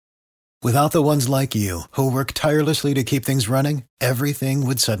Without the ones like you, who work tirelessly to keep things running, everything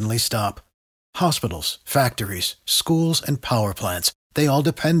would suddenly stop. Hospitals, factories, schools, and power plants, they all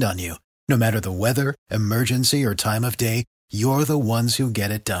depend on you. No matter the weather, emergency, or time of day, you're the ones who get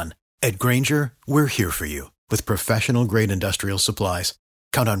it done. At Grainger, we're here for you with professional-grade industrial supplies.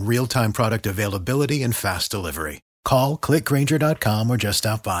 Count on real-time product availability and fast delivery. Call, clickgrainger.com, or just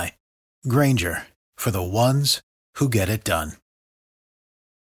stop by. Grainger, for the ones who get it done.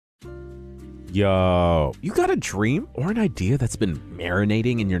 Yo, you got a dream or an idea that's been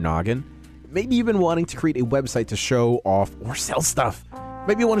marinating in your noggin? Maybe you've been wanting to create a website to show off or sell stuff.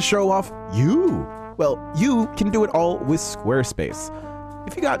 Maybe you want to show off you. Well, you can do it all with Squarespace.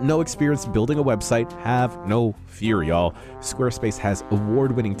 If you got no experience building a website, have no fear, y'all. Squarespace has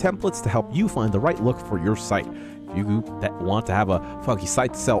award-winning templates to help you find the right look for your site. If you want to have a funky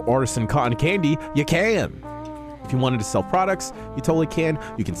site to sell artisan cotton candy, you can. If you wanted to sell products, you totally can.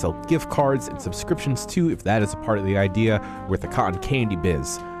 You can sell gift cards and subscriptions too, if that is a part of the idea with the cotton candy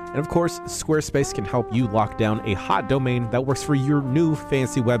biz. And of course, Squarespace can help you lock down a hot domain that works for your new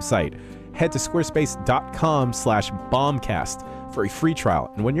fancy website. Head to squarespace.com/bombcast for a free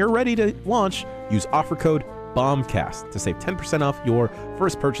trial. And when you're ready to launch, use offer code BOMBCAST to save 10% off your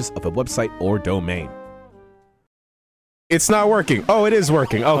first purchase of a website or domain. It's not working. Oh, it is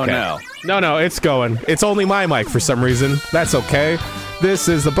working. Okay. Oh, No, it's going. It's only my mic for some reason. That's okay. This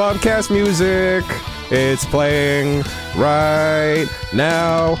is the Bombcast music. It's playing right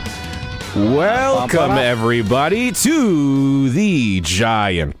now. Welcome, everybody, to the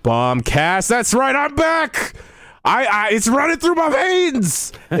Giant Bombcast. That's right, I'm back. It's running through my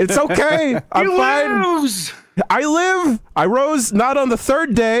veins. It's okay. I'm fine. Lose. I live. I rose not on the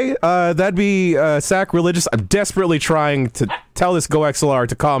third day. That'd be sacrilegious. I'm desperately trying to tell this GoXLR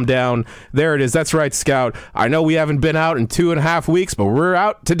to calm down. There it is. That's right, Scout. I know we haven't been out in 2.5 weeks, but we're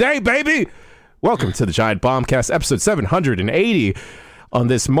out today, baby. Welcome to the Giant Bombcast, episode 780 on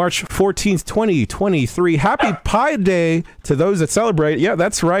this March 14th, 2023. Happy Pie Day to those that celebrate. Yeah,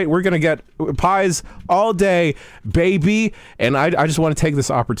 that's right. We're going to get pies all day, baby. And I just want to take this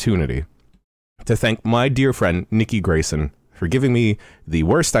opportunity to thank my dear friend, Nikki Grayson, for giving me the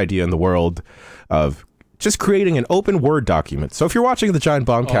worst idea in the world of just creating an open Word document. So if you're watching the Giant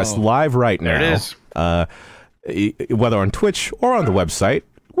Bombcast live right now, there it is. Whether on Twitch or on the website,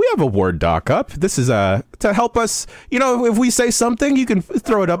 we have a Word doc up. This is to help us, if we say something, you can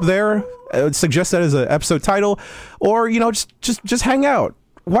throw it up there, suggest that as an episode title, or, just hang out.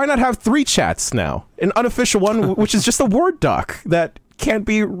 Why not have 3 chats now? An unofficial one, which is just a Word doc that can't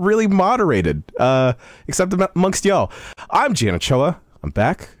be really moderated, except amongst y'all. I'm Giannachoa. I'm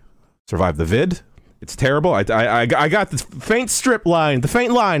back. Survived the vid. It's terrible. I got the faint strip line. The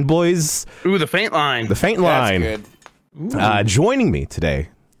faint line, boys. Ooh, the faint line. The faint line. That's good. Joining me today,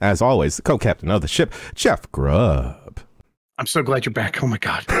 as always, the co-captain of the ship, Jeff Grubb. I'm so glad you're back. Oh my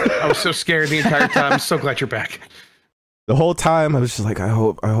God. I was so scared the entire time. I'm so glad you're back. The whole time I was just like, I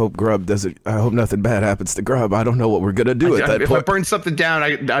hope Grubb doesn't. I hope nothing bad happens to Grubb. I don't know what we're gonna do at that point. If I burn something down,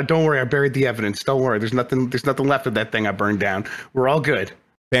 I don't worry. I buried the evidence. Don't worry. There's nothing left of that thing I burned down. We're all good.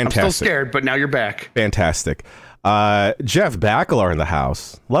 Fantastic. I'm still scared, but now you're back. Fantastic. Jeff Bakalar in the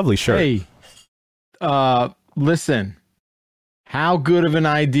house. Lovely shirt. Hey, listen. How good of an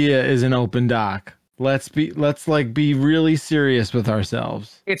idea is an open doc? Let's be really serious with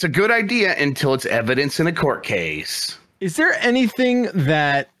ourselves. It's a good idea until it's evidence in a court case. Is there anything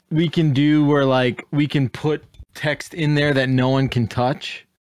that we can do where we can put text in there that no one can touch?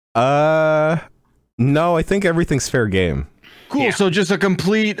 No, I think everything's fair game. Cool. Yeah. So just a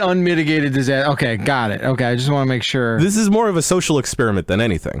complete unmitigated disaster. Okay, got it. Okay, I just want to make sure. This is more of a social experiment than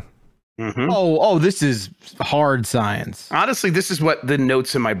anything. Mm-hmm. Oh, this is hard science. Honestly, this is what the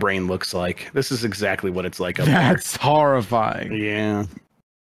notes in my brain looks like. This is exactly what it's like up That's horrifying. there. Yeah.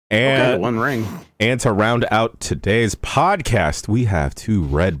 And One ring. And to round out today's podcast, we have to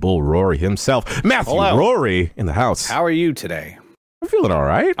Red Bull Rorie himself, Matthew Hello. Rorie, in the house. How are you today? I'm feeling all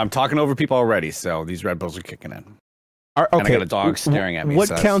right. I'm talking over people already, so these Red Bulls are kicking in. And I Okay. got a dog staring at me. What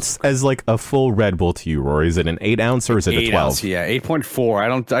so counts as a full Red Bull to you, Rory? Is it an 8 ounce or is it a 12? ounce, yeah,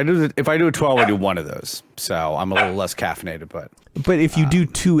 8.4. If I do a 12, I do one of those. So I'm a little less caffeinated, but But if you do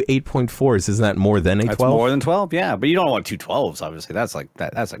 2 8.4s, isn't that more than a 12? that's more than 12, yeah. But you don't want 2 12s, obviously. That's like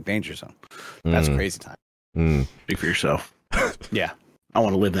danger zone. That's crazy time. Speak for yourself. Yeah. I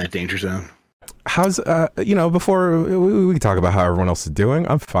want to live in that danger zone. How's before we can talk about how everyone else is doing?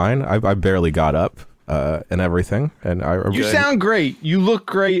 I'm fine. I barely got up and everything, and You sound great. You look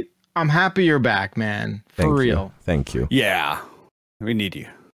great. I'm happy you're back, man. For real. Thank you. Yeah. We need you.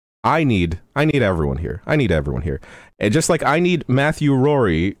 I need everyone here. I need everyone here. And just like I need Matthew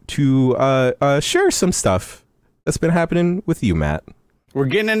Rorie to share some stuff that's been happening with you, Matt. We're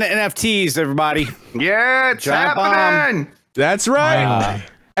getting into NFTs, everybody. Yeah, it's Giant happening. That's right.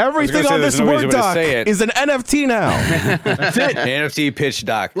 Everything on this Word doc is an NFT now. That's it. NFT pitch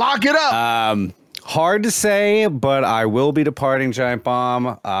doc. Lock it up. Hard to say, but I will be departing Giant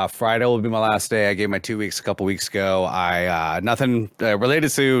Bomb. Friday will be my last day. I gave my 2 weeks a couple weeks ago. Nothing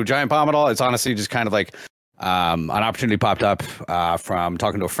related to Giant Bomb at all. It's honestly just kind of like an opportunity popped up from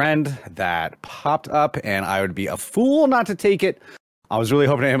talking to a friend that popped up, and I would be a fool not to take it. I was really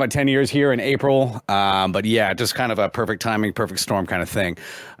hoping to hit my 10 years here in April. But yeah, just kind of a perfect timing, perfect storm kind of thing.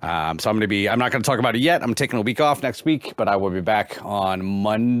 So I'm not going to talk about it yet. I'm taking a week off next week, but I will be back on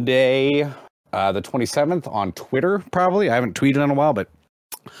Monday, the 27th on Twitter, probably. I haven't tweeted in a while, but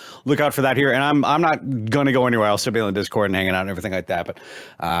look out for that here. And I'm not going to go anywhere. I'll still be on Discord and hanging out and everything like that. But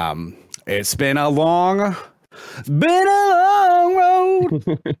it's been a long road.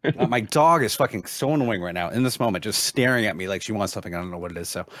 My dog is fucking so annoying right now in this moment, just staring at me like she wants something. I don't know what it is.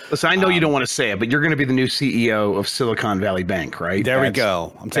 So listen, I know you don't want to say it, but you're going to be the new CEO of Silicon Valley Bank, right? There we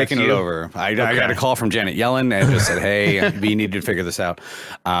go. I'm taking it over. I got a call from Janet Yellen and just said, hey, we need to figure this out.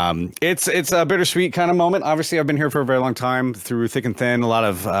 It's a bittersweet kind of moment. Obviously, I've been here for a very long time, through thick and thin, a lot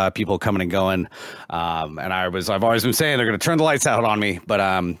of people coming and going. And I've always been saying they're going to turn the lights out on me. But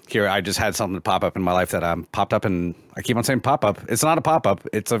here, I just had something to pop up in my life that popped up, and I keep on saying pop up. It's not a pop up.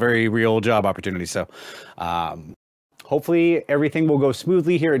 It's a very real job opportunity. So hopefully everything will go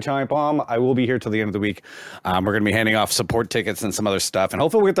smoothly here at Giant Bomb. I will be here till the end of the week. We're going to be handing off support tickets and some other stuff. And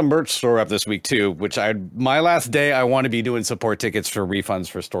hopefully we'll get the merch store up this week too, which my last day, I want to be doing support tickets for refunds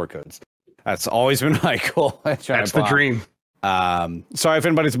for store codes. That's always been my goal at Giant Bomb. That's the dream. Sorry if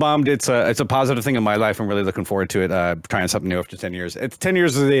anybody's bombed. It's a positive thing in my life. I'm really looking forward to it. Trying something new after 10 years. 10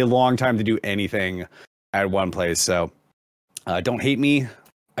 years is a long time to do anything at one place. So don't hate me.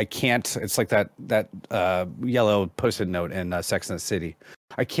 I can't. It's like that yellow Post-it note in Sex and the City.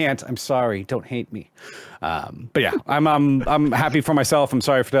 I can't. I'm sorry. Don't hate me. But yeah, I'm happy for myself. I'm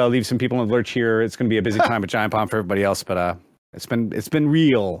sorry to leave some people in the lurch here. It's going to be a busy time at Giant Bomb for everybody else, but it's been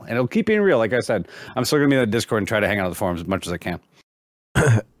real, and it'll keep being real. Like I said, I'm still going to be in the Discord and try to hang out on the forums as much as I can.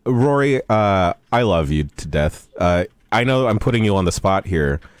 Rorie, I love you to death. I know I'm putting you on the spot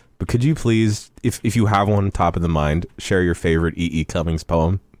here, but could you please, if you have one top of the mind, share your favorite E.E. Cummings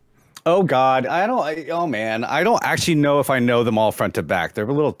poem? Oh God, I don't actually know if I know them all front to back. They're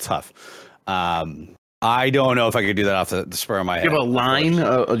a little tough. I don't know if I could do that off the spur of my head. You have a line?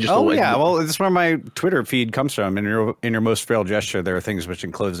 Yeah. Well, this is where my Twitter feed comes from. In your most frail gesture, there are things which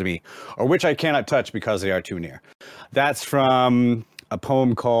enclose me, or which I cannot touch because they are too near. That's from a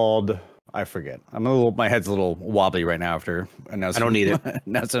poem called, I forget. My head's a little wobbly right now after announcing. I don't need it.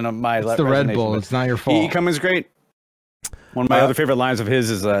 Announcing my it's the Red Bull. It's not your fault. E. Cummings great. One of my other favorite lines of his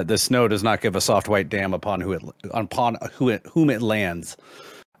is, "The snow does not give a soft white dam upon whom it lands."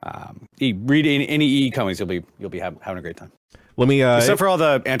 Read any E. Cummings, you'll be having a great time. Let me except for all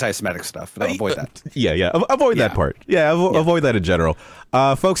the anti-Semitic stuff. Avoid that. Avoid that part. Avoid that in general.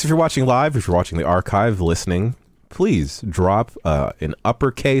 Folks, if you're watching live, if you're watching the archive, listening, please drop an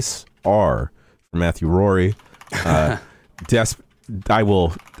uppercase R for Matthew Rorie.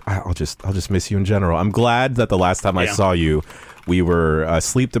 I'll just miss you in general. I'm glad that the last time I saw you, we were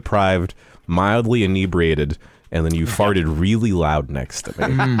sleep deprived, mildly inebriated, and then you farted really loud next to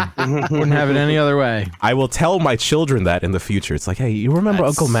me. Wouldn't have it any other way. I will tell my children that in the future. It's like, hey, you remember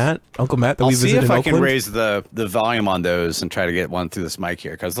Uncle Matt that we visited in Oakland? I'll see if I can raise the volume on those and try to get one through this mic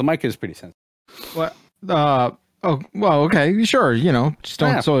here, because the mic is pretty sensitive. What? Okay, sure. Just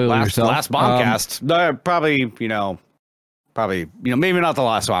don't soil yourself. Last Bombcast, probably, maybe not the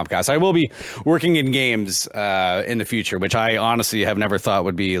last Bombcast. I will be working in games in the future, which I honestly have never thought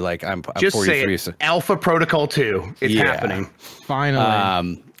would be like. I'm just 43. Say it. Alpha Protocol 2. It's happening.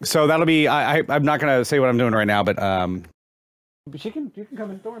 Finally. So that'll be. I'm not gonna say what I'm doing right now, but you can come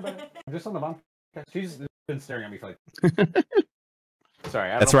in. Don't worry about it. I'm just on the Bombcast. She's been staring at me for like. Sorry.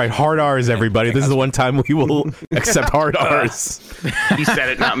 That's right. Hard R's, everybody. This is the one time we will accept hard R's. He said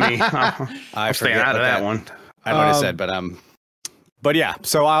it, not me. I'm staying out of that one. I know what I said, but yeah.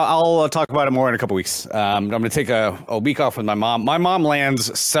 So I'll talk about it more in a couple weeks. I'm going to take a week off with my mom. My mom lands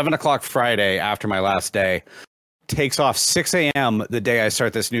 7:00 Friday after my last day. Takes off 6 a.m. the day I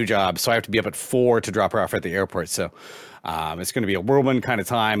start this new job, so I have to be up at 4 to drop her off at the airport. So it's going to be a whirlwind kind of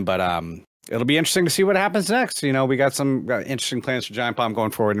time, but it'll be interesting to see what happens next. We got some interesting plans for Giant Bomb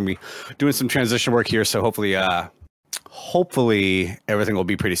going forward, and we doing some transition work here. So hopefully everything will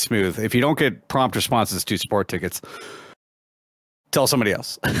be pretty smooth. If you don't get prompt responses to support tickets, Tell somebody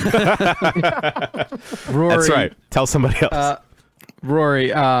else. Rorie, That's right. Tell somebody else. Rorie,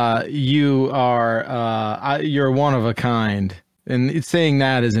 you're one of a kind, and saying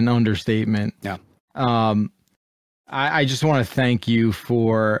that is an understatement. Yeah. I just want to thank you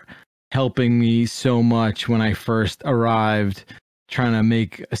for helping me so much when I first arrived, trying to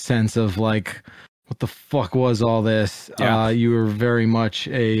make a sense of like, what the fuck was all this? Yeah. You were very much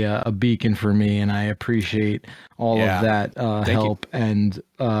a beacon for me, and I appreciate all of that help and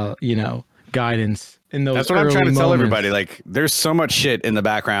guidance in those. That's what I'm trying to tell moments. everybody. Like, there's so much shit in the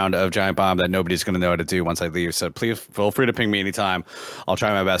background of Giant Bomb that nobody's going to know how to do once I leave. So please feel free to ping me anytime. I'll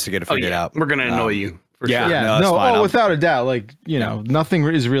try my best to get it figured out. We're gonna annoy you. For yeah. sure. Yeah, that's fine. without a doubt. Like, nothing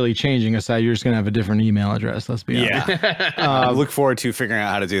is really changing aside. You're just going to have a different email address. Let's be honest. I look forward to figuring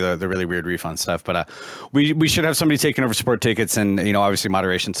out how to do the really weird refund stuff. But we should have somebody taking over support tickets and, obviously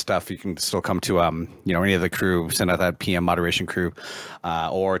moderation stuff. You can still come to, any of the crew, send out that PM moderation crew,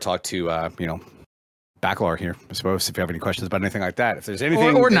 or talk to, Backlor here, I suppose, if you have any questions about anything like that. If there's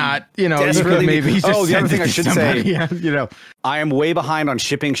anything or not, you could really maybe just the other send thing it I to should somebody, say, I am way behind on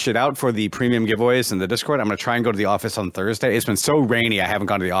shipping shit out for the premium giveaways in the Discord. I'm going to try and go to the office on Thursday. It's been so rainy, I haven't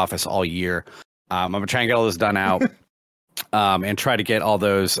gone to the office all year. I'm going to try and get all this done out. And try to get all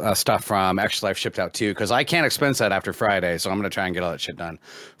those stuff from Extra Life shipped out too, because I can't expense that after Friday, so I'm going to try and get all that shit done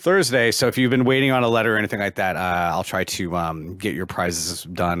Thursday. So if you've been waiting on a letter or anything like that, I'll try to get your prizes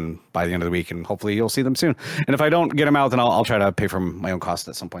done by the end of the week, and hopefully you'll see them soon. And if I don't get them out, then I'll try to pay for my own cost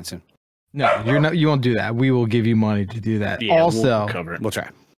at some point soon. No, you're not. You won't do that. We will give you money to do that. Yeah, also, we'll cover it. We'll try.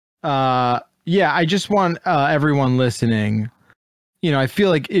 I just want everyone listening. I feel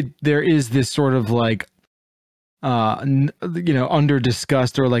like there is this sort of like under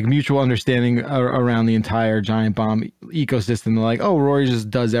discussed or like mutual understanding around the entire Giant Bomb ecosystem. They're like, oh, Rorie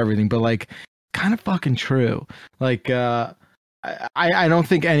just does everything, but like kind of fucking true. Like I don't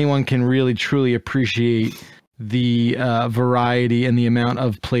think anyone can really truly appreciate the variety and the amount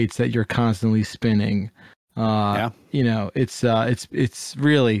of plates that you're constantly spinning. It's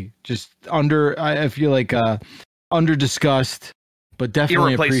really just I feel like under discussed, but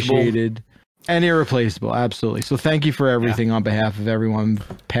definitely appreciated. And irreplaceable, absolutely. So thank you for everything on behalf of everyone,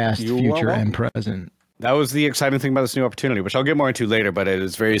 past, future, and present. That was the exciting thing about this new opportunity, which I'll get more into later, but it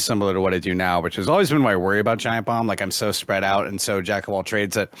is very similar to what I do now, which has always been my worry about Giant Bomb. Like, I'm so spread out and so jack of all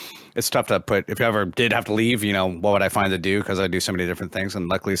trades that it's tough to put. If you ever did have to leave, what would I find to do? Because I do so many different things, and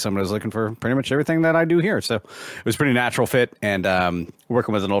luckily someone was looking for pretty much everything that I do here. So it was pretty natural fit, and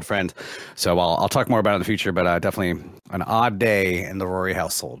working with an old friend. So I'll talk more about it in the future, but definitely an odd day in the Rorie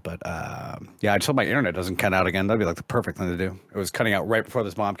household. But I just hope my internet doesn't cut out again. That'd be like the perfect thing to do. It was cutting out right before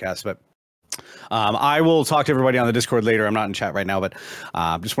this Bombcast, but I will talk to everybody on the Discord later. I'm not in chat right now, but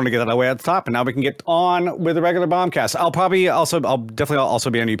just want to get that away at the top, and now we can get on with the regular Bombcast. I'll definitely also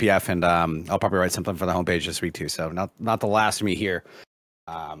be on UPF, and I'll probably write something for the homepage this week too. So not the last of me here,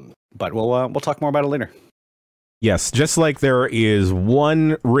 but we'll talk more about it later. Yes, just like there is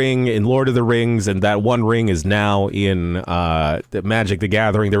one ring in Lord of the Rings, and that one ring is now in Magic the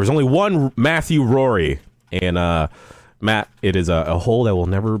Gathering. There was only one Matthew Rorie, and Matt, it is a hole that will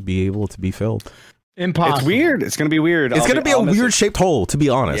never be able to be filled. Impossible. It's weird. It's going to be weird. It's going to be a weird shaped hole, to be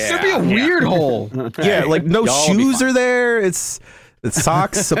honest. It's going to be a weird hole. Yeah, like no shoes are there. It's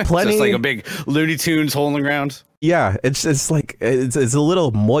socks aplenty. Just like a big Looney Tunes hole in the ground. Yeah, it's like it's a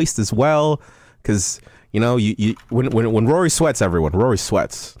little moist as well, because when Rorie sweats, Rorie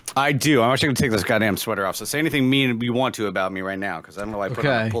sweats. I do. I'm actually going to take this goddamn sweater off. So say anything mean you want to about me right now, because I don't know why I put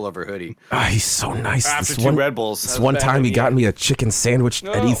on a pullover hoodie. He's so nice. After two Red Bulls. This one time he got me a chicken sandwich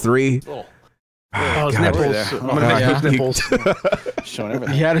at E3. His nipples. I'm going to make those nipples. Showing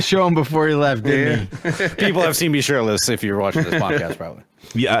everything. You had to show him before he left, didn't he? People have seen me shirtless if you're watching this podcast, probably.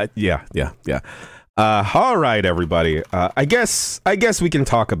 Yeah. All right, everybody. I guess we can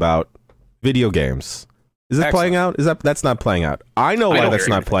talk about video games. Is it playing out? That's not playing out? I know why that's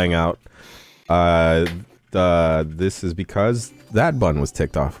not playing out. This is because that button was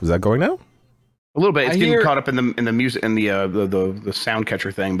ticked off. Was that going now? A little bit. It's getting caught up in the music and the sound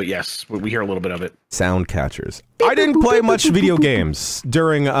catcher thing. But yes, we hear a little bit of it. Sound catchers. I didn't play much video games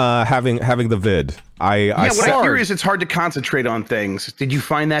during having the vid. What I hear is it's hard to concentrate on things. Did you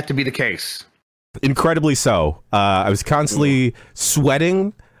find that to be the case? Incredibly so. I was constantly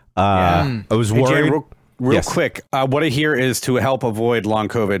sweating. I was worried. Jay, real quick, what I hear is to help avoid long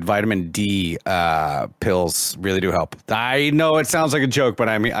COVID, vitamin D pills really do help. I know it sounds like a joke, but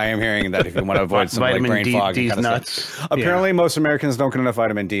I am hearing that if you want to avoid some like brain fog, D's nuts. Apparently, most Americans don't get enough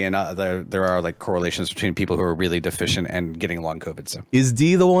vitamin D, and there are like correlations between people who are really deficient and getting long COVID. So, is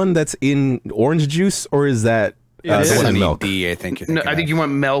D the one that's in orange juice, or is that The milk. D, I think. No, I think you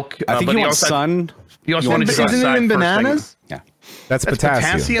want milk. I think but you want sun. You also want to Isn't it in bananas? Yeah. That's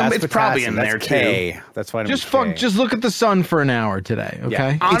potassium. That's It's probably in potassium. there That's too. K. That's vitamin K. Just look at the sun for an hour today,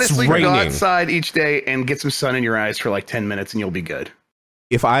 okay? Yeah. Honestly, go raining. outside each day and get some sun in your eyes for like 10 minutes and you'll be good.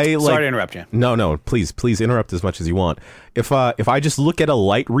 If I like, Sorry to interrupt you. No, please interrupt as much as you want. If I just look at a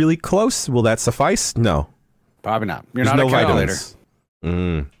light really close, will that suffice? No. Probably not. You're There's not no a calculator.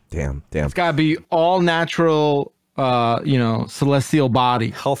 vitamins. Damn. It's got to be all natural, celestial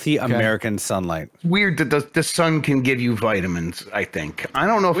body. Healthy American sunlight. Weird that the sun can give you vitamins, I think. I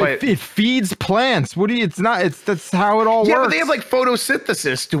don't know if It feeds plants. That's how it all Yeah, works. but they have like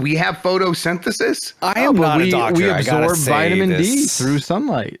photosynthesis. Do we have photosynthesis? I am but not a doctor. We I gotta absorb say vitamin D this. through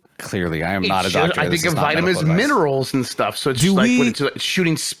sunlight. Clearly, I am not a doctor. I This think is of not vitamins, medical advice. minerals, and stuff. So it's Do just like we- when it's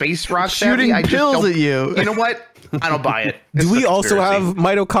shooting space rocks Shooting at me, pills I just at you. You know what? I don't buy it. Do It's we a also conspiracy. have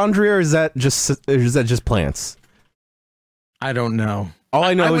mitochondria, or is that just plants? I don't know. All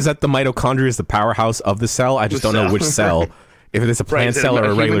I know I is that the mitochondria is the powerhouse of the cell. I just The don't know cell. which cell. If it's a plant Right, cell or a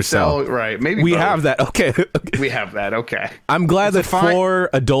human regular cell. Right. Maybe We both. have that. Okay. We have that. Okay. I'm glad that a fine- 4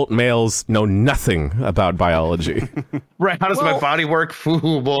 adult males know nothing about biology. Right. How does my Well- body work?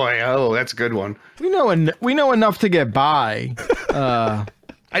 Oh boy. Oh, that's a good one. We know enough to get by.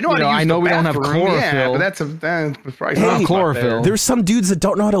 I know. How to use I know the we don't have bathroom, Yeah, chlorophyll. but that's probably Hey, not chlorophyll. There's some dudes that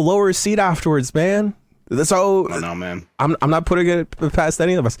don't know how to lower a seat afterwards, man. So I don't know, man. I'm not putting it past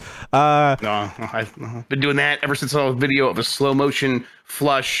any of us. No, I've been doing that ever since I saw a video of a slow motion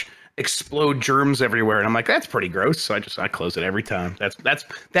flush explode germs everywhere, and I'm like, that's pretty gross. So I close it every time.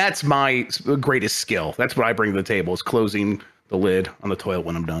 That's my greatest skill. That's what I bring to the table is closing the lid on the toilet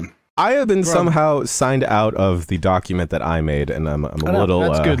when I'm done. I have been somehow signed out of the document that I made, and I'm a little.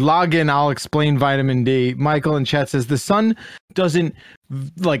 That's good. Log in. I'll explain vitamin D. Michael in chat says the sun doesn't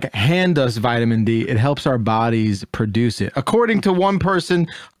hand us vitamin D. It helps our bodies produce it. According to one person,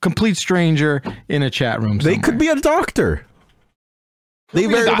 complete stranger in a chat room. They could be a doctor. They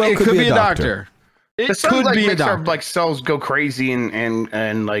very well It could be a doctor. It The sun could be a makes our doctor. cells go crazy and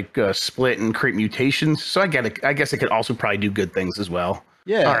split and create mutations. So I guess it could also probably do good things as well.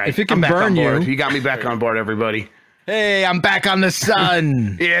 Yeah, All right. if it can I'm back burn on board. you. You got me back on board, everybody. Hey, I'm back on the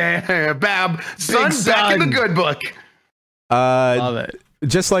sun. Yeah, Bab. Sun's back in the sun. good book. Love it.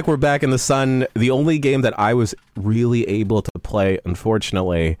 Just like we're back in the sun, the only game that I was really able to play,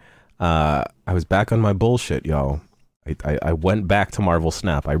 unfortunately, I was back on my bullshit, y'all. I went back to Marvel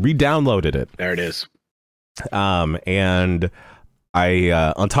Snap. I re-downloaded it. There it is. And I,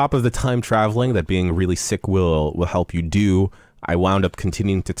 on top of the time traveling that being really sick will help you do, I wound up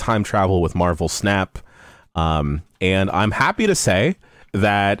continuing to time travel with Marvel Snap. And I'm happy to say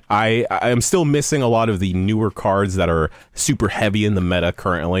that I am still missing a lot of the newer cards that are super heavy in the meta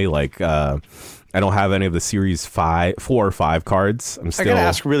currently. Like, I don't have any of the Series 4 or 5 cards. I'm still. I gotta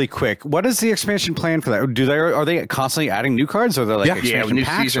ask really quick. What is the expansion plan for that? Are they constantly adding new cards, or they're like Yeah. expansion new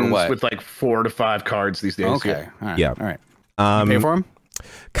packs or seasons what? with like 4 to 5 cards these days. Okay. All right. Yeah. All right. You pay for them?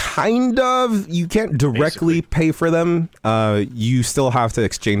 Kind of. You can't directly pay for them. You still have to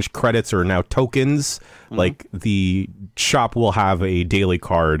exchange credits or now tokens. Like the shop will have a daily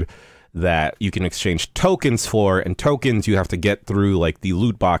card that you can exchange tokens for, and tokens you have to get through like the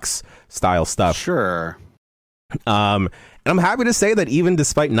loot box style stuff. Sure. And I'm happy to say that even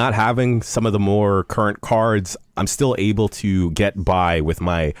despite not having some of the more current cards, I'm still able to get by with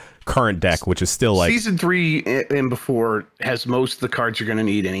my current deck, which is still like Season 3 and before has most of the cards you're going to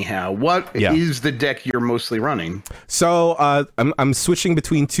need anyhow. What is the deck you're mostly running? So I'm switching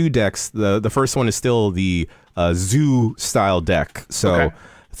between 2 decks. The first one is still the zoo style deck. So Okay.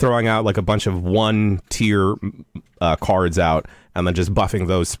 throwing out like a bunch of 1 tier cards out and then just buffing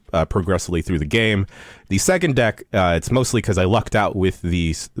those progressively through the game. The second deck, it's mostly because I lucked out with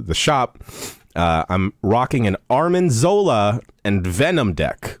the shop. I'm rocking an Armin Zola and Venom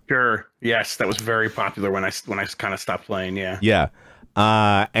deck. Sure. Yes, that was very popular when I kind of stopped playing. Yeah. Yeah.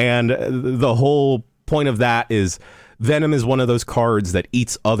 And the whole point of that is Venom is one of those cards that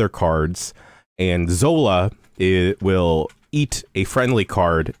eats other cards, and Zola will eat a friendly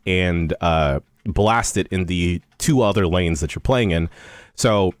card and blast it in the 2 other lanes that you're playing in.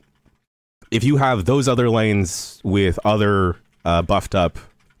 So if you have those other lanes with other buffed up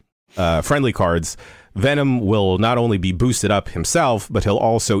friendly cards, Venom will not only be boosted up himself, but he'll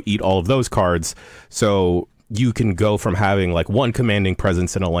also eat all of those cards. So you can go from having like 1 commanding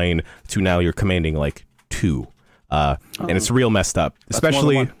presence in a lane to now you're commanding like 2. And it's real messed up,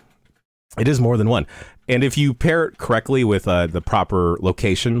 especially it is more than 1. And if you pair it correctly with the proper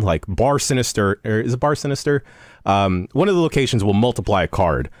location, like Bar Sinister, or is it Bar Sinister? One of the locations will multiply a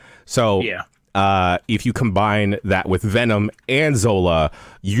card. So if you combine that with Venom and Zola,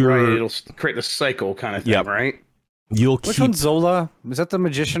 it'll create the cycle kind of thing, right? Which one's Zola? Is that the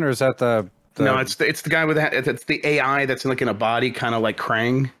magician or is that the... No, it's the guy with it's the AI that's like in a body, kind of like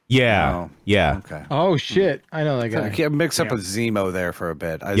Krang. Yeah, yeah. Okay. Oh shit, I know that guy. I can't mix up with Zemo there for a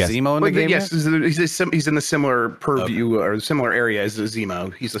bit. Zemo in the game? Yes, he's in the similar purview or similar area as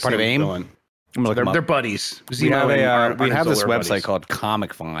Zemo. He's the part of AIM villain. They're buddies. Zemo we have this website buddies. called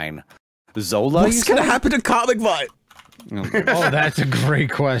Comic Vine. Zola. What's gonna happen to Comic Vine? Oh, that's a great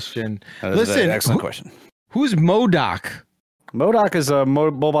question. Listen, excellent question. Who's MODOK? MODOK is a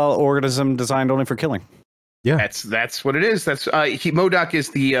mobile organism designed only for killing. Yeah, that's what it is. That's MODOK is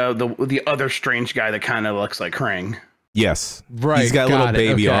the other strange guy that kind of looks like Krang. Yes, right. He's got little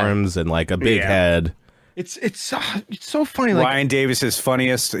baby arms and like a big head. It's so funny. Like Ryan Davis is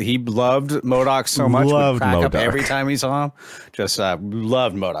funniest. He loved MODOK so much. Loved crack MODOK up every time he saw him. Just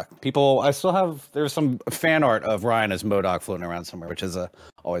loved MODOK. People, I still have. There's some fan art of Ryan as MODOK floating around somewhere, which is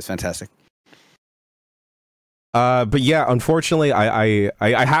always fantastic. But yeah, unfortunately, I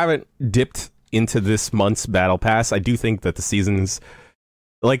haven't dipped into this month's battle pass. I do think that the seasons,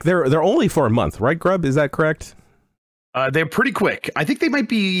 like they're only for a month, right, Grub? Is that correct? They're pretty quick. I think they might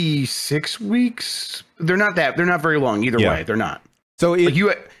be 6 weeks. They're not very long either way. They're not. So if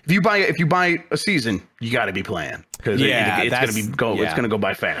you buy a season, you got to be playing because it's gonna go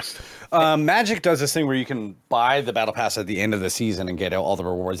by fast. Magic does this thing where you can buy the battle pass at the end of the season and get all the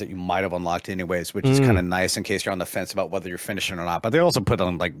rewards that you might have unlocked anyways, which is kind of nice in case you're on the fence about whether you're finishing or not. But they also put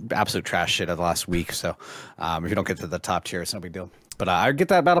on like absolute trash shit at the last week, so if you don't get to the top tier, it's no big deal. But I get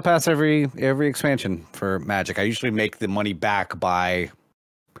that battle pass every expansion for Magic. I usually make the money back by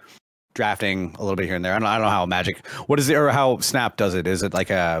drafting a little bit here and there. I don't know how Magic. What is it, or how Snap does it? Is it like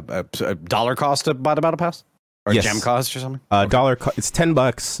a dollar cost to buy the battle pass? Or yes. gem cost or something? Dollar. It's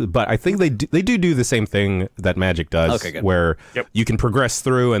 $10, but I think they do the same thing that Magic does, where you can progress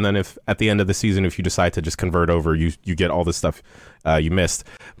through, and then if at the end of the season, if you decide to just convert over, you get all the stuff you missed.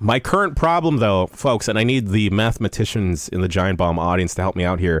 My current problem, though, folks, and I need the mathematicians in the Giant Bomb audience to help me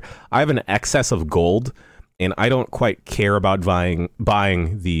out here. I have an excess of gold, and I don't quite care about buying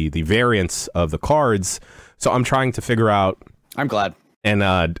the variants of the cards, so I'm trying to figure out. I'm glad. And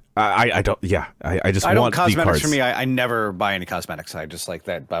I don't. Yeah, I just want cosmetics the cards. For me. I never buy any cosmetics. I just like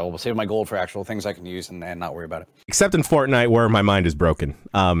that. I will save my gold for actual things I can use and not worry about it. Except in Fortnite, where my mind is broken.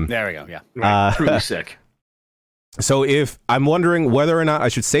 There we go. Yeah, truly sick. So if I'm wondering whether or not I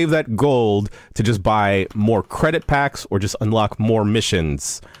should save that gold to just buy more credit packs or just unlock more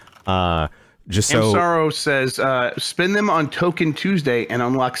missions. Just so Sorrow says, spend them on Token Tuesday and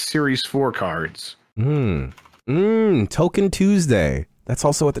unlock Series 4 cards. Token Tuesday. That's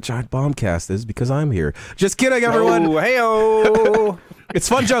also what the Giant Bombcast is because I'm here. Just kidding, everyone. Oh, hey-o. It's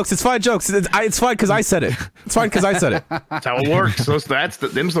fun jokes. It's fun jokes. It's fun because I said it. It's fun because I said it. That's how it works.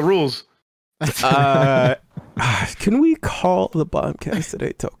 Them's the rules. Can we call the Bombcast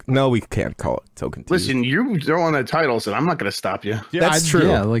today Token? No, we can't call it Token Tuesday. Listen, you throw on the titles, and I'm not going to stop you. Yeah, that's true.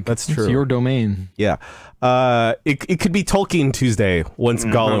 Yeah, that's true. It's your domain. Yeah. It could be Tolkien Tuesday once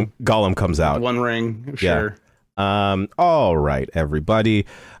Gollum comes out. One Ring, sure. Yeah. All right, everybody.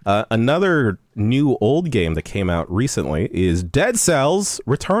 Another new old game that came out recently is Dead Cells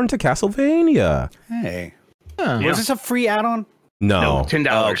Return to Castlevania. Hey. Yeah. Was this a free add-on? No. $10.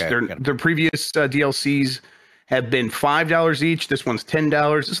 Oh, okay. Their previous DLCs have been $5 each. This one's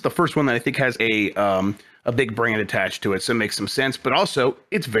 $10. This is the first one that I think has a big brand attached to it, so it makes some sense. But also,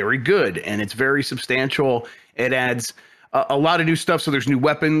 it's very good, and it's very substantial. It adds a lot of new stuff. So there's new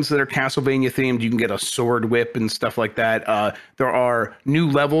weapons that are Castlevania themed. You can get a sword whip and stuff like that. There are new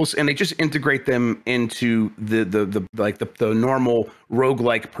levels, and they just integrate them into the normal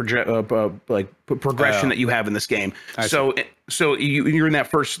roguelike progression that you have in this game. So you're in that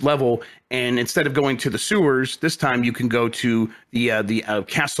first level, and instead of going to the sewers, this time you can go to the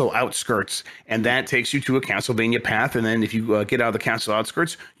castle outskirts, and that takes you to a Castlevania path. And then if you get out of the castle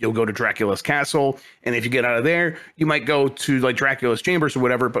outskirts, you'll go to Dracula's castle. And if you get out of there, you might go to like Dracula's chambers or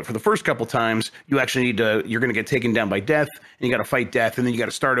whatever. But for the first couple times, you actually you're going to get taken down by death, and you got to fight death, and then you got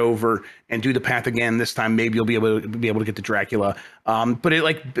to start over and do the path again. This time, maybe you'll be able to get to Dracula. But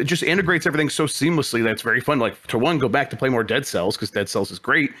it just integrates everything so seamlessly that it's very fun. Like, to one, go back to play more Dead Cells because Dead Cells is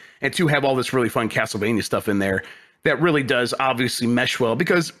great, and two, have all this really fun Castlevania stuff in there that really does obviously mesh well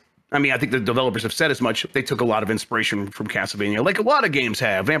because I mean, I think the developers have said as much. They took a lot of inspiration from Castlevania, like a lot of games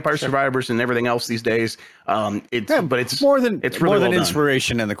have, Vampire Survivors and everything else these days. But it's more than well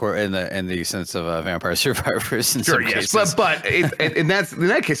inspiration in the sense of Vampire Survivors. In some cases. but in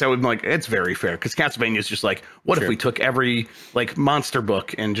that case, I would be like, it's very fair because Castlevania is just like, what if we took every like monster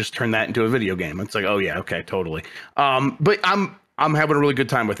book and just turned that into a video game? It's like, oh yeah, okay, totally. But I'm having a really good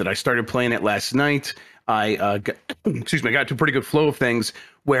time with it. I started playing it last night. I got to a pretty good flow of things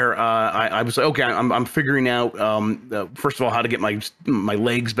where I was like, okay, I'm figuring out first of all how to get my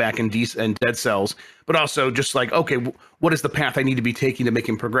legs back in Dead Cells, but also just like, okay, what is the path I need to be taking to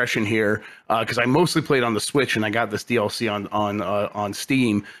making progression here? Because I mostly played on the Switch and I got this DLC on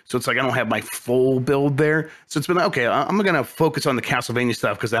Steam, so it's like I don't have my full build there. So it's been like, okay, I'm gonna focus on the Castlevania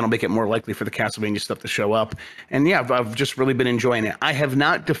stuff because that'll make it more likely for the Castlevania stuff to show up. And yeah, I've just really been enjoying it. I have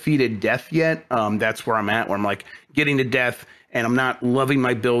not defeated Death yet. That's where I'm at, where I'm like getting to Death. And I'm not loving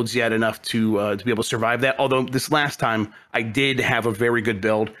my builds yet enough to be able to survive that. Although this last time I did have a very good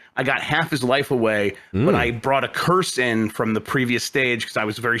build. I got half his life away, but I brought a curse in from the previous stage because I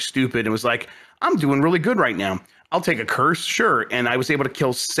was very stupid and was like, I'm doing really good right now. I'll take a curse, sure. And I was able to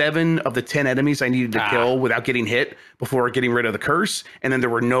kill 7 of the 10 enemies I needed to kill without getting hit before getting rid of the curse. And then there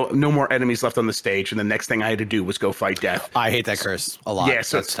were no more enemies left on the stage. And the next thing I had to do was go fight Death. I hate that curse a lot. Yeah,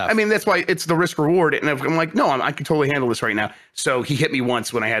 so that's tough. I mean, that's why it's the risk reward. And I'm like, no, I can totally handle this right now. So he hit me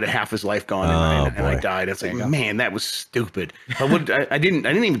once when I had half his life gone and I died. It's like, man, that was stupid. I didn't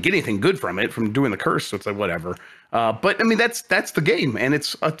even get anything good from it, from doing the curse. So it's like, whatever. But I mean, that's the game, and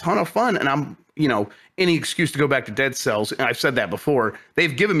it's a ton of fun. And I'm, any excuse to go back to Dead Cells, and I've said that before.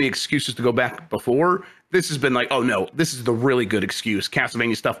 They've given me excuses to go back before. This has been like, oh no, this is the really good excuse.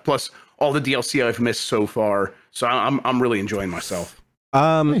 Castlevania stuff plus all the DLC I've missed so far. So I'm really enjoying myself.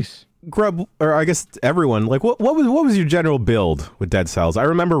 Nice. Grub, or I guess everyone, like what was your general build with Dead Cells? I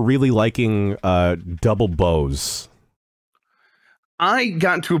remember really liking double bows. I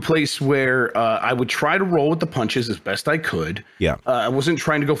got to a place where I would try to roll with the punches as best I could. Yeah. I wasn't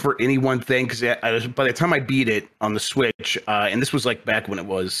trying to go for any one thing because by the time I beat it on the Switch, and this was like back when it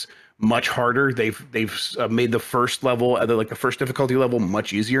was much harder. They've made the first level, the first difficulty level,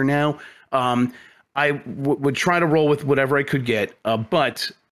 much easier now. I would try to roll with whatever I could get, but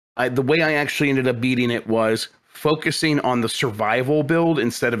the way I actually ended up beating it was focusing on the survival build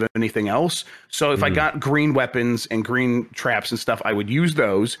instead of anything else. So if I got green weapons and green traps and stuff, I would use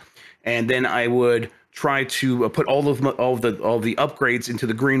those, and then I would try to put all the upgrades into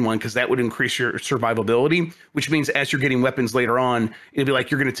the green one because that would increase your survivability, which means as you're getting weapons later on, it'll be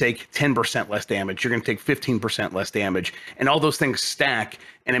like you're going to take 10% less damage, you're going to take 15% less damage, and all those things stack.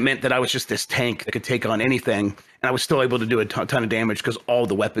 And it meant that I was just this tank that could take on anything, and I was still able to do a ton of damage because all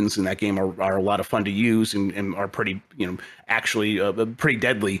the weapons in that game are a lot of fun to use and are pretty, actually pretty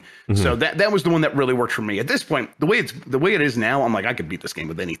deadly. Mm-hmm. So that was the one that really worked for me. At this point, the way it is now, I'm like, I could beat this game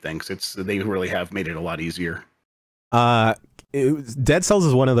with anything. So they really have made it a lot easier. Dead Cells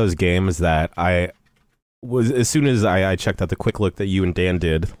is one of those games that I was, as soon as I checked out the quick look that you and Dan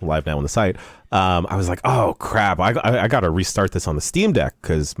did live now on the site, I was like, oh crap, I got to restart this on the Steam Deck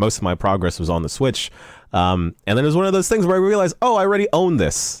because most of my progress was on the Switch. And then it was one of those things where I realized, oh, I already own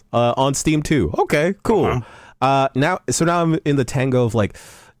this on Steam too. Okay, cool. Now I'm in the tango of like,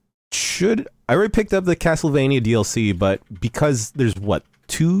 I already picked up the Castlevania DLC, but because there's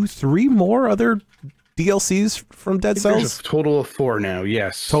 2-3 more other DLCs from Dead Cells? There's a total of 4 now,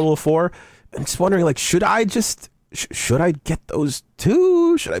 yes. Total of 4. I'm just wondering, like, should I get those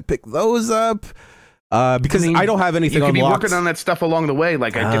too? Should I pick those up? Because I don't have anything unlocked. You could be working on that stuff along the way.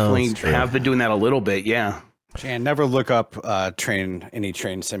 Like, I definitely have been doing that a little bit, yeah. Jan, never look up any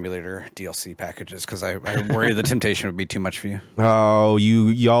train simulator DLC packages because I worry the temptation would be too much for you. Oh,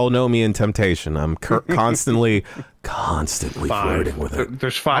 y'all know me in temptation. I'm constantly flirting with it.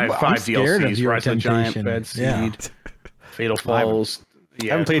 There's five DLCs: Rise of the Giant, Bed Seed, Fatal Falls. I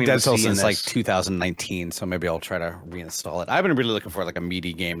haven't played Dead Cells since like 2019, so maybe I'll try to reinstall it. I've been really looking for like a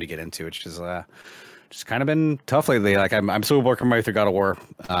meaty game to get into, which is just kind of been tough lately. Like I'm still working my way through God of War.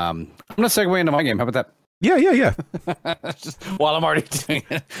 I'm gonna segue into my game. How about that? Yeah. Just while I'm already doing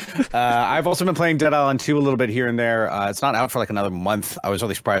it. I've also been playing Dead Island 2 a little bit here and there. It's not out for like another month. I was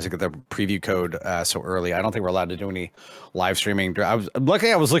really surprised to get the preview code so early. I don't think we're allowed to do any live streaming. I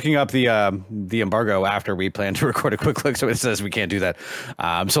was looking up the embargo after we planned to record a quick look, so it says we can't do that.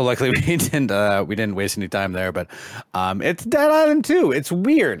 So luckily we didn't waste any time there. But it's Dead Island 2. It's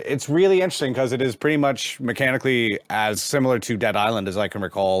weird. It's really interesting because it is pretty much mechanically as similar to Dead Island as I can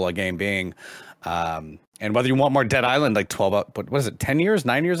recall a game being. And whether you want more Dead Island, like 12 up, but what is it, 10 years,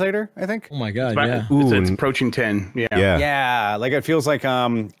 9 years later, I think? Oh my God, yeah. It's approaching 10. Yeah. Yeah, like it feels like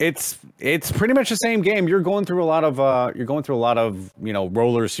it's pretty much the same game. You're going through a lot of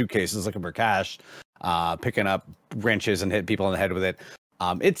roller suitcases looking for cash, picking up wrenches and hit people in the head with it.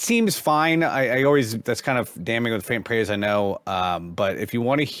 It seems fine. I always, that's kind of damning with faint praise, I know. But if you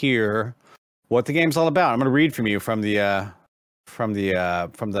want to hear what the game's all about, I'm going to read from you from the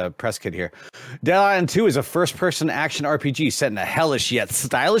press kit here. Dead Island 2 is a first-person action RPG set in a hellish yet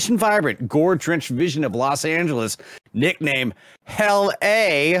stylish and vibrant, gore-drenched vision of Los Angeles, nicknamed Hell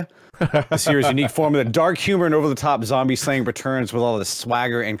A. The series' unique form of the dark humor and over-the-top zombie slaying returns with all the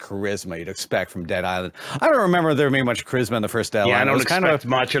swagger and charisma you'd expect from Dead Island. I don't remember there being much charisma in the first Dead Island. Yeah, I don't expect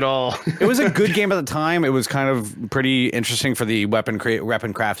much at all. It was a good game at the time. It was kind of pretty interesting for the weapon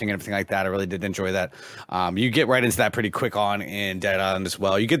crafting and everything like that. I really did enjoy that. You get right into that pretty quick on in Dead Island as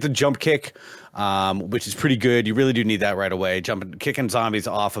well. You get the jump kick, which is pretty good. You really do need that right away. Kicking zombies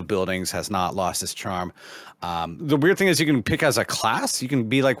off of buildings has not lost its charm. The weird thing is you can pick as a class. You can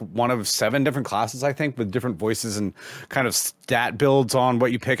be like one of 7 different classes, I think, with different voices and kind of stat builds on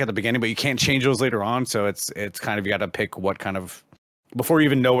what you pick at the beginning, but you can't change those later on. So it's kind of, you got to pick what kind of, before you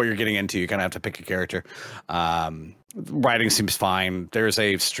even know what you're getting into, you kind of have to pick a character. Writing seems fine. There's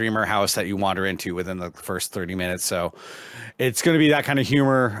a streamer house that you wander into within the first 30 minutes. So it's going to be that kind of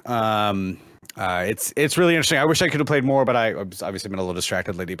humor. It's really interesting. I wish I could have played more, but I've obviously been a little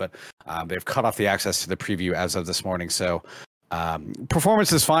distracted lately. But they've cut off the access to the preview as of this morning. So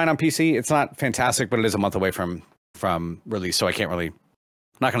performance is fine on PC. It's not fantastic, but it is a month away from release, so I can't really.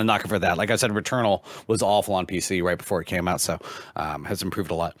 Not going to knock it for that. Like I said, Returnal was awful on PC right before it came out, so has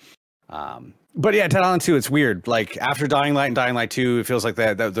improved a lot. But yeah, Dead Island 2, it's weird. Like after Dying Light and Dying Light 2, it feels like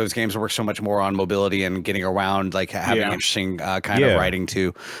that those games work so much more on mobility and getting around, like having interesting kind of writing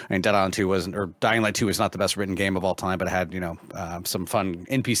too. I mean, Dead Island 2 wasn't, or Dying Light 2 was not the best written game of all time, but it had some fun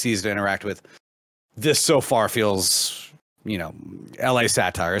NPCs to interact with. This so far feels LA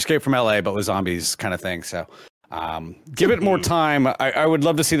satire, Escape from LA, but with zombies kind of thing. So give it more time. I would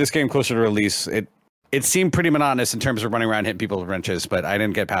love to see this game closer to release. It seemed pretty monotonous in terms of running around hitting people with wrenches, but I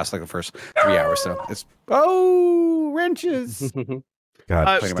didn't get past like the first 3 hours. So it's wrenches.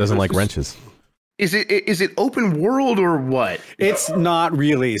 God, doesn't like wrenches. Is it open world or what? It's not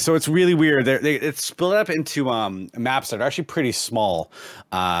really. So it's really weird. It's split up into maps that are actually pretty small,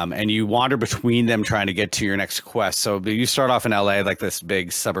 and you wander between them trying to get to your next quest. So you start off in LA, like this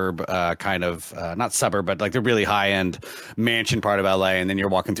big suburb, kind of not suburb, but like the really high end mansion part of LA, and then you're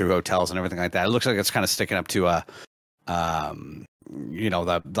walking through hotels and everything like that. It looks like it's kind of sticking up to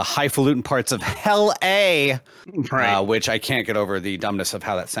the highfalutin parts of Hell A, right. Which I can't get over the dumbness of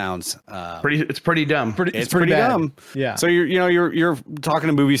how that sounds. It's pretty dumb. It's pretty dumb. Yeah. So you're talking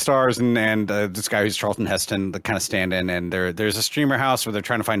to movie stars and this guy who's Charlton Heston, the kind of stand-in, and there's a streamer house where they're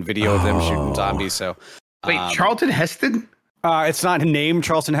trying to find video of them shooting zombies. So wait, Charlton Heston? It's not named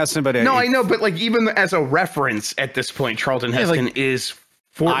Charlton Heston, but I know, but like even as a reference at this point, Charlton Heston is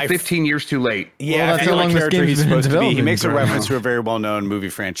 15 years too late. Yeah, well, I feel like character he's supposed to be. He makes a reference to a very well-known movie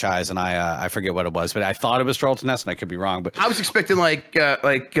franchise, and I forget what it was, but I thought it was Charlton Heston. I could be wrong, but I was expecting like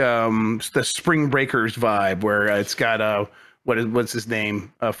the Spring Breakers vibe, where it's got what's his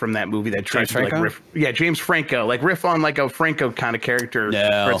name from that movie that tries to like riff. Yeah, James Franco, like riff on like a Franco kind of character. No.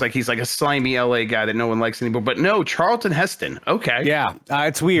 Where it's like he's like a slimy LA guy that no one likes anymore. But no, Charlton Heston. Okay. Yeah,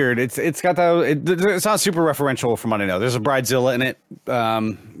 it's weird. It's got it's not super referential from what I know. There's a bridezilla in it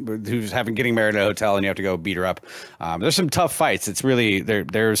who's getting married at a hotel, and you have to go beat her up. There's some tough fights. It's really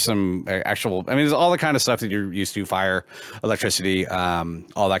there's some actual. I mean, there's all the kind of stuff that you're used to: fire, electricity,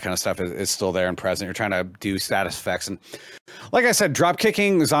 all that kind of stuff is still there and present. You're trying to do status effects and. Like I said, drop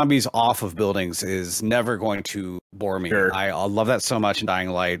kicking zombies off of buildings is never going to bore me. Sure. I love that so much in Dying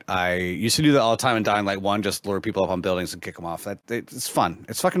Light. I used to do that all the time in Dying Light 1, just lure people up on buildings and kick them off. It's fun.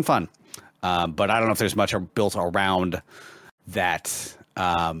 It's fucking fun. But I don't know if there's much built around that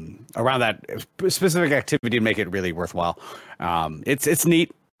specific activity to make it really worthwhile. It's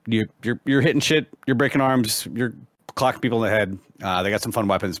neat. You're hitting shit. You're breaking arms. You're clocking people in the head. They got some fun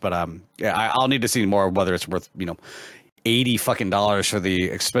weapons, but I'll need to see more whether it's worth $80 fucking for the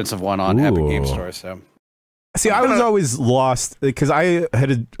expensive one on Epic Game Store. So, see, I was always lost because I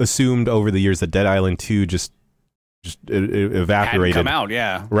had assumed over the years that Dead Island 2 just evaporated. Hadn't come out,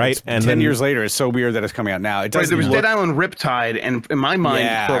 yeah, right. It's and 10 then, years later, it's so weird that it's coming out now. It right, doesn't. There was Dead Island Riptide, and in my mind,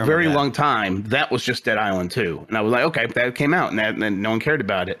 for a very long time, that was just Dead Island 2, and I was like, okay, that came out, and no one cared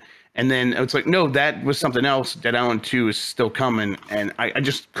about it. And then it's like, no, that was something else. Dead Island 2 is still coming, and I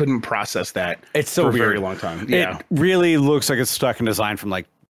just couldn't process that. It's so for weird. a very long time. Yeah, it really looks like it's stuck in design from like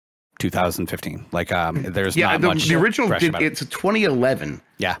 2015. Like there's not much. The original fresh about it. it's 2011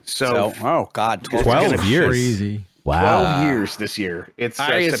 Yeah. So oh god, 12 years. Crazy. Wow. 12 years this year. It's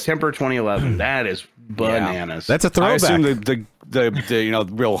September 2011. That is bananas. That's a I throwback. assume the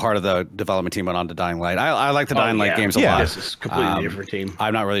real heart of the development team went on to Dying Light. I like the Dying Light games a lot. This is a completely different team.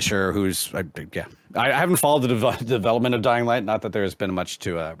 I'm not really sure who's. I haven't followed the development of Dying Light. Not that there's been much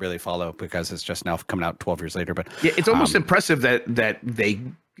to really follow because it's just now coming out 12 years later. But yeah, it's almost impressive that they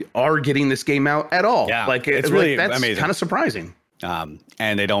are getting this game out at all. Yeah, like it's really that's amazing. Kind of surprising. And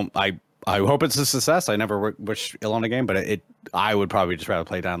they don't. I hope it's a success. I never wish ill on a game, but I would probably just rather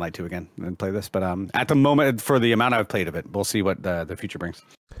play Dying Light 2 again than play this. But at the moment, for the amount I've played of it, we'll see what the future brings.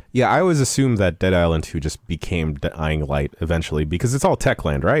 Yeah, I always assumed that Dead Island 2 just became Dying Light eventually because it's all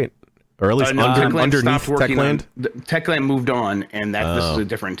Techland, right? Or at least underneath Techland. Techland moved on, and this is a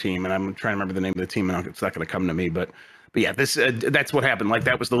different team. And I'm trying to remember the name of the team, and it's not going to come to me. But yeah, this that's what happened. Like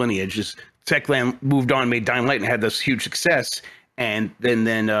that was the lineage. Is Techland moved on, made Dying Light, and had this huge success. And then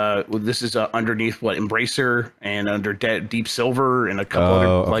this is underneath Embracer and under Deep Silver and a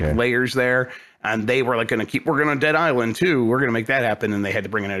couple other layers there. And they were like we're going to Dead Island too. We're going to make that happen. And they had to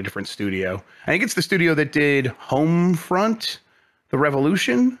bring in a different studio. I think it's the studio that did Homefront, The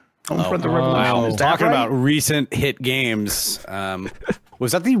Revolution. Homefront, The Revolution. Wow. Is that Talking right? about recent hit games.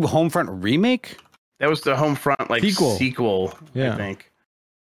 Was that the Homefront remake? That was the Homefront sequel, Yeah. I think.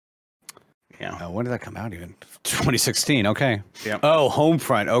 Yeah. When did that come out even? 2016. Okay. Yeah. Oh,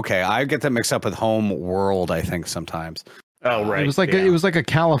 Homefront. Okay. I get that mixed up with Home World, I think, sometimes. Oh, right. It was like a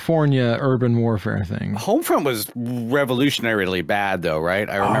California urban warfare thing. Homefront was revolutionarily bad, though, right?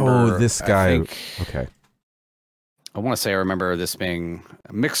 I remember. Oh, this guy. Okay. I want to say I remember this being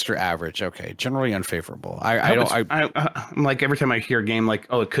mixed or average. Okay, generally unfavorable. I'm like every time I hear a game like,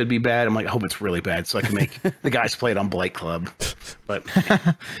 oh, it could be bad. I'm like, I hope it's really bad so I can make the guys play it on Blight Club. But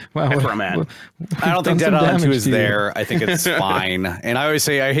Well, that's where I'm at. I don't think Dead Island 2 is to you. there. I think it's fine. And I always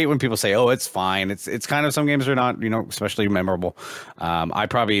say I hate when people say, "Oh, it's fine." It's kind of some games are not, especially memorable. I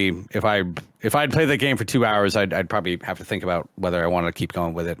probably if I'd play the game for 2 hours, I'd probably have to think about whether I want to keep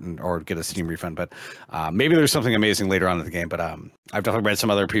going with it or get a Steam refund. But maybe there's something amazing later on in the game. But I've definitely read some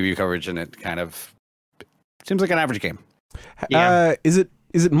other preview coverage, and it kind of seems like an average game. Yeah. Is it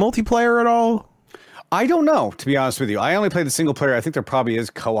multiplayer at all? I don't know, to be honest with you. I only played the single player. I think there probably is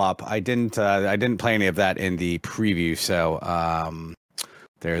co-op. I didn't play any of that in the preview. So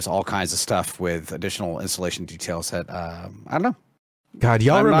there's all kinds of stuff with additional installation details that I don't know. God,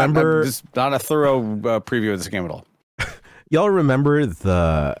 y'all remember? Not a thorough preview of this game at all. Y'all remember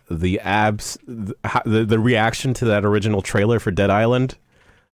the reaction to that original trailer for Dead Island,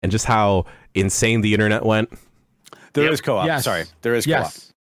 and just how insane the internet went? There is co-op. Yes. Sorry, there is co-op. Yes.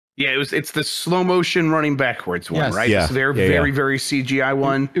 Yeah, it's the slow motion running backwards one, Yes. right? Yeah. It's their very CGI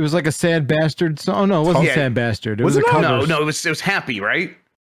one. It was like a Sad Bastard song. Oh no, it wasn't Yeah. Sad Bastard. It Was was it a not? cover. No, it was happy, right?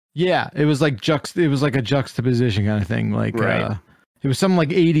 Yeah, it was like it was like a juxtaposition kind of thing. Like Right. it was some like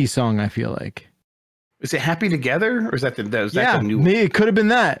 80s song, I feel like. Is it Happy Together, or is that the new one? It could have been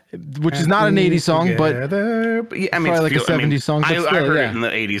that, which is not an 80s song, but yeah, I mean, probably like a 70s song, but I still, heard yeah. it in the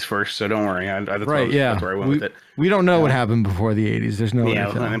 80s first, so don't worry. That's right, yeah. that's where I went with it. We don't know what happened before the 80s. There's no way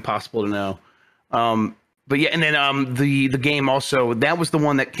to tell. Impossible to know. But yeah, and then the game also, that was the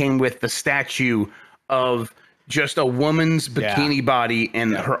one that came with the statue of just a woman's bikini body,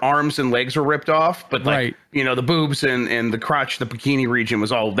 and her arms and legs were ripped off, but like the boobs and the crotch, the bikini region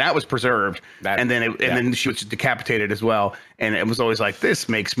was preserved, and then she was decapitated as well, and it was always like, this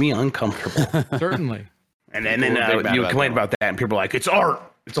makes me uncomfortable. Certainly. And then you complain about that, and people are like, it's art,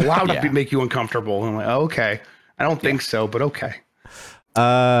 it's allowed to make you uncomfortable. And I'm like, oh, okay, I don't think so, but okay.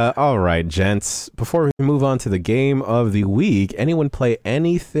 All right, gents. Before we move on to the game of the week, anyone play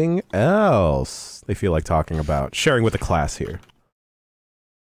anything else they feel like talking about? Sharing with the class here.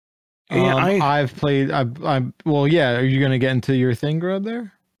 I've played. Well, yeah. Are you going to get into your thing, Grub?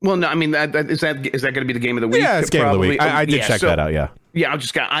 There? Well, no. I mean, is that going to be the game of the week? Yeah, it's game of the week. I did check that out. Yeah. Yeah,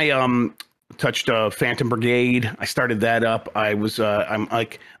 I touched Phantom Brigade. I started that up. I'm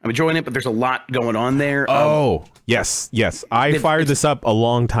enjoying it, but there's a lot going on there. Yes. I fired this up a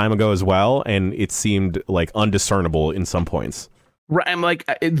long time ago as well, and it seemed like undiscernible in some points. Right, I'm like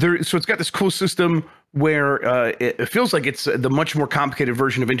so it's got this cool system where it feels like it's the much more complicated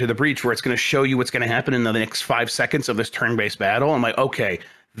version of Into the Breach, where it's going to show you what's going to happen in the next 5 seconds of this turn-based battle. I'm like, okay.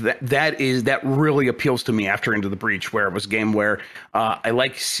 That really appeals to me after Into the Breach, where it was a game where I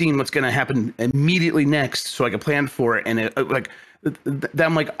like seeing what's going to happen immediately next, so I can plan for it. And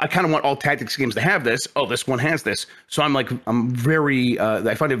I'm like, I kind of want all tactics games to have this. Oh, this one has this. So I'm very,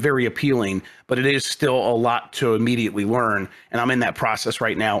 I find it very appealing, but it is still a lot to immediately learn. And I'm in that process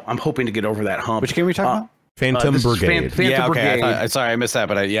right now. I'm hoping to get over that hump. Which game are we talking about? Phantom Brigade. Phantom okay. Brigade. Sorry, I missed that,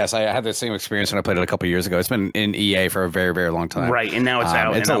 but I had the same experience when I played it a couple years ago. It's been in EA for a very, very long time. Right, and now it's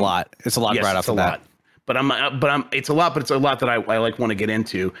out. It's a lot. It's a lot right off the bat. But it's a lot that I like want to get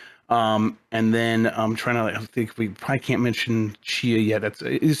into. And then I'm trying to. I think we probably can't mention Chia yet.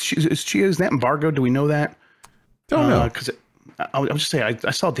 Is Chia, is that embargoed? Do we know that? Don't know. Because I'll just say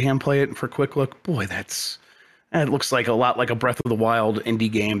I saw Dan play it for a quick look. Boy, it looks like a lot like a Breath of the Wild indie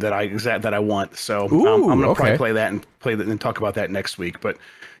game that I want. So I'm gonna probably play that and talk about that next week. But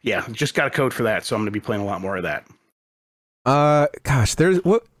yeah, just got a code for that, so I'm gonna be playing a lot more of that. Gosh, there's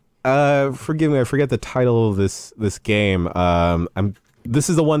what? Forgive me, I forget the title of this game. This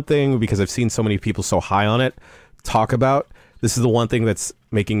is the one thing, because I've seen so many people so high on it talk about. This is the one thing that's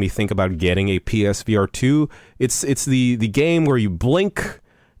making me think about getting a PSVR 2. It's the game where you blink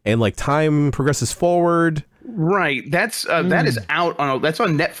and like time progresses forward. Right. That is out on that's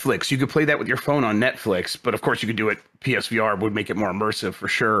on Netflix. You could play that with your phone on Netflix, but of course you could do it. PSVR would make it more immersive for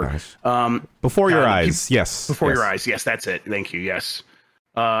sure. Nice. Before your eyes, yes. Before your eyes, yes. That's it. Thank you. Yes.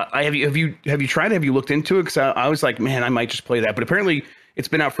 Have you tried it? Have you looked into it? Because I was like, man, I might just play that. But apparently, it's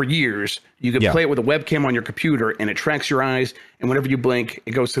been out for years. You can play it with a webcam on your computer, and it tracks your eyes. And whenever you blink,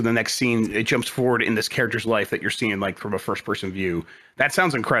 it goes to the next scene. It jumps forward in this character's life that you're seeing, like from a first-person view. That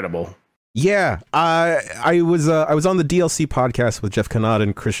sounds incredible. Yeah, I was on the DLC podcast with Jeff Kanat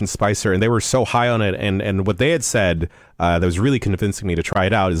and Christian Spicer, and they were so high on it, and what they had said that was really convincing me to try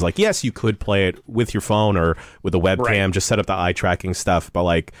it out is like, yes, you could play it with your phone or with a webcam, just set up the eye tracking stuff, but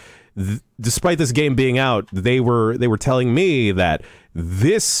like, despite this game being out, they were telling me that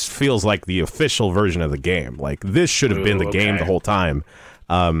this feels like the official version of the game. Like this should have been the game the whole time.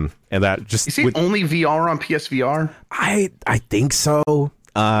 And that just is it only VR on PSVR? I think so.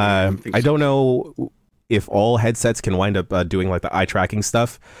 I don't know if all headsets can wind up doing like the eye tracking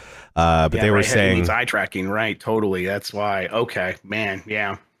stuff, but they were saying it needs eye tracking, right? Totally, that's why. Okay, man,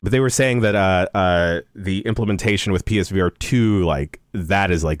 yeah. But they were saying that the implementation with PSVR 2, like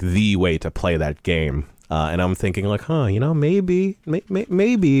that is like the way to play that game, and I'm thinking like, maybe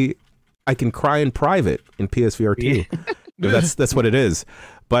I can cry in private in PSVR 2. That's what it is.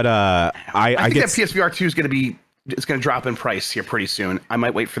 But I think that PSVR 2 is going to drop in price here pretty soon. I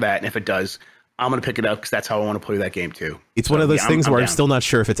might wait for that, and if it does, I'm going to pick it up because that's how I want to play that game too. It's one of those things where I'm still not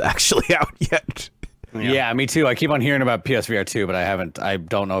sure if it's actually out yet. Yeah, me too. I keep on hearing about PSVR 2, but I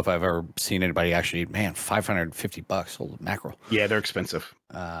don't know if I've ever seen anybody actually, man, $550. Holy mackerel. Yeah, they're expensive.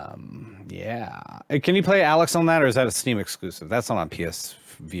 Yeah. Can you play Alex on that, or is that a Steam exclusive? That's not on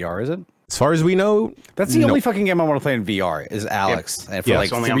PSVR, is it? As far as we know, that's the only fucking game I want to play in VR is Alex. And for like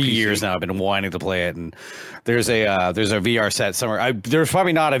 3 years now, I've been wanting to play it. And there's a VR set somewhere. There's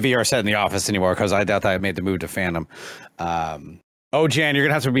probably not a VR set in the office anymore because I doubt that I made the move to Phantom. Jan, you're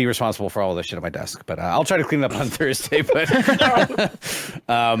gonna have to be responsible for all this shit at my desk, but I'll try to clean it up on Thursday. But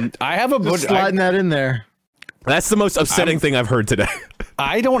I have just sliding that in there. That's the most upsetting thing I've heard today.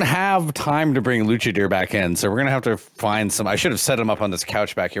 I don't have time to bring Luchadeer back in, so we're gonna have to find some. I should have set him up on this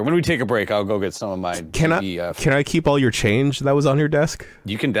couch back here. When we take a break, I'll go get some of my. Can I keep all your change that was on your desk?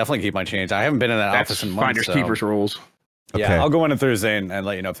 You can definitely keep my change. I haven't been in that office in months. Finders keepers rules. Yeah, okay. I'll go in on Thursday and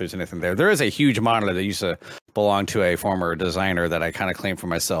let you know if there's anything there. There is a huge monitor that used to belong to a former designer that I kind of claimed for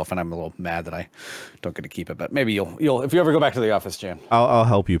myself, and I'm a little mad that I don't get to keep it. But maybe you'll if you ever go back to the office, Jan. I'll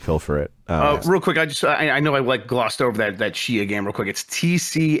help you pilfer it. Real quick, I know I glossed over that Chia game real quick. It's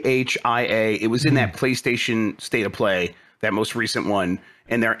TCHIA. It was in that PlayStation State of Play, that most recent one.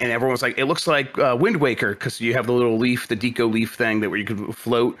 And everyone was like, it looks like Wind Waker because you have the little leaf, the deco leaf thing where you could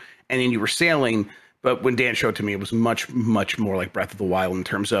float, and then you were sailing. But when Dan showed it to me, it was much, much more like Breath of the Wild in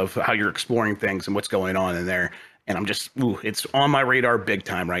terms of how you're exploring things and what's going on in there. And I'm just, it's on my radar big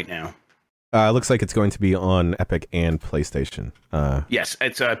time right now. It looks like it's going to be on Epic and PlayStation. Yes,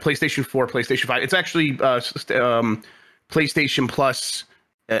 it's PlayStation 4, PlayStation 5. It's actually PlayStation Plus,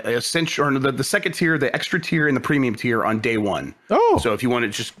 Essential, or the second tier, the extra tier, and the premium tier on day one. Oh. So if you want to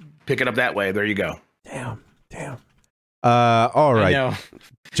just pick it up that way, there you go. Damn. All right,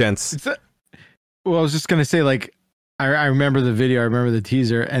 gents. Well, I was just gonna say, like, I remember the video, I remember the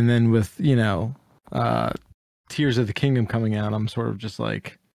teaser, and then with Tears of the Kingdom coming out, I'm sort of just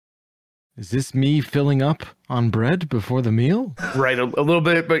like, is this me filling up on bread before the meal? Right, a little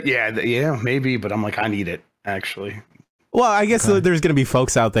bit, but yeah, maybe. But I'm like, I need it actually. Well, I guess there's going to be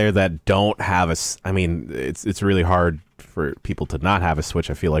folks out there that don't have I mean, it's really hard for people to not have a Switch.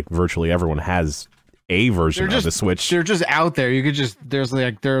 I feel like virtually everyone has a version of the Switch. They're just out there. You could just they're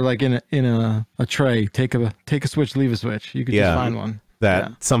like in a tray. Take a Switch, leave a Switch. You could just find one.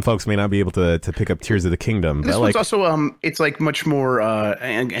 That some folks may not be able to pick up Tears of the Kingdom. This one's also it's like much more.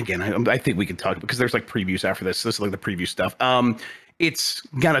 And again, I think we can talk because there's like previews after this. This is like the preview stuff. It's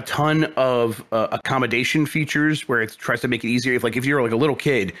got a ton of accommodation features where it tries to make it easier. If you're like a little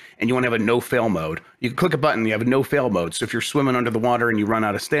kid and you want to have a no fail mode, you can click a button. You have a no fail mode. So if you're swimming under the water and you run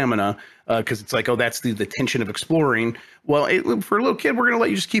out of stamina, because it's like, oh, that's the tension of exploring. Well, for a little kid, we're gonna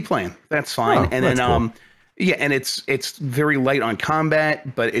let you just keep playing. That's fine. And then cool. Yeah, and it's very light on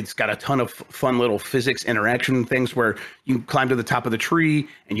combat, but it's got a ton of fun little physics interaction things where you climb to the top of the tree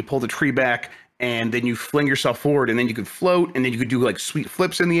and you pull the tree back. And then you fling yourself forward, and then you could float, and then you could do like sweet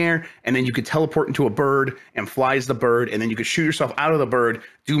flips in the air, and then you could teleport into a bird and fly as the bird, and then you could shoot yourself out of the bird,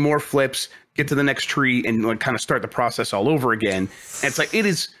 do more flips, get to the next tree, and like kind of start the process all over again. And it's like it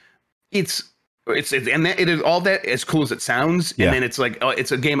is all that as cool as it sounds. Yeah. And then it's like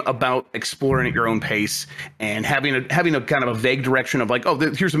it's a game about exploring at your own pace and having a kind of a vague direction of like, oh,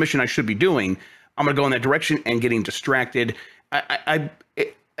 here's a mission I should be doing. I'm gonna go in that direction, and getting distracted.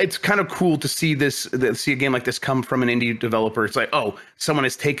 It's kind of cool to see see a game like this come from an indie developer. It's like, oh, someone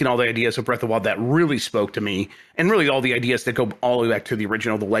has taken all the ideas of Breath of the Wild that really spoke to me, and really all the ideas that go all the way back to the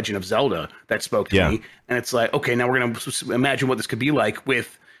original The Legend of Zelda that spoke to me. And it's like, okay, now we're going to imagine what this could be like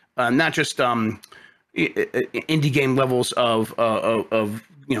with not just indie game levels of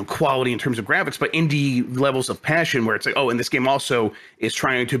quality in terms of graphics, but indie levels of passion, where it's like, oh, and this game also is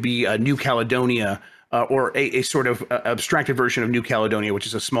trying to be a New Caledonia. Or a sort of abstracted version of New Caledonia, which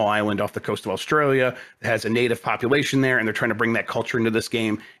is a small island off the coast of Australia that has a native population there, and they're trying to bring that culture into this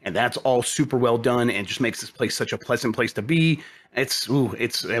game, and that's all super well done, and just makes this place such a pleasant place to be. It's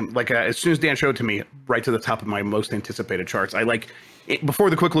like as soon as Dan showed it to me, right to the top of my most anticipated charts. Before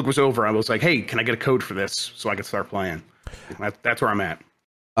the quick look was over, I was like, hey, can I get a code for this so I can start playing? That's where I'm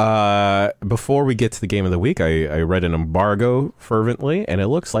at. Before we get to the game of the week, I read an embargo fervently, and it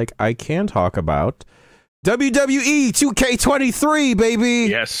looks like I can talk about WWE 2K23,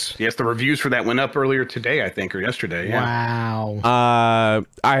 baby. Yes, the reviews for that went up earlier today, I think, or yesterday. Yeah. Wow.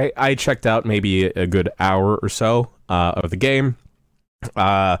 I checked out maybe a good hour or so of the game.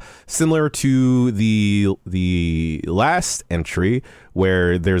 Similar to the last entry,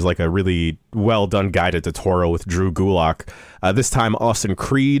 where there's like a really well done guided tutorial with Drew Gulak. This time, Austin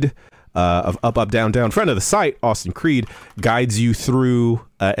Creed of Up, Down, Down, friend of the site, Austin Creed, guides you through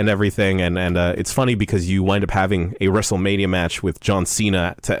and everything. And it's funny because you wind up having a WrestleMania match with John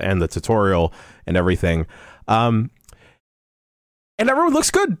Cena to end the tutorial and everything. And everyone looks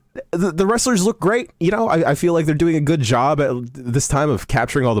good. The wrestlers look great. I feel like they're doing a good job at this time of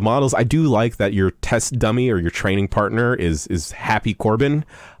capturing all the models. I do like that your test dummy or your training partner is Happy Corbin.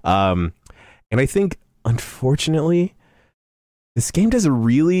 And I think, unfortunately, this game does a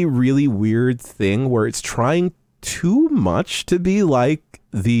really, really weird thing where it's trying too much to be like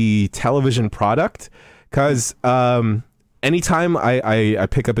the television product. Because anytime I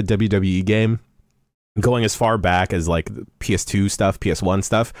pick up a WWE game, going as far back as like PS2 stuff, PS1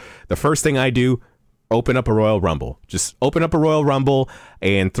 stuff, the first thing I do, open up a Royal Rumble. Just open up a Royal Rumble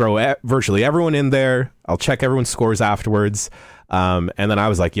and throw virtually everyone in there. I'll check everyone's scores afterwards. And then I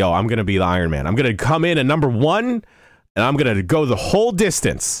was like, yo, I'm going to be the Iron Man. I'm going to come in at number 1. And I'm going to go the whole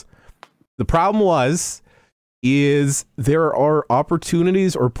distance. The problem is there are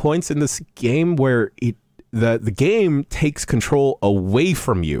opportunities or points in this game where the game takes control away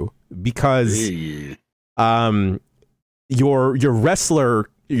from you because your wrestler,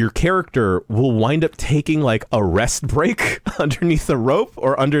 your character will wind up taking like a rest break underneath the rope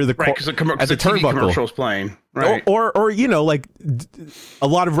or under the because the TV commercial's playing. Right. Or like a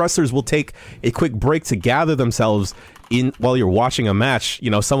lot of wrestlers will take a quick break to gather themselves while you're watching a match.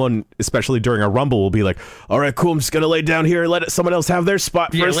 Someone, especially during a Rumble, will be like, all right, cool, I'm just going to lay down here and let someone else have their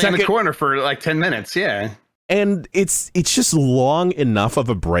spot for a second. In the corner for like 10 minutes, yeah. And it's just long enough of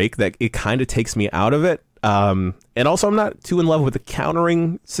a break that it kind of takes me out of it. And also, I'm not too in love with the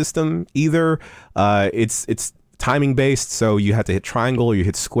countering system either. It's timing based, so you have to hit triangle or you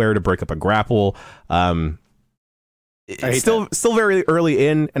hit square to break up a grapple. It's still very early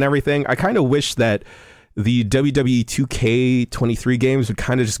in and everything. I kind of wish that the WWE 2K23 games would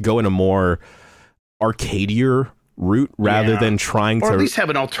kind of just go in a more arcadier route rather than trying to, or at least have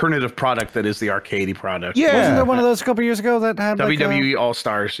an alternative product that is the arcadey product. Yeah, wasn't there one of those a couple years ago that had WWE All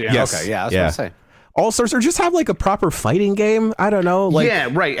Stars? Yeah. Yes. Okay. Yeah. I was going to say. All Stars, or just have like a proper fighting game. I don't know. Like, yeah,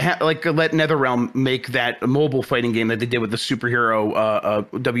 right. Like let NetherRealm make that mobile fighting game that they did with the superhero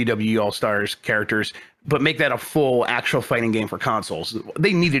WWE All Stars characters, but make that a full actual fighting game for consoles.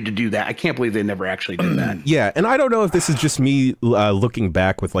 They needed to do that. I can't believe they never actually did that. Yeah, and I don't know if this is just me looking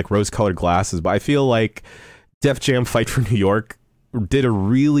back with like rose-colored glasses, but I feel like Def Jam Fight for New York did a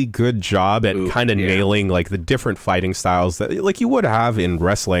really good job at kind of nailing like the different fighting styles that like you would have in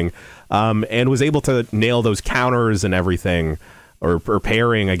wrestling, and was able to nail those counters and everything, or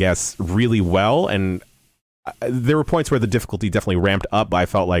pairing, I guess, really well. And there were points where the difficulty definitely ramped up, but I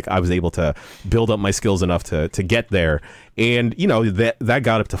felt like I was able to build up my skills enough to get there. And, you know, that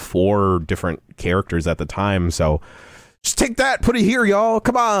got up to 4 different characters at the time. So just take that, put it here, y'all.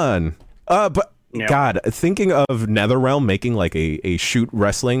 Come on. But yep. God, thinking of NetherRealm making like a shoot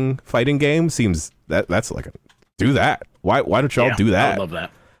wrestling fighting game seems that's like do that. Why don't y'all do that? I love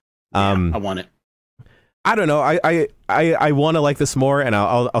that. I want it. I don't know. I want to like this more, and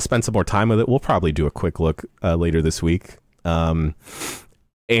I'll spend some more time with it. We'll probably do a quick look later this week. And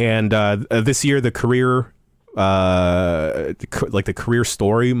this year, the career, like the career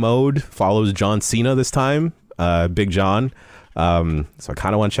story mode follows John Cena this time. Big John. So I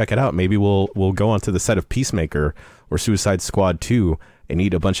kind of want to check it out. Maybe we'll go onto the set of Peacemaker or Suicide Squad 2 and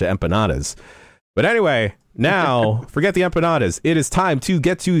eat a bunch of empanadas. But anyway, now forget the empanadas. It is time to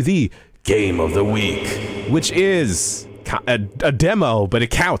get to the Game of the Week, which is a demo, but it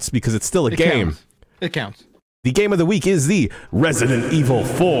counts because it's still a game. It counts. The Game of the Week is the Resident Evil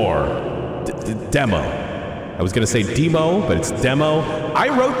 4 demo. I was going to say demo, but it's demo. I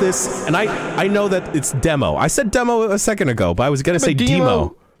wrote this, and I know that it's demo. I said demo a second ago, but I was going to say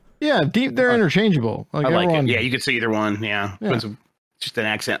demo. Yeah, they're interchangeable. Like I like it. Yeah, you could say either one. Yeah. Just an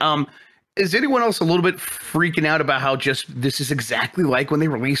accent. Is anyone else a little bit freaking out about how just this is exactly like when they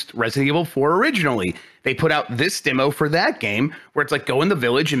released Resident Evil 4 originally? They put out this demo for that game where it's like go in the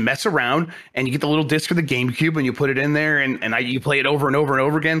village and mess around, and you get the little disc for the GameCube and you put it in there, and you play it over and over and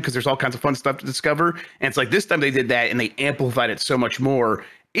over again because there's all kinds of fun stuff to discover. And it's like this time they did that and they amplified it so much more.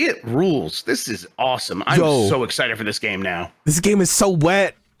 It rules. This is awesome. I'm so excited for this game now. This game is so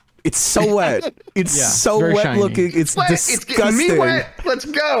wet. It's so wet. It's so wet shiny. Looking. It's wet. Disgusting. It's getting me wet. Let's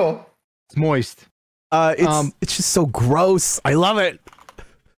go. It's moist. It's just so gross. I love it.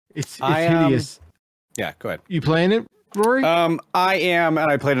 It's hideous. Yeah, go ahead. You playing it, Rorie? I am, and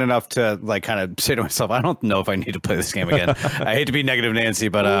I played enough to like kind of say to myself, I don't know if I need to play this game again. I hate to be negative Nancy,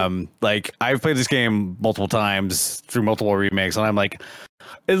 but like I've played this game multiple times through multiple remakes, and I'm like,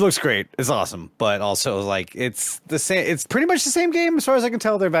 it looks great. It's awesome, but also like it's the same. It's pretty much the same game as far as I can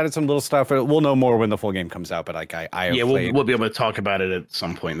tell. They've added some little stuff. We'll know more when the full game comes out. But like we'll be able to talk about it at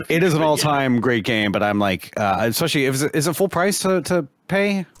some point in the future. It is an all-time great game, but I'm like, especially if is it full price to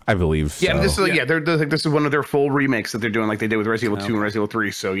pay? I believe. Yeah, so. this is this is one of their full remakes that they're doing, like they did with Resident Evil 2 and Resident Evil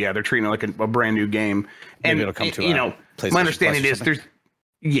 3. So yeah, they're treating it like a brand new game. And maybe it'll come to my understanding is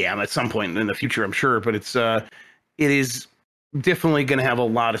at some point in the future, I'm sure, but it is definitely going to have a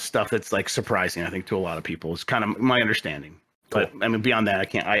lot of stuff that's like surprising, I think, to a lot of people. It's kind of my understanding. Cool. But I mean, beyond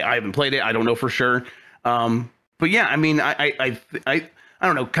that, I haven't played it. I don't know for sure. But yeah, I mean, I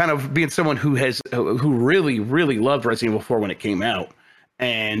don't know, kind of being someone who really, really loved Resident Evil 4 when it came out,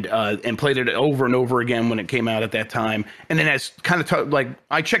 and played it over and over again when it came out at that time, and then has kind of like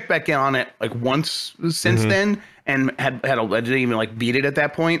I checked back in on it like once since then, and I didn't even like beat it at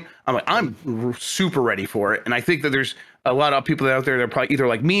that point. I'm like, I'm super ready for it, and I think that there's a lot of people out there that are probably either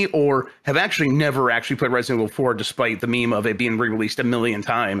like me or have actually never actually played Resident Evil 4, despite the meme of it being re-released a million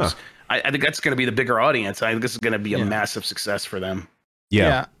times. Huh. I think that's going to be the bigger audience. I think this is going to be a massive success for them.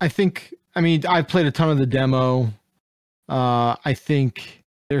 Yeah, I mean, I've played a ton of the demo. I think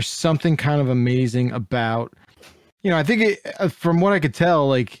there's something kind of amazing about, I think from what I could tell,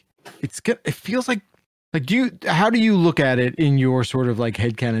 like it feels like how do you look at it in your sort of like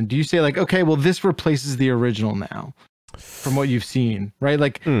headcanon? Do you say like, okay, well, this replaces the original now from what you've seen, right?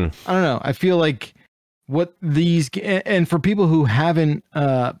 Like, I don't know. I feel like what these, and for people who haven't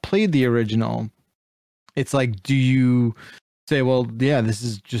played the original, it's like, do you say, well, yeah, this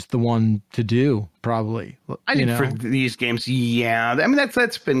is just the one to do, probably. I think for these games, yeah. I mean,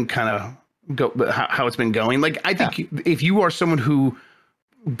 that's been kind of how it's been going. Like, I think if you are someone who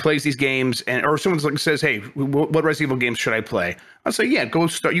plays these games or someone's like says, hey, what Resident Evil games should I play? I'll say, yeah, go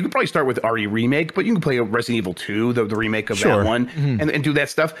start. You could probably start with RE Remake, but you can play a Resident Evil 2, the remake of that one, and do that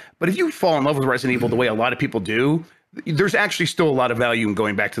stuff. But if you fall in love with Resident Evil the way a lot of people do, there's actually still a lot of value in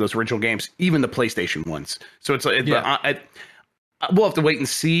going back to those original games, even the PlayStation ones. So it's we'll have to wait and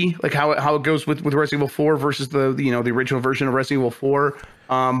see like how it goes with Resident Evil 4 versus the original version of Resident Evil 4.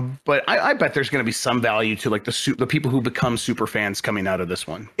 But I bet there's going to be some value to like the people who become super fans coming out of this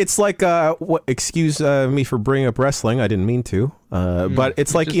one. It's like excuse me for bringing up wrestling. I didn't mean to. But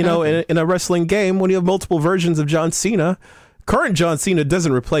it's like, in a wrestling game when you have multiple versions of John Cena. Current John Cena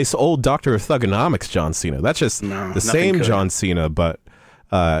doesn't replace old Dr. Thugonomics John Cena. That's just the same could. John Cena, but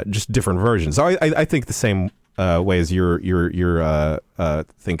just different versions. So I think the same way as you're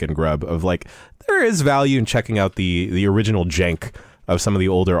thinking, Grub, of like there is value in checking out the original jank of some of the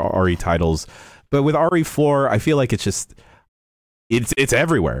older RE titles, but with RE4, I feel like it's just it's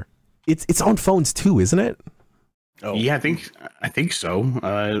everywhere. It's on phones too, isn't it? Oh yeah, I think so.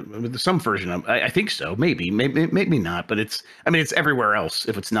 With some version of I think so. Maybe not. But it's everywhere else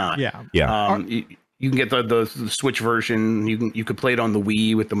if it's not. Yeah. You can get the Switch version. You could play it on the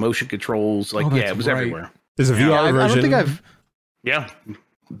Wii with the motion controls. Like it was everywhere. There's a VR version. I don't think I've. Yeah.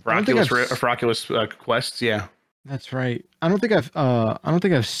 Oculus Quests. Yeah. That's right. I don't think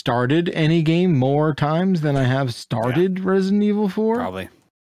I've started any game more times than I have started Resident Evil 4. Probably.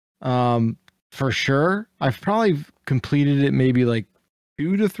 For sure. I've probably completed it maybe like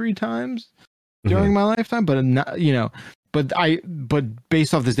 2 to 3 times during my lifetime, but not, but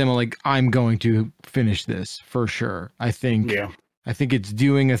based off this demo, like I'm going to finish this for sure. I think it's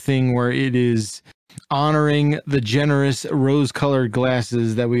doing a thing where it is honoring the generous rose-colored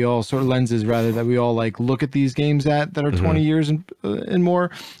glasses that we all lenses that we all like look at these games that are 20 years and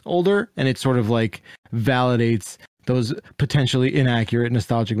more older, and it sort of like validates those potentially inaccurate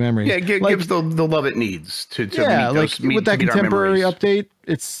nostalgic memories. Yeah, gives the love it needs to meet those, with that contemporary update.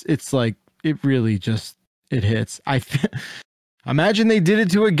 It's like it really just it hits. Imagine they did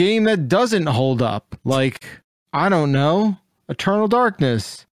it to a game that doesn't hold up. Like I don't know, Eternal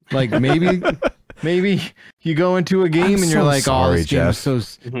Darkness. Like maybe you go into a game and you're like, sorry,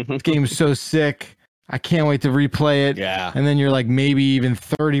 this game's so sick. I can't wait to replay it. Yeah. And then you're like maybe even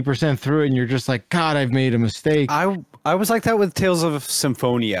 30% through it and you're just like, God, I've made a mistake. I was like that with Tales of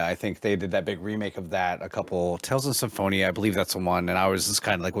Symphonia. I think they did that big remake of that. Tales of Symphonia, I believe that's the one. And I was just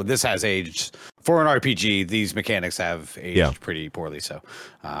kind of like, well, this has aged. For an RPG, these mechanics have aged pretty poorly. So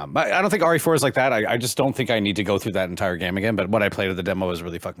I don't think RE4 is like that. I just don't think I need to go through that entire game again. But what I played of the demo was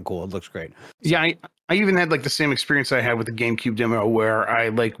really fucking cool. It looks great. So. Yeah, I even had like the same experience I had with the GameCube demo where I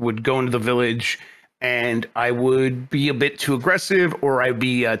like would go into the village and I would be a bit too aggressive or I'd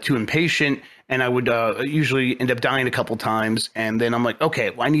be too impatient. And I would usually end up dying a couple times. And then I'm like, okay,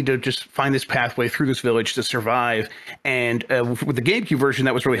 well, I need to just find this pathway through this village to survive. And with the GameCube version,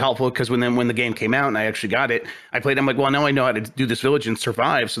 that was really helpful because when the game came out and I actually got it, I played. I'm like, well, now I know how to do this village and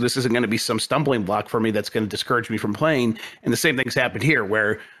survive. So this isn't going to be some stumbling block for me that's going to discourage me from playing. And the same thing's happened here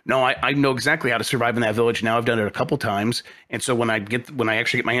where, no, I know exactly how to survive in that village. Now I've done it a couple times. And so when I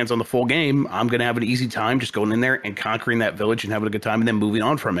actually get my hands on the full game, I'm going to have an easy time just going in there and conquering that village and having a good time and then moving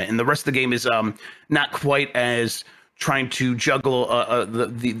on from it. And the rest of the game is not quite as trying to juggle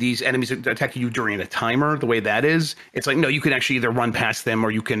these enemies attacking you during a timer the way that is. It's like, no, you can actually either run past them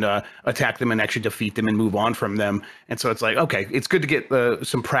or you can attack them and actually defeat them and move on from them. And so it's like, okay, it's good to get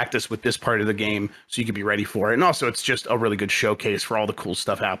some practice with this part of the game so you can be ready for it. And also it's just a really good showcase for all the cool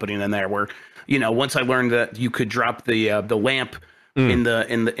stuff happening in there where, once I learned that you could drop the lamp in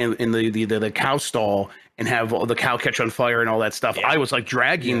the cow stall and have all the cow catch on fire and all that stuff. Yeah. I was like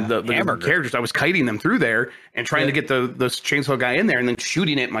dragging the characters. I was kiting them through there and trying to get the chainsaw guy in there and then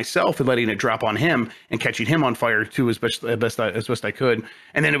shooting it myself and letting it drop on him and catching him on fire too as best I could.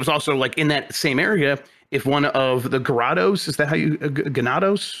 And then it was also like in that same area, if one of the Garados, is that how you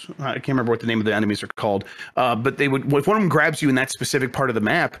Ganados? I can't remember what the name of the enemies are called. But if one of them grabs you in that specific part of the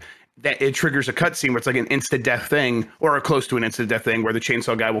map, that it triggers a cutscene where it's like an instant death thing or close to an instant death thing where the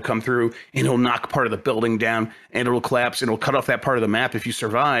chainsaw guy will come through and he'll knock part of the building down and it'll collapse and it'll cut off that part of the map if you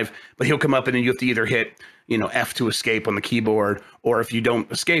survive, but he'll come up and then you have to either hit, F to escape on the keyboard, or if you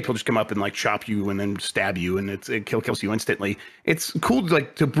don't escape, he'll just come up and like chop you and then stab you and it kills you instantly. It's cool to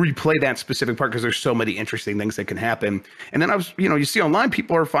replay that specific part because there's so many interesting things that can happen. And then you see online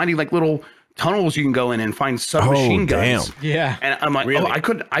people are finding like little tunnels you can go in and find submachine guns. Damn. Yeah. And I'm like, really?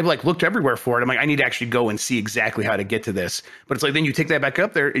 I looked everywhere for it. I'm like, I need to actually go and see exactly how to get to this. But it's like, then you take that back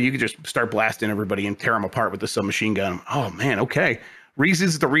up there and you can just start blasting everybody and tear them apart with the submachine gun. Oh man. Okay.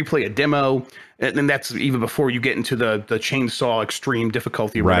 Reasons to replay a demo. And then that's even before you get into the chainsaw extreme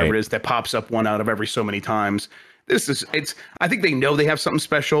difficulty or whatever it is that pops up one out of every so many times. I think they know they have something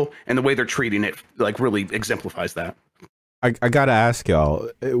special and the way they're treating it like really exemplifies that. I gotta ask y'all,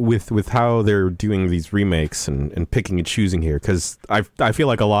 with how they're doing these remakes and picking and choosing here, because I feel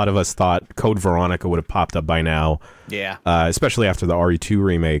like a lot of us thought Code Veronica would have popped up by now. Yeah. Especially after the RE2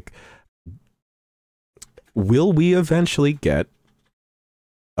 remake. Will we eventually get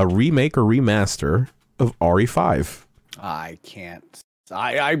a remake or remaster of RE5? I can't.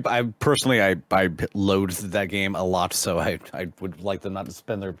 I personally, I loathed that game a lot, so I would like them not to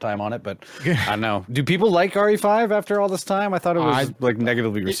spend their time on it. But I don't know. Do people like RE5 after all this time? I thought it was like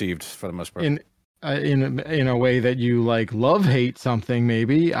negatively received for the most part. In a way that you like love hate something,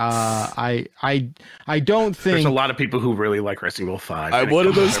 maybe. I don't think there's a lot of people who really like Resident Evil 5. I'm one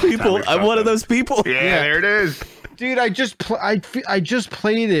of those people. I'm one of those people. Yeah, there it is. Dude, I just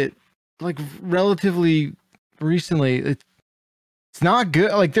played it like relatively recently. It's not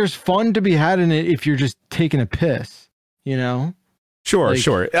good. Like, there's fun to be had in it if you're just taking a piss, you know? Sure.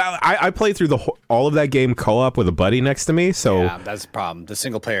 I played through all of that game co-op with a buddy next to me, so... Yeah, that's the problem. The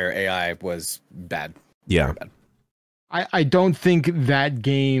single-player AI was bad. Yeah. Bad. I don't think that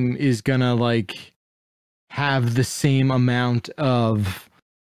game is gonna, like, have the same amount of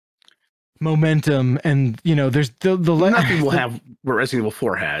momentum, and, you know, there's nothing will have what Resident Evil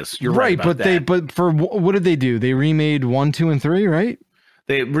 4 has. You're right about that. But what did they do? They remade 1, 2, and 3, right?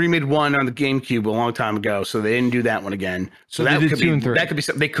 They remade 1 on the GameCube a long time ago, so they didn't do that one again. So that could be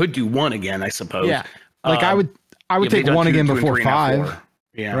something. They could do 1 again, I suppose. Yeah, like I would take 1 again before 5.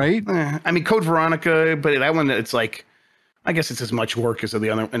 Yeah, right. I mean, Code Veronica, but that one, it's like, I guess it's as much work as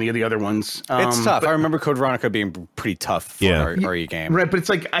any of the other ones. It's tough. I remember Code Veronica being pretty tough for an RE game. Right, but it's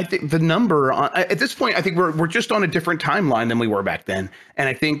like, I think the number at this point, I think we're just on a different timeline than we were back then. And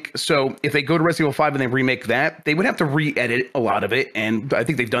I think so if they go to Resident Evil 5 and they remake that, they would have to re-edit a lot of it. And I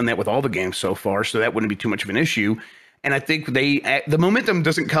think they've done that with all the games so far, so that wouldn't be too much of an issue. And I think the momentum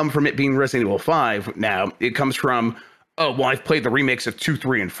doesn't come from it being Resident Evil 5 now. It comes from, oh, well, I've played the remakes of 2,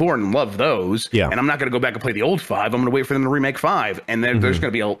 3, and 4 and love those. Yeah. And I'm not going to go back and play the old 5. I'm going to wait for them to remake 5. And then there's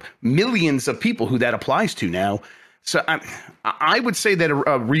going to be millions of people who that applies to now. So I would say that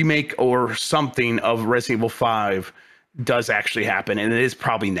a remake or something of Resident Evil 5 does actually happen. And it is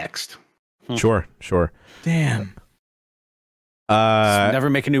probably next. Sure. Damn. Never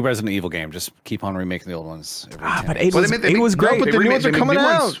make a new Resident Evil game. Just keep on remaking the old ones. But 8 was great. No, but the new ones are coming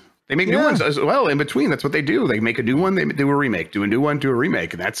out. They make new ones as well in between. That's what they do. They make a new one, they do a remake, do a new one, do a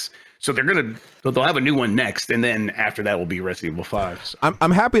remake. And that's so they'll have a new one next. And then after that will be Resident Evil 5. So.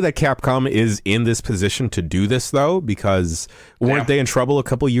 I'm happy that Capcom is in this position to do this, though, because weren't they in trouble a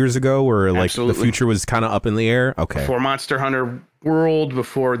couple years ago where like the future was kind of up in the air? Okay. Before Monster Hunter World,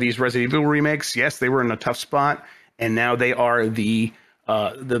 before these Resident Evil remakes, yes, they were in a tough spot. And now they are the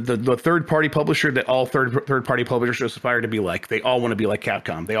third-party publisher that all third-party publishers aspire to be like. They all want to be like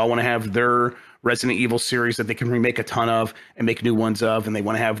Capcom. They all want to have their Resident Evil series that they can remake a ton of and make new ones of, and they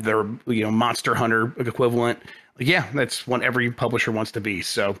want to have their Monster Hunter equivalent. Yeah, that's what every publisher wants to be.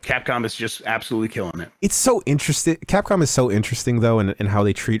 So Capcom is just absolutely killing it. It's so interesting. Capcom is so interesting, though, in how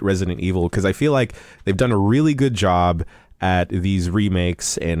they treat Resident Evil, because I feel like they've done a really good job at these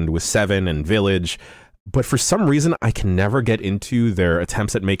remakes and with 7 and Village. But for some reason, I can never get into their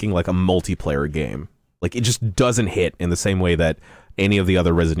attempts at making like a multiplayer game. Like it just doesn't hit in the same way that any of the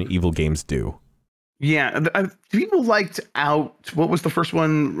other Resident Evil games do. Yeah, people liked what was the first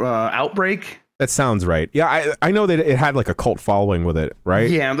one? Outbreak? That sounds right. Yeah, I know that it had like a cult following with it, right?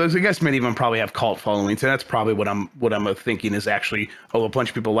 Yeah, I guess many of them probably have cult following. So that's probably what I'm thinking is actually, a bunch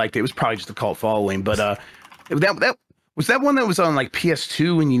of people liked it. It was probably just a cult following. But that was that one that was on like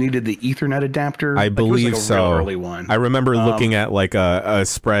PS2 and you needed the Ethernet adapter? I believe it was like a real early one. I remember looking at like a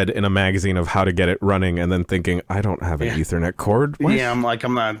spread in a magazine of how to get it running and then thinking, I don't have an Ethernet cord. What? Yeah, I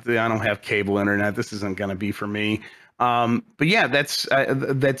don't have cable internet. This isn't going to be for me. But yeah, that's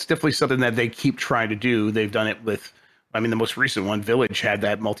definitely something that they keep trying to do. They've done it with, the most recent one, Village, had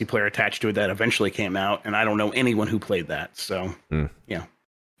that multiplayer attached to it that eventually came out, and I don't know anyone who played that. So, yeah.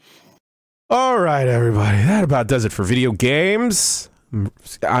 All right, everybody. That about does it for video games.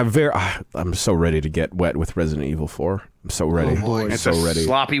 I'm so ready to get wet with Resident Evil 4. I'm so ready. Oh boy. It's so ready.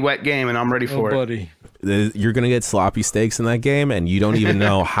 Sloppy wet game, and I'm ready for it. Buddy. You're gonna get sloppy steaks in that game, and you don't even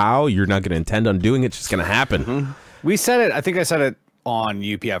know how. You're not gonna intend on doing it. It's just gonna happen. Mm-hmm. We said it. I think I said it on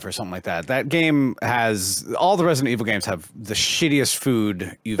UPF or something like that. That game has all the Resident Evil games have the shittiest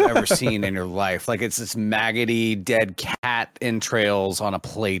food you've ever seen in your life. Like it's this maggoty dead cat entrails on a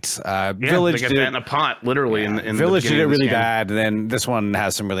plate. Village they get that in a pot, literally. Yeah, in Village did it really bad. And then this one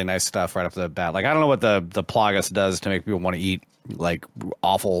has some really nice stuff right off the bat. Like I don't know what the Plagas does to make people want to eat like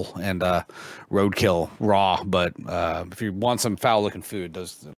offal and roadkill raw, but if you want some foul looking food,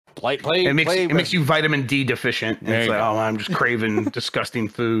 those It makes you vitamin D deficient. And it's like, oh, I'm just craving disgusting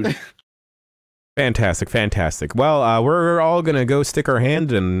food. Fantastic. Well, we're all gonna go stick our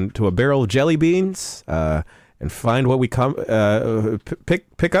hand into a barrel of jelly beans and find what we pick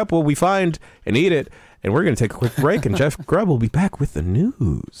up what we find and eat it. And we're gonna take a quick break. And Jeff Grubb will be back with the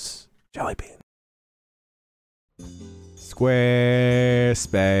news. Jelly bean.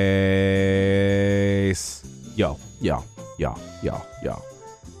 Squarespace. Yo.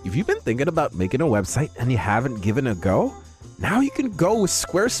 If you've been thinking about making a website and you haven't given it a go, now you can go with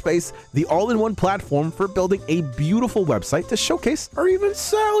Squarespace, the all-in-one platform for building a beautiful website to showcase or even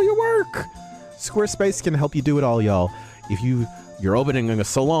sell your work. Squarespace can help you do it all, y'all. If you're opening a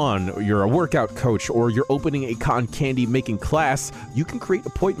salon, or you're a workout coach, or you're opening a cotton candy making class, you can create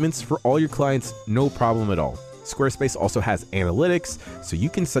appointments for all your clients, no problem at all. Squarespace also has analytics, so you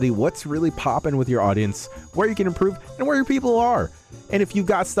can study what's really popping with your audience, where you can improve, and where your people are. And if you've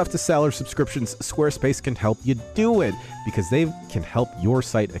got stuff to sell or subscriptions, Squarespace can help you do it, because they can help your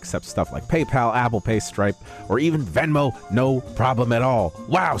site accept stuff like PayPal, Apple Pay, Stripe, or even Venmo, no problem at all.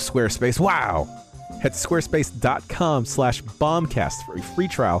 Wow, Squarespace, wow! Head to squarespace.com/bombcast for a free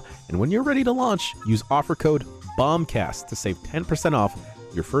trial, and when you're ready to launch, use offer code BOMBCAST to save 10% off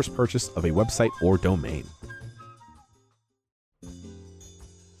your first purchase of a website or domain.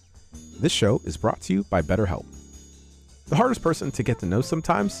 This show is brought to you by BetterHelp. The hardest person to get to know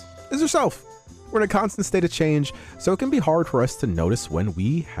sometimes is yourself. We're in a constant state of change, so it can be hard for us to notice when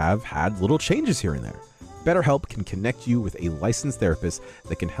we have had little changes here and there. BetterHelp can connect you with a licensed therapist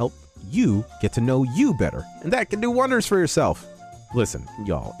that can help you get to know you better, and that can do wonders for yourself. Listen,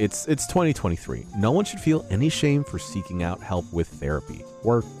 y'all, it's 2023. No one should feel any shame for seeking out help with therapy.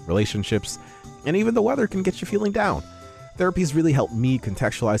 Work, relationships, and even the weather can get you feeling down. Therapy's really helped me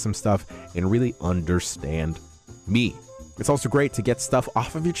contextualize some stuff and really understand me. It's also great to get stuff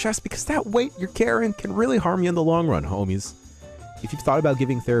off of your chest because that weight you're carrying can really harm you in the long run, homies. If you've thought about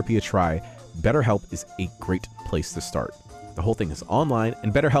giving therapy a try, BetterHelp is a great place to start. The whole thing is online,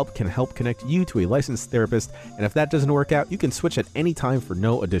 and BetterHelp can help connect you to a licensed therapist, and if that doesn't work out, you can switch at any time for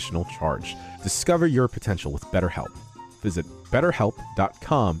no additional charge. Discover your potential with BetterHelp. Visit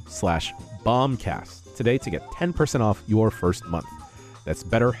betterhelp.com/bombcast today to get 10% off your first month. That's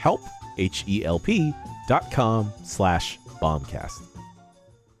BetterHelp, HELP.com/bombcast.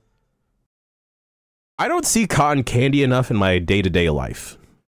 I don't see cotton candy enough in my day-to-day life.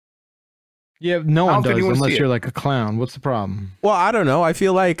 Yeah, no one does unless you're like a clown. What's the problem? Well, I don't know. I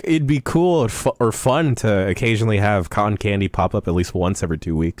feel like it'd be cool or fun to occasionally have cotton candy pop up at least once every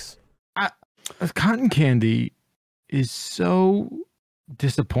 2 weeks. Cotton candy is so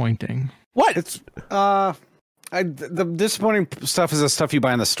disappointing. What? It's the disappointing stuff is the stuff you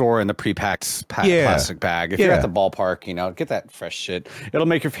buy in the store in the pre-packed plastic bag. If you're at the ballpark, get that fresh shit. It'll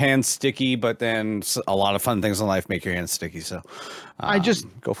make your hands sticky, but then a lot of fun things in life make your hands sticky. So I just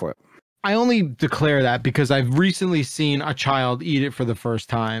go for it. I only declare that because I've recently seen a child eat it for the first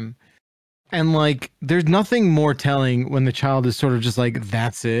time. And like, there's nothing more telling when the child is sort of just like,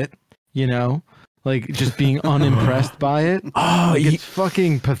 that's it, like just being unimpressed by it. Oh, it's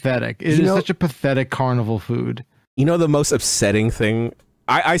fucking pathetic. It is such a pathetic carnival food. The most upsetting thing,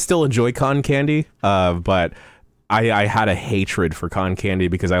 I still enjoy cotton candy, but I had a hatred for cotton candy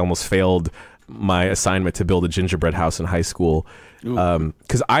because I almost failed my assignment to build a gingerbread house in high school.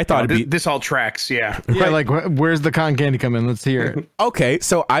 Because I thought this all tracks. Yeah. Like where's the cotton candy come in? Let's hear it. Okay,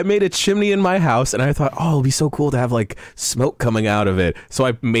 so I made a chimney in my house and I thought, it'll be so cool to have like smoke coming out of it. So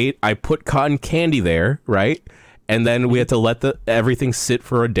I put cotton candy there, right? And then we had to let everything sit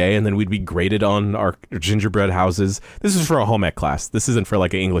for a day, and then we'd be graded on our gingerbread houses. This is for a home ec class. This isn't for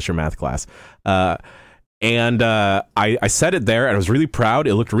like an English or math class. And I set it there and I was really proud.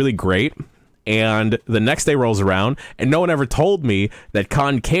 It looked really great. And the next day rolls around, and no one ever told me that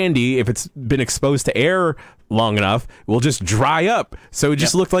cotton candy, if it's been exposed to air long enough, will just dry up. So it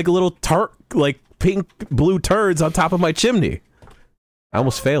just looked like a little like pink blue turds on top of my chimney. I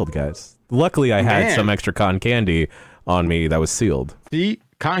almost failed, guys. Luckily, I had some extra cotton candy on me that was sealed. See,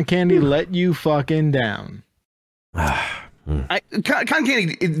 cotton candy let you fucking down. Cotton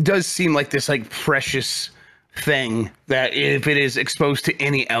candy, it does seem like this like precious thing that if it is exposed to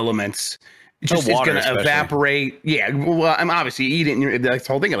any elements, it's going to evaporate. Yeah, well, I'm obviously eating that's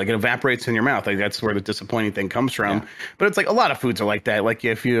the whole thing. Like it evaporates in your mouth. Like that's where the disappointing thing comes from. Yeah. But it's like a lot of foods are like that. Like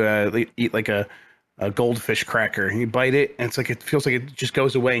if you eat like a goldfish cracker and you bite it, and it's like it feels like it just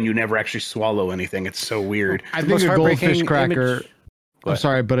goes away and you never actually swallow anything. It's so weird. I think a goldfish cracker. I'm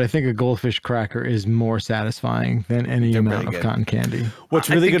sorry, but I think a goldfish cracker is more satisfying than any amount of cotton candy. What's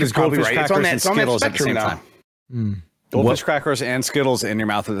really good is goldfish crackers and Skittles at the same time. Goldfish crackers and Skittles in your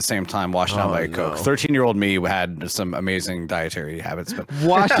mouth at the same time, washed down by a Coke. 13-year-old me had some amazing dietary habits, but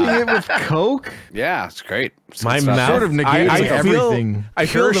Washing it with Coke? yeah, it's great. It's My good stuff. mouth Sort of negates everything. I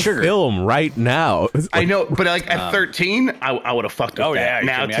feel Pure the sugar. film right now. I know, but like at 13, I would have fucked with Oh, yeah, that. you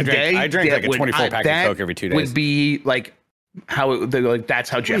Now kidding me? I today, drank like a that 24-pack of Coke every 2 days. Would be like that's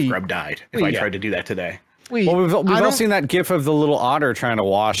how Jeff Wait, Grubb died. If wait. I tried to do that today. Wait, Well, we've I all don't- seen that GIF of the little otter trying to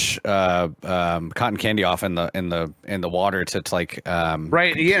wash cotton candy off in the water to like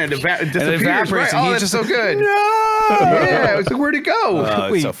Right? Yeah, it disappears. evaporates, Right? and Oh, he that's just- so good. No! Yeah, it's like, where'd it go? Oh,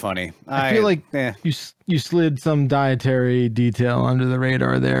 it's Wait, so funny. I feel like you slid some dietary detail under the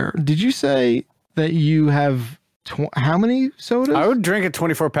radar there. Did you say that you have how many sodas? I would drink a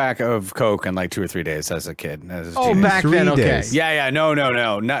 24-pack of Coke in like 2 or 3 days as a kid. As a Oh, teenager. back then, 3 okay. days. Yeah, no.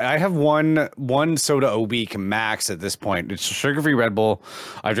 I have one soda a week max at this point. It's sugar-free Red Bull.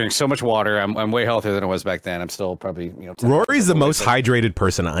 I drink so much water. I'm way healthier than I was back then. I'm still probably Rory's the most hydrated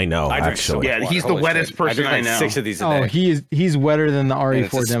person I know. I drink so actually, much Yeah, he's the Holy wettest shit. person I I drink know. like 6 of these a Oh, day. he's wetter than the And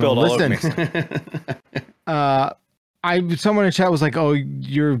it's RE4 just demo. spilled all over Listen, me. someone in chat was like, "Oh,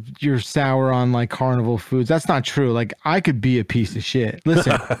 you're sour on like carnival foods." That's not true. Like I could be a piece of shit.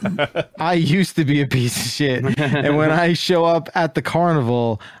 Listen, I used to be a piece of shit, and when I show up at the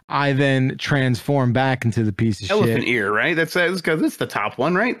carnival, I then transform back into the piece of Elephant shit. ear, right? That's the top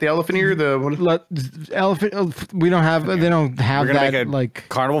one, right? The elephant ear. Elephant. We don't have. They don't have We're gonna that. make a Like,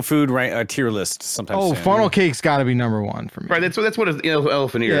 carnival food tier list sometime oh, soon. funnel cake's got to be number one for me. Right. That's what an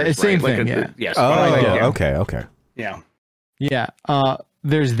elephant ear Yeah, is. it's same right? thing, yeah. Yes. Oh, yeah. okay. Yeah. Yeah.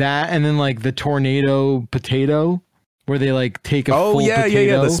 There's that, and then like the tornado potato, where they like take a Oh full yeah,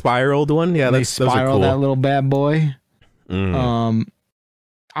 potato, the spiraled one. Yeah, and they those are spiral cool. that little bad boy. Mm.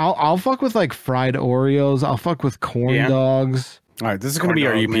 I'll fuck with like fried Oreos. I'll fuck with corn Yeah. dogs. All right, this is going to be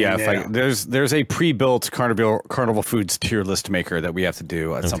our Corn dog, UPF. man, yeah. Like, there's a pre-built carnival foods tier list maker that we have to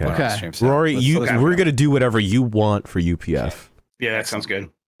do at some Okay. point on the Okay. stream. So Rory, let's we're gonna do whatever you want for UPF. Yeah, that sounds good.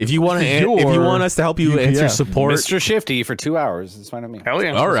 If you want to, This is if you your want us to help you UPF. answer support, Mr. Shifty for 2 hours. It's fine with me. Hell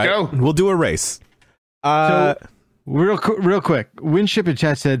yeah. all right, Let's go. we'll do a race. So real quick, Winship in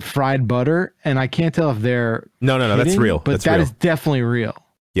chat said fried butter, and I can't tell if they're No, that's kidding, real. but That's that real. is definitely real.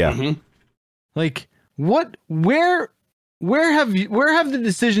 Yeah. Mhm. Like what? Where have the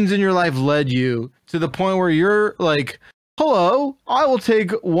decisions in your life led you to the point where you're like, hello, I will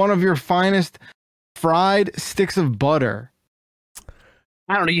take one of your finest fried sticks of butter.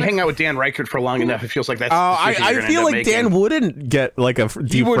 I don't know. You hang out with Dan Reichert for long enough, it feels like that's. the I decision you're gonna feel end up like Dan making. wouldn't get like a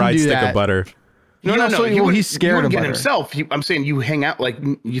deep wouldn't fried do stick that. of butter. No. Well, He wouldn't- he's scared he of wouldn't get butter. himself. I'm saying you hang out like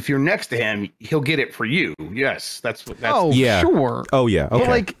if you're next to him, he'll get it for you. Yes, that's what. That's, Oh, Yeah. sure. Oh yeah. Okay. But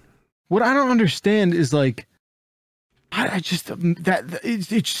like, what I don't understand is like, I just that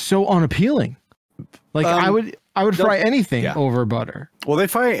it's so unappealing. Like I would fry anything yeah. over butter. Well, they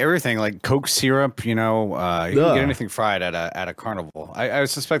fry everything like Coke syrup. You can Ugh. get anything fried at a carnival. I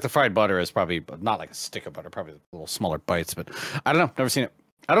suspect the fried butter is probably not like a stick of butter, probably little smaller bites. But I don't know. Never seen it.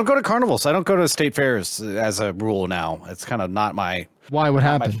 I don't go to carnivals. I don't go to state fairs as a rule now. It's kind of not my. Why would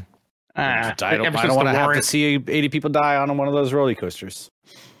happen? I don't ever since want the to have to warrant- see 80 people die on one of those roller coasters.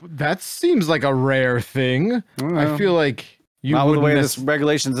 That seems like a rare thing. I feel like you Not with the wouldn't way nec- this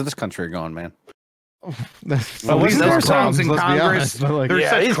regulations of this country are going, man. That's Well, these these are are clowns in let's be Congress. honest, but, like, There's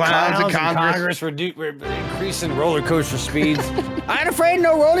such clowns in Congress. We're increasing roller coaster speeds. I ain't afraid of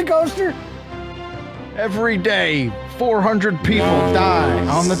no roller coaster. every day 400 people die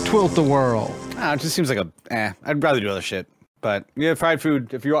on the Twilt-a-whirl. It just seems like I'd rather do other shit. But yeah, fried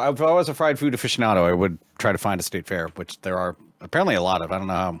food. If I was a fried food aficionado, I would try to find a state fair, which there are apparently a lot of. I don't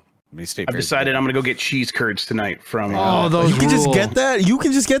know how many state I've fairs. decided I'm gonna go get cheese curds tonight from. Oh, those you can just rule. get that. You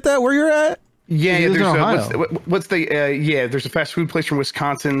can just get that where you're at. Yeah, He lives in what's the there's a fast food place from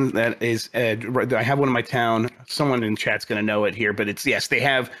Wisconsin that is I have one in my town. Someone in chat's gonna know it here, but it's they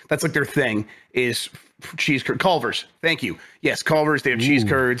have that's like their thing is cheese curd Culver's. Thank you. Yes, Culver's. They have cheese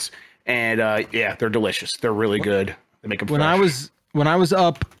curds, and they're delicious. They're really good. They make them fresh. When I was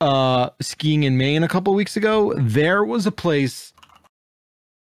up skiing in Maine a couple weeks ago, there was a place.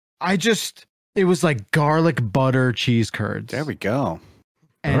 It was like garlic butter cheese curds. There we go.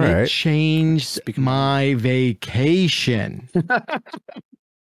 And All it right. changed my vacation.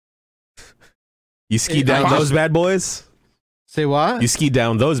 You ski It- down I- those bad boys. Say what? You ski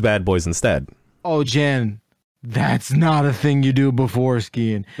down those bad boys instead. Oh, Jen, that's not a thing you do before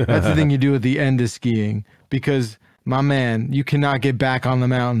skiing. That's the thing you do at the end of skiing. Because, my man, you cannot get back on the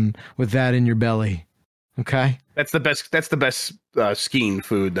mountain with that in your belly. Okay. That's the best. That's the best skiing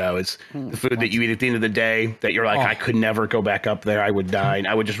food, though. It's the food that you eat at the end of the day that you're like, I could never go back up there. I would die, and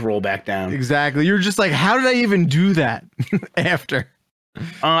I would just roll back down. Exactly. You're just like, how did I even do that after?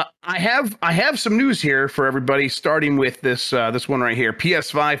 I have some news here for everybody. Starting with this one right here.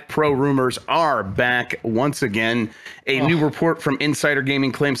 PS5 Pro rumors are back once again. A new report from Insider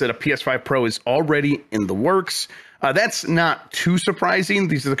Gaming claims that a PS5 Pro is already in the works. That's not too surprising.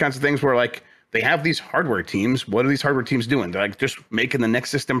 These are the kinds of things where like, they have these hardware teams. What are these hardware teams doing? They're like just making the next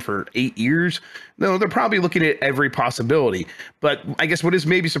system for 8 years? No, they're probably looking at every possibility. But I guess what is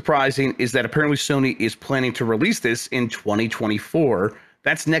maybe surprising is that apparently Sony is planning to release this in 2024.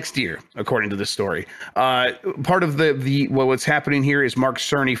 That's next year, according to this story. Part of what's happening here is Mark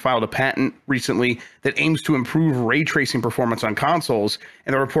Cerny filed a patent recently that aims to improve ray tracing performance on consoles,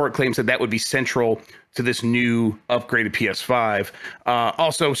 and the report claims that would be central to this new upgraded PS5.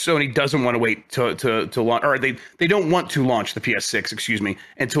 Also, Sony doesn't want to wait to launch, or they don't want to launch the PS6, excuse me,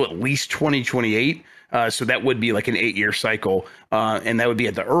 until at least 2028. So that would be like an 8-year cycle, and that would be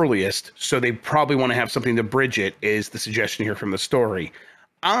at the earliest. So they probably want to have something to bridge it, is the suggestion here from the story.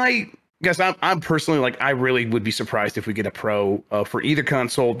 I guess I'm personally like, I really would be surprised if we get a Pro for either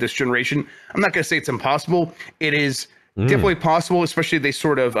console this generation. I'm not going to say it's impossible. It is definitely possible, especially if they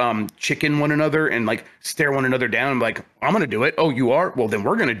sort of chicken one another and like stare one another down and like, I'm going to do it. Oh, you are? Well, then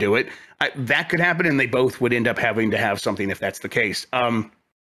we're going to do it. That could happen, and they both would end up having to have something if that's the case.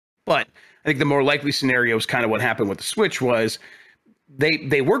 But I think the more likely scenario is kind of what happened with the Switch was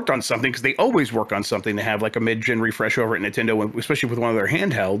they worked on something, because they always work on something to have like a mid-gen refresh over at Nintendo, especially with one of their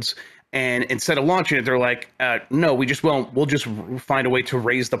handhelds. And instead of launching it, they're like, no, we just won't. We'll just find a way to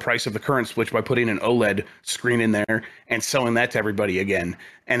raise the price of the current Switch by putting an OLED screen in there and selling that to everybody again.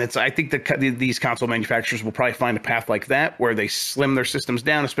 And I think that these console manufacturers will probably find a path like that, where they slim their systems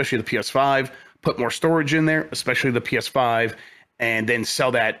down, especially the PS5, put more storage in there, especially the PS5, and then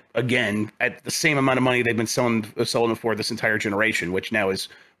sell that again at the same amount of money they've been selling for this entire generation, which now is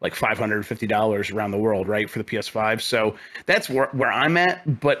like $550 around the world, right, for the PS5. So that's where I'm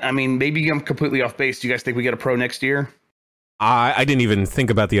at. But I mean, maybe I'm completely off base. Do you guys think we get a Pro next year? I didn't even think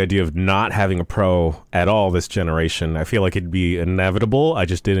about the idea of not having a Pro at all this generation. I feel like it'd be inevitable. I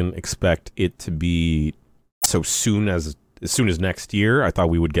just didn't expect it to be so soon as next year. I thought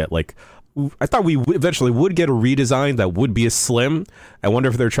we would get eventually would get a redesign that would be a slim. I wonder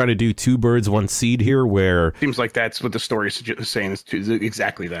if they're trying to do two birds, one seed here, where seems like that's what the story is saying, is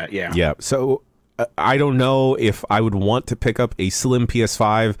exactly that. Yeah. So I don't know if I would want to pick up a slim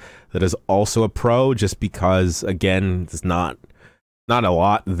PS5 that is also a Pro, just because again, there's not a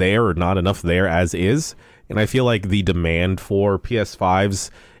lot there, or not enough there as is. And I feel like the demand for PS5s,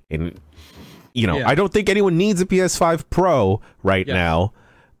 and I don't think anyone needs a PS5 Pro right now.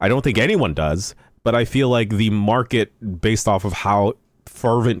 I don't think anyone does, but I feel like the market, based off of how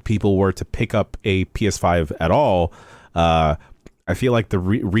fervent people were to pick up a PS5 at all, I feel like the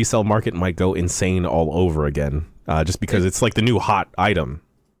resale market might go insane all over again, just because it's like the new hot item.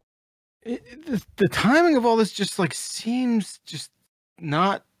 The timing of all this just like seems just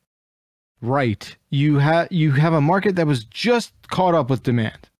not right. You have a market that was just caught up with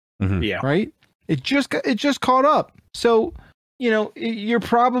demand. Mm-hmm. Yeah. Right. It just caught up. So, you're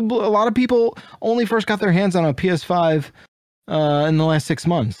probably, a lot of people only first got their hands on a PS5 in the last 6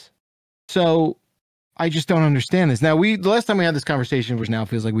 months. So I just don't understand this. Now, the last time we had this conversation, which now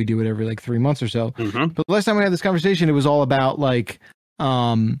feels like we do it every like 3 months or so. Mm-hmm. But the last time we had this conversation, it was all about like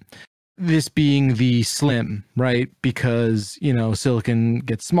this being the slim, right? Because, silicon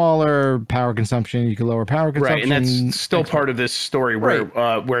gets smaller, power consumption, you can lower power consumption. Right, and that's still part of this story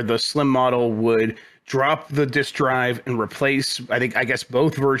where the slim model would drop the disk drive and replace, I guess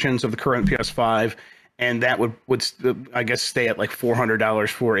both versions of the current PS5, and that would I guess stay at like $400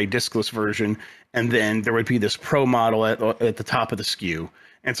 for a diskless version, and then there would be this Pro model at the top of the SKU.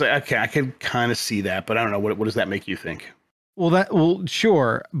 And so, okay, I can kind of see that, but I don't know, what does that make you think? Well,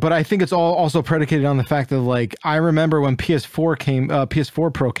 sure, but I think it's all also predicated on the fact that, like, I remember when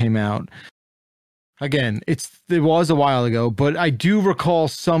PS4 Pro came out. Again, it was a while ago, but I do recall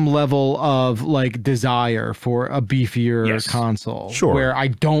some level of like desire for a beefier console. Sure. Where I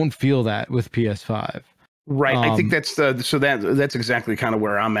don't feel that with PS5. Right. I think that's that's exactly kind of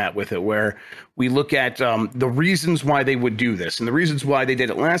where I'm at with it, where we look at the reasons why they would do this. And the reasons why they did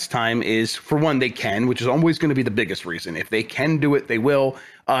it last time is, for one, they can, which is always going to be the biggest reason. If they can do it, they will.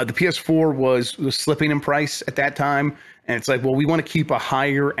 The PS4 was slipping in price at that time. And it's like, well, we want to keep a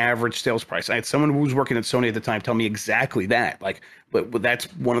higher average sales price. I had someone who was working at Sony at the time tell me exactly that. Like, but that's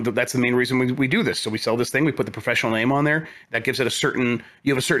that's the main reason we do this. So we sell this thing, we put the professional name on there. That gives it you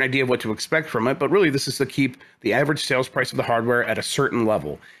have a certain idea of what to expect from it. But really, this is to keep the average sales price of the hardware at a certain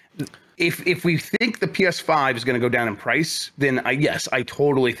level. If we think the PS5 is going to go down in price, then yes, I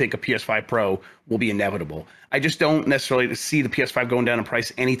totally think a PS5 Pro will be inevitable. I just don't necessarily see the PS5 going down in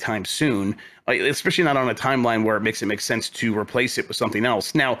price anytime soon, especially not on a timeline where it makes sense to replace it with something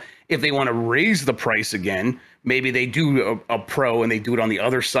else. Now, if they want to raise the price again, maybe they do a Pro and they do it on the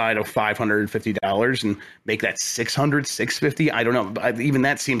other side of $550 and make that $600, $650. I don't know. Even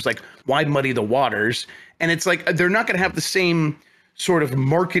that seems like why muddy the waters. And it's like they're not going to have the same sort of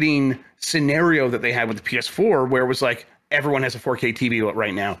marketing scenario that they had with the PS4, where it was like everyone has a 4K TV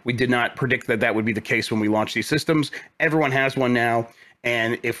right now. We did not predict that would be the case when we launched these systems. Everyone has one now,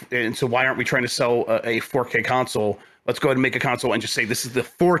 and so why aren't we trying to sell a 4K console? Let's go ahead and make a console and just say this is the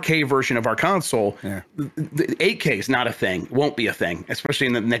 4K version of our console. Yeah. The 8K is not a thing. Won't be a thing, especially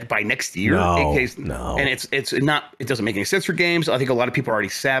by next year. No, 8K's, no. And it's not. It doesn't make any sense for games. I think a lot of people are already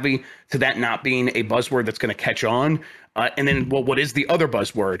savvy to that not being a buzzword that's going to catch on. And then, well, what is the other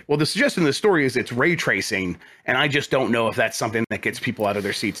buzzword? Well, the suggestion in the story is it's ray tracing, and I just don't know if that's something that gets people out of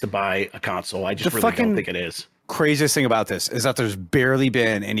their seats to buy a console. I just really don't think it is. Craziest thing about this is that there's barely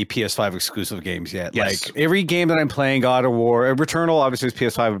been any PS5 exclusive games yet. Yes. Like every game that I'm playing, God of War, Returnal, obviously is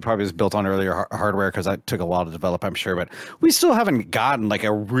PS5, it probably was built on earlier hardware because that took a while to develop, I'm sure. But we still haven't gotten like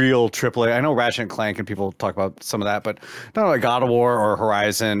a real AAA. I know Ratchet and Clank and people talk about some of that, but not like God of War or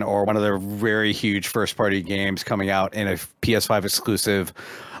Horizon or one of the very huge first party games coming out in a PS5 exclusive.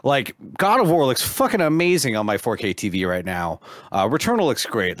 Like, God of War looks fucking amazing on my 4K TV right now. Returnal looks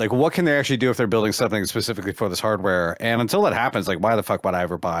great. Like, what can they actually do if they're building something specifically for this hardware? And until that happens, like, why the fuck would I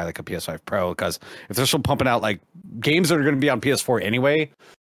ever buy, like, a PS5 Pro? Because if they're still pumping out, like, games that are going to be on PS4 anyway,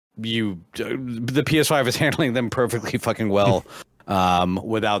 the PS5 is handling them perfectly fucking well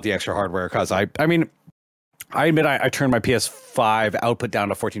without the extra hardware. Because, I mean, I admit I turned my PS5 output down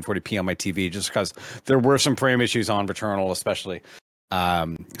to 1440p on my TV just because there were some frame issues on Returnal, especially.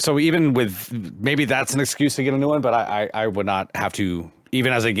 So even with maybe that's an excuse to get a new one, but I would not have to,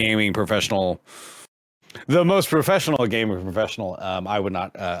 even as a gaming professional, the most professional gaming professional, I would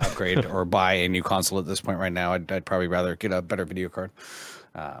not upgrade or buy a new console at this point right now. I'd probably rather get a better video card.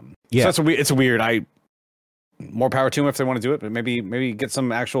 Yeah, so it's weird. More power to them if they want to do it, but maybe get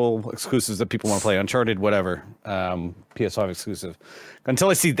some actual exclusives that people want to play. Uncharted, whatever, PS5 exclusive. Until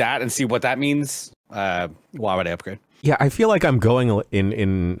I see that and see what that means, why would I upgrade? Yeah, I feel like I'm going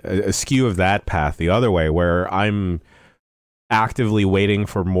in a skew of that path the other way, where I'm actively waiting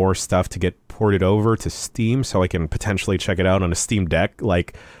for more stuff to get ported over to Steam so I can potentially check it out on a Steam Deck.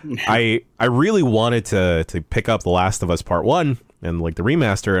 Like, I really wanted to pick up The Last of Us Part 1 and like the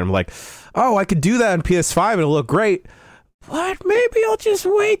remaster, and I'm like, oh, I could do that on PS5 and it'll look great. But maybe I'll just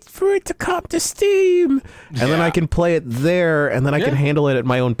wait for it to come to Steam, and then I can play it there, and then I can handle it at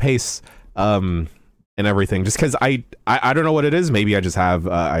my own pace. And everything, just because I don't know what it is. Maybe I just have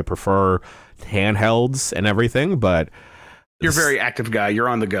I prefer handhelds and everything, but you're a very active guy. You're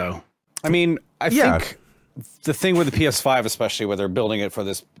on the go. I mean, I think the thing with the PS5, especially where they're building it for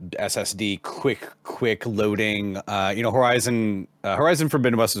this SSD quick loading, Horizon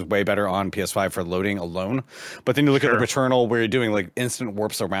Forbidden West is way better on PS5 for loading alone. But then you look at the Returnal, where you're doing like instant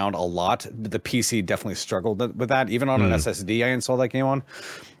warps around a lot. The PC definitely struggled with that. Even on an SSD, I installed that game on.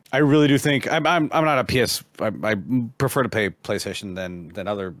 I really do think I'm not a PS. I prefer to play PlayStation than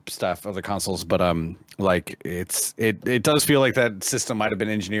other stuff, other consoles. But like it does feel like that system might have been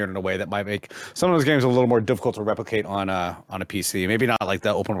engineered in a way that might make some of those games a little more difficult to replicate on a PC. Maybe not like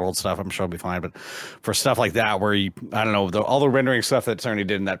the open world stuff. I'm sure it'll be fine. But for stuff like that, where I don't know, all the rendering stuff that Sony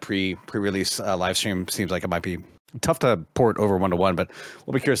did in that pre-release live stream seems like it might be tough to port over 1-to-1. But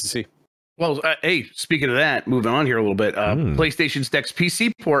we'll be curious to see. Well, hey, speaking of that, moving on here a little bit, PlayStation's next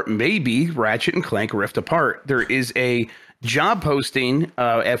PC port may be Ratchet and Clank Rift Apart. There is a job posting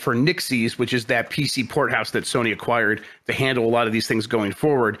for Nixies, which is that PC port house that Sony acquired to handle a lot of these things going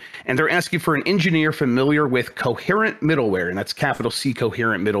forward. And they're asking for an engineer familiar with coherent middleware, and that's capital C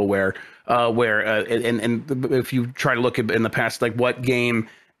coherent middleware, and if you try to look at in the past, like what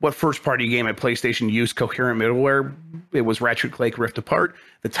first-party game at PlayStation used coherent middleware? It was Ratchet & Clank Rift Apart.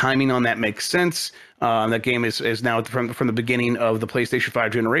 The timing on that makes sense. That game is now from the beginning of the PlayStation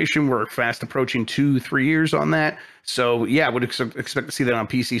 5 generation. We're fast approaching 2-3 years on that. So, yeah, I would expect to see that on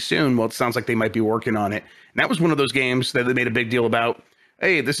PC soon. Well, it sounds like they might be working on it. And that was one of those games that they made a big deal about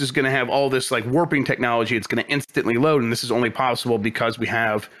hey, this is going to have all this like warping technology. It's going to instantly load. And this is only possible because we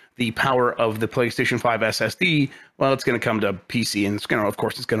have the power of the PlayStation 5 SSD. Well, it's going to come to PC, and it's going to, of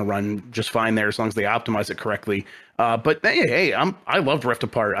course, it's going to run just fine there as long as they optimize it correctly. But hey, I loved Rift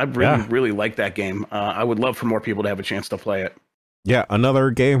Apart. I really like that game. I would love for more people to have a chance to play it. Yeah,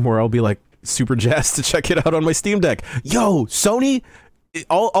 another game where I'll be like super jazzed to check it out on my Steam Deck. Yo, Sony,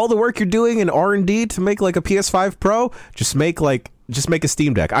 all the work you're doing in R&D to make like a PS5 Pro, just make a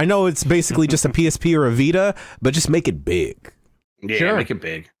Steam Deck. I know it's basically just a PSP or a Vita, but just make it big. Yeah, Sure. make it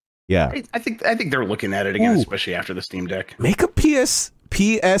big. Yeah, I think they're looking at it again, especially after the Steam Deck. make a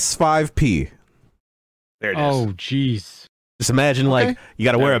PS5P. There it is. Oh, jeez. Just imagine like you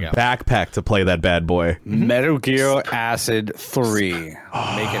got to wear a we go. backpack to play that bad boy. Metal Gear Acid 3. Make it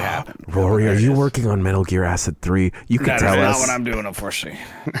happen. Rory, are you working on Metal Gear Acid 3? You can tell That's not us. what I'm doing, unfortunately.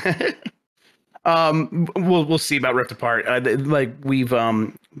 We'll see about Rift Apart. Like we've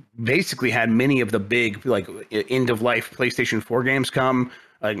basically had many of the big like end of life PlayStation 4 games come,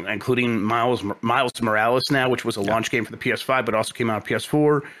 including Miles Morales now, which was a launch game for the PS5, but also came out on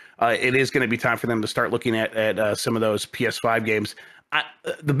PS4. It is going to be time for them to start looking at some of those PS5 games.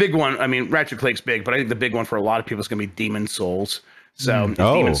 The big one, I mean, Ratchet & Clank's big, but I think the big one for a lot of people is going to be Demon Souls. So if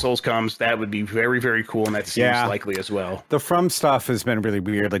Demon Souls comes, that would be very, very cool, and that seems likely as well. The From stuff has been really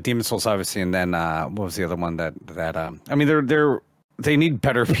weird, like Demon Souls, obviously, and then what was the other one that I mean, they need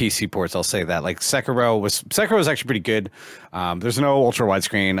better PC ports. I'll say that. Like Sekiro was actually pretty good. There's no ultra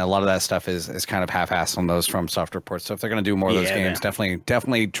widescreen. A lot of that stuff is kind of half-assed on those From Software ports. So if they're going to do more of those games,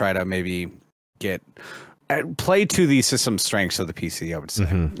 definitely try to maybe play to the system strengths of the PC. I would say.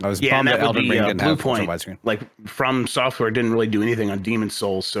 I was bummed that Elden Ring didn't have ultra widescreen. Like From Software didn't really do anything on Demon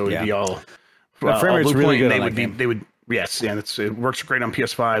Souls, so it'd be all. The frame rate's really good. They would. Yes, yeah, it works great on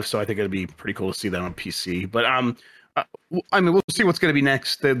PS5, so I think it'd be pretty cool to see that on PC. But I mean, we'll see what's going to be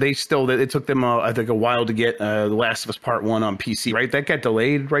next. It took them, I think, a while to get The Last of Us Part 1 on PC, right? That got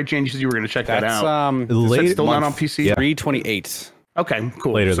delayed, right, James? You were going to check that out. Is that still not on PC? Yeah. 3/28. Okay,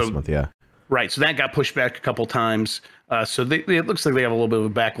 cool. Later this month, yeah. Right, so that got pushed back a couple times. So it looks like they have a little bit of a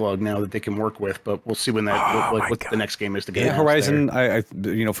backlog now that they can work with, but we'll see when what the next game is to get. Yeah, Horizon,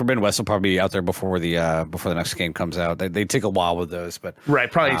 Forbidden West will probably be out there before the next game comes out. They take a while with those, but right,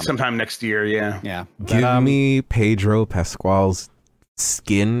 probably sometime next year. Yeah. Give me Pedro Pascal's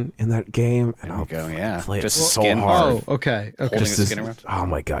skin in that game, and I'll play it just so skin. hard. Oh, okay. Just the skin around. Oh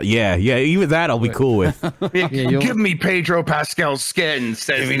my god, yeah, even that I'll be cool with. Give me Pedro Pascal's skin.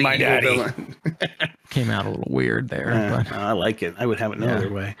 Says Give me my daddy. Came out a little weird there. But. I like it. I would have it no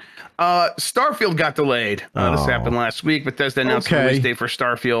other way. Starfield got delayed. This happened last week. Bethesda announced the release date for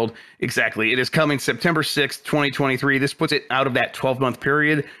Starfield. Exactly. It is coming September 6th, 2023. This puts it out of that 12-month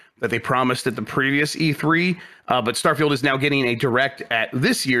period that they promised at the previous E3. But Starfield is now getting a direct at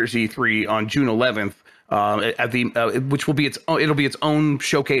this year's E3 on June 11th, which will be it'll be its own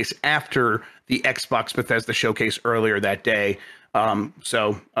showcase after the Xbox Bethesda showcase earlier that day.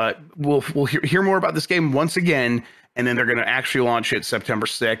 So we'll hear more about this game once again, and then they're going to actually launch it September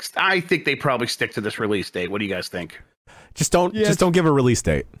 6th. I think they probably stick to this release date. What do you guys think? Just don't give a release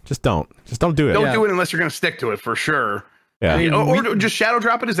date. Just don't do it. Don't do it unless you're going to stick to it for sure. Yeah. I mean, or just shadow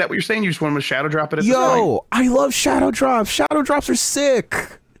drop it. Is that what you're saying? You just want them to shadow drop it at this point? I love shadow drops. Shadow drops are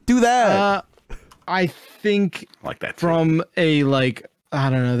sick. Do that. I think I like that too. From a I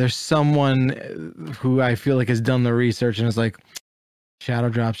don't know. There's someone who I feel like has done the research and is like, shadow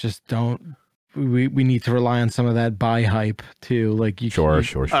drops just don't. We need to rely on some of that buy hype too. Like Sure.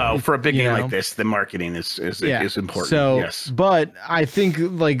 Oh, for a big game like this, the marketing is important. So, yes. But I think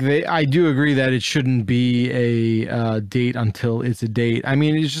I do agree that it shouldn't be a date until it's a date. I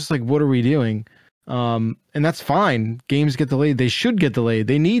mean, it's just like, what are we doing? And that's fine. Games get delayed. They should get delayed.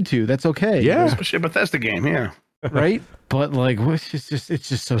 They need to. That's okay. Yeah. Especially a Bethesda game. Yeah. Right. But it's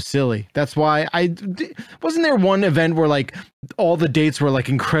just so silly. That's why wasn't there one event where all the dates were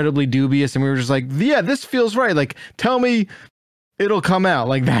incredibly dubious and we were just like, yeah, this feels right. Like, tell me it'll come out.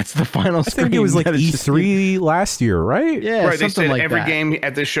 Like, that's the final screen. I think it was E3 last year, right? Yeah. Right. They said every that. game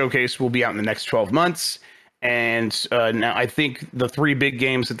at this showcase will be out in the next 12 months. And now I think the three big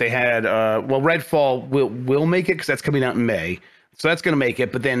games that they had, Redfall will make it because that's coming out in May. So that's going to make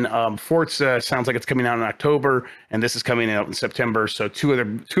it. But then Forza sounds like it's coming out in October, and this is coming out in September. So two of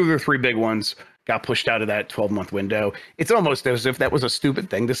the three big ones got pushed out of that 12-month window. It's almost as if that was a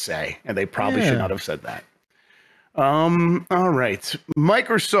stupid thing to say, and they probably should not have said that. All right.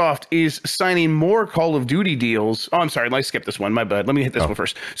 Microsoft is signing more Call of Duty deals. Oh, I'm sorry. Let me skip this one. My bad. Let me hit this one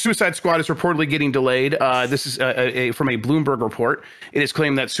first. Suicide Squad is reportedly getting delayed. This is from a Bloomberg report. It is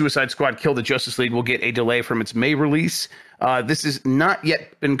claimed that Suicide Squad Kill the Justice League will get a delay from its May release. This has not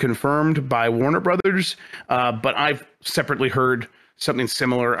yet been confirmed by Warner Brothers, but I've separately heard something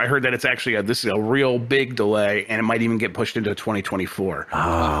similar. I heard that it's actually this is a real big delay, and it might even get pushed into 2024.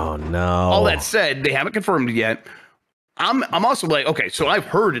 Oh no! All that said, they haven't confirmed it yet. I'm also like, okay, so I've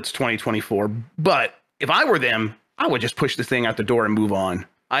heard it's 2024, but if I were them, I would just push the thing out the door and move on.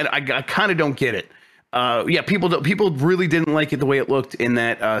 I kind of don't get it. Yeah, people really didn't like it the way it looked in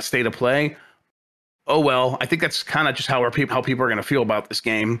that state of play. Oh well, I think that's kind of just how people are going to feel about this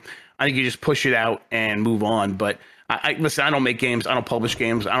game. I think you just push it out and move on. But listen, I don't make games, I don't publish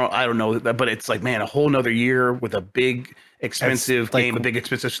games, I don't know that, but it's like, man, a whole nother year with a big expensive game, a big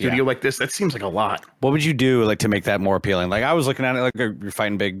expensive studio like this, that seems like a lot. What would you do like to make that more appealing? Like I was looking at it like you're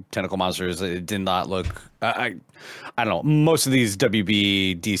fighting big tentacle monsters. It did not look. I don't know. Most of these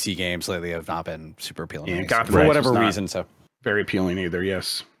WB DC games lately have not been super appealing to me, for whatever reason. So very appealing either.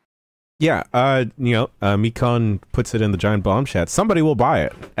 Yes. Yeah. Mikon puts it in the Giant Bomb chat. Somebody will buy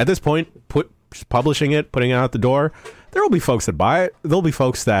it at this point. Publishing it, putting it out the door. There will be folks that buy it. There'll be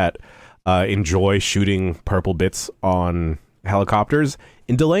folks that enjoy shooting purple bits on helicopters,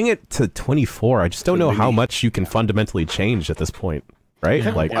 and delaying it to 24. I just don't know how much you can fundamentally change at this point, right?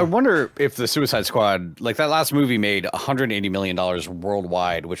 Like, I wonder if the Suicide Squad, like that last movie, made $180 million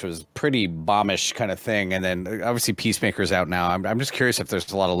worldwide, which was pretty bombish kind of thing. And then obviously Peacemaker's out now. I'm just curious if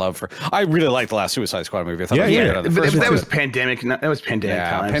there's a lot of love for. I really liked the last Suicide Squad movie. I thought that was pandemic. That was pandemic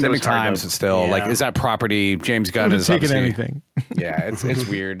times. Pandemic times. It's still like, is that property? James Gunn is taking anything. Yeah, it's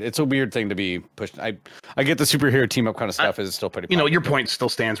weird. It's a weird thing to be pushed. I get the superhero team up kind of stuff is still pretty popular. Your point still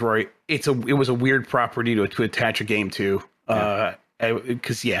stands, Rory. It was a weird property to attach a game to.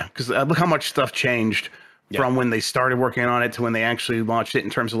 Because look how much stuff changed from when they started working on it to when they actually launched it in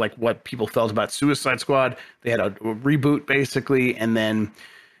terms of like what people felt about Suicide Squad. They had a reboot basically, and then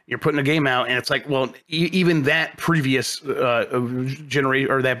you're putting a game out, and it's like, well, even that previous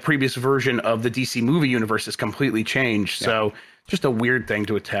generation or that previous version of the DC movie universe has completely changed. So just a weird thing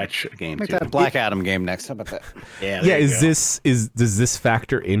to attach a game Make to. that Black Adam game next. How about that? Does this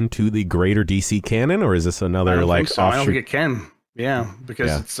factor into the greater DC canon, or is this another offshoot? I don't think it can. Yeah,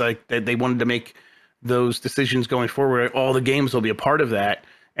 because it's like they wanted to make those decisions going forward. All the games will be a part of that,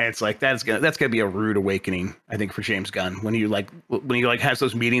 and it's like that's gonna be a rude awakening, I think, for James Gunn when he has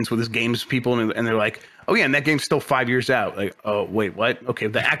those meetings with his games people, and they're like, oh yeah, and that game's still 5 years out. Like, oh wait, what? Okay,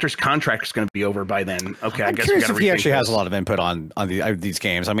 the actor's contract is going to be over by then. Okay, I guess we got to rethink he actually has a lot of input on these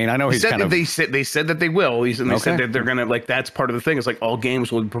games. I mean, I know they said that they will. They said that they're gonna, like, that's part of the thing. It's like all games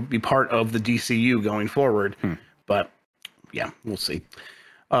will be part of the DCU going forward, but. Yeah, we'll see.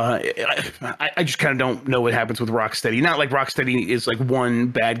 I just kind of don't know what happens with Rocksteady. Not like Rocksteady is like one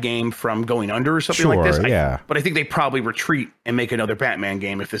bad game from going under or something like this. But I think they probably retreat and make another Batman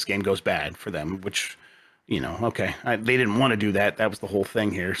game if this game goes bad for them, which, they didn't want to do that. That was the whole thing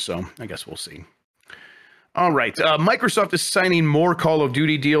here. So I guess we'll see. All right. Microsoft is signing more Call of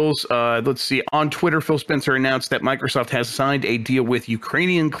Duty deals. Let's see. On Twitter, Phil Spencer announced that Microsoft has signed a deal with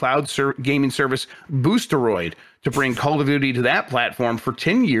Ukrainian cloud gaming service Boosteroid to bring Call of Duty to that platform for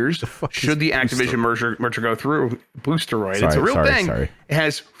 10 years should the Activision merger go through. Boosteroid. It's a real thing. It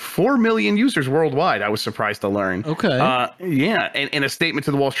has 4 million users worldwide. I was surprised to learn. Okay. And in a statement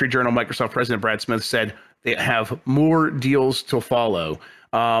to the Wall Street Journal, Microsoft President Brad Smith said they have more deals to follow.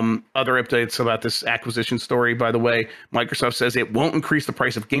 Other updates about this acquisition story, by the way, Microsoft says it won't increase the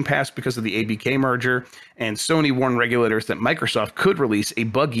price of Game Pass because of the ABK merger, and Sony warned regulators that Microsoft could release a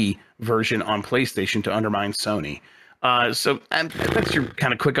buggy version on PlayStation to undermine Sony. So that's your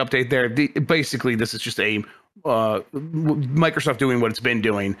kind of quick update there. Basically, this is just a Microsoft doing what it's been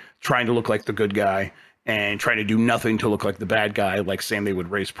doing, trying to look like the good guy and trying to do nothing to look like the bad guy, like saying they would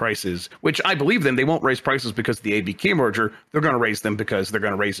raise prices, which I believe them. They won't raise prices because of the ABK merger. They're going to raise them because they're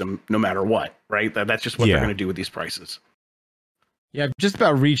going to raise them no matter what, right? That's just what they're going to do with these prices. Yeah, I've just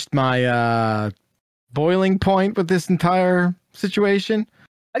about reached my boiling point with this entire situation.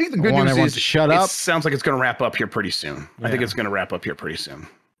 I think the good news is shut up. It sounds like it's going to wrap up here pretty soon. Yeah. I think it's going to wrap up here pretty soon.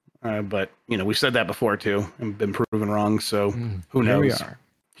 But, we've said that before, too, and been proven wrong. So who knows?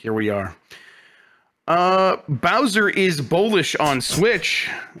 Here we are. Bowser is bullish on Switch.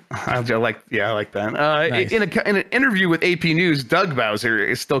 I like that. Nice. In an interview with AP News, Doug Bowser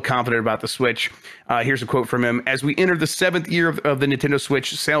is still confident about the Switch. Here's a quote from him. As we enter the 7th year of the Nintendo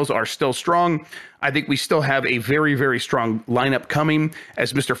Switch, sales are still strong. I think we still have a very, very strong lineup coming.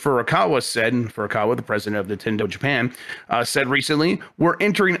 As Mr. Furukawa said, the president of Nintendo Japan, said recently, we're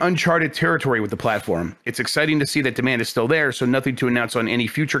entering uncharted territory with the platform. It's exciting to see that demand is still there, so nothing to announce on any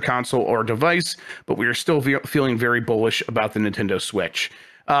future console or device, but we are still feeling very bullish about the Nintendo Switch.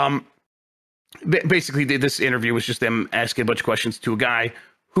 Basically, this interview was just them asking a bunch of questions to a guy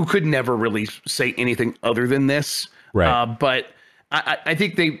who could never really say anything other than this. Right. But I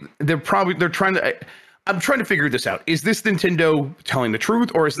think they're trying to. I'm trying to figure this out. Is this Nintendo telling the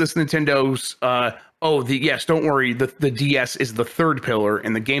truth, or is this Nintendo's? Yes, don't worry. The DS is the third pillar,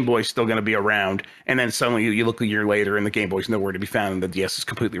 and the Game Boy is still going to be around. And then suddenly you look a year later, and the Game Boy's nowhere to be found, and the DS has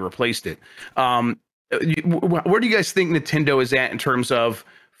completely replaced it. Where do you guys think Nintendo is at in terms of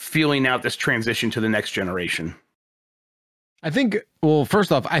feeling out this transition to the next generation? I think. Well,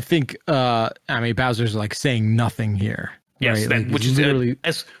 first off, I think. Bowser's like saying nothing here. Yes, right? which is literally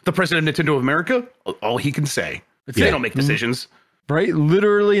as the president of Nintendo of America, all he can say. They don't make decisions. Right?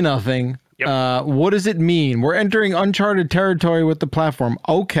 Literally nothing. Yep. What does it mean? We're entering uncharted territory with the platform.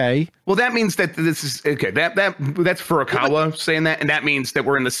 Okay. Well, that means that this is okay. That's Furukawa saying that, and that means that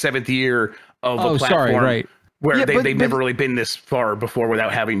we're in the 7th year of a platform. Sorry, right. Where they've never really been this far before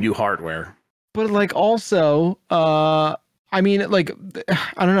without having new hardware. But like also, I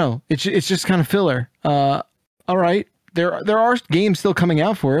don't know. It's just kind of filler. All right. There are games still coming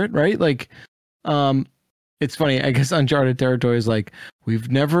out for it, right? Like, it's funny. I guess Uncharted Territory is like, we've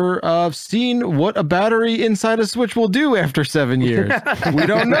never seen what a battery inside a Switch will do after 7 years. We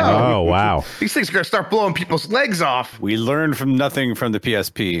don't know. Oh, wow. These things are going to start blowing people's legs off. We learned from nothing from the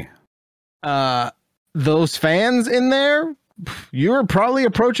PSP. Those fans in there, you're probably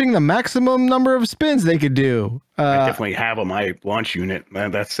approaching the maximum number of spins they could do. I definitely have on my launch unit.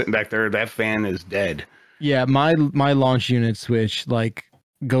 That's sitting back there. That fan is dead. Yeah, my launch unit Switch like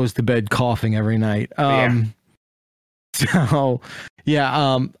goes to bed coughing every night. So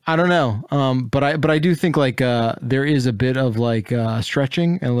yeah, I don't know. But I do think like there is a bit of like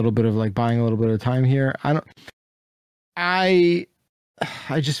stretching and a little bit of like buying a little bit of time here. I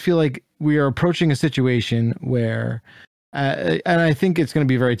just feel like we are approaching a situation where and I think it's going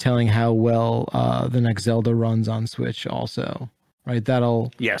to be very telling how well the next Zelda runs on Switch also. Right?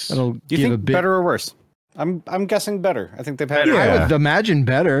 That'll Do you give think a bit better or worse? I'm guessing better. I think they've had. I would imagine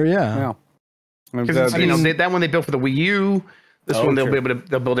better. Yeah. Because that one they built for the Wii U. This one they'll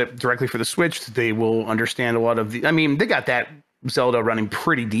build it directly for the Switch. They will understand a lot of the. I mean, they got that Zelda running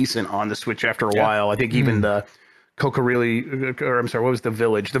pretty decent on the Switch after a while. I think even the what was the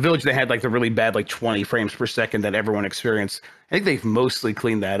Village? The Village they had like the really bad like 20 frames per second that everyone experienced. I think they've mostly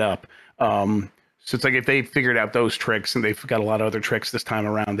cleaned that up. So it's like if they figured out those tricks and they've got a lot of other tricks this time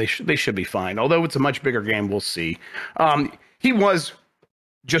around, they should be fine. Although it's a much bigger game, we'll see. He was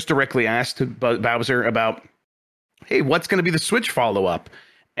just directly asked to Bowser about, hey, what's going to be the Switch follow-up?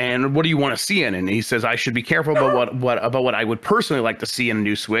 And what do you want to see in it? And he says, I should be careful about what I would personally like to see in a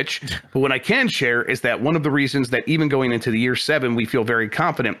new Switch. But what I can share is that one of the reasons that even going into the year 7, we feel very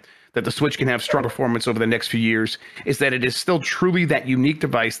confident that the Switch can have strong performance over the next few years is that it is still truly that unique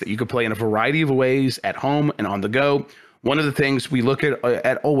device that you can play in a variety of ways at home and on the go. One of the things we look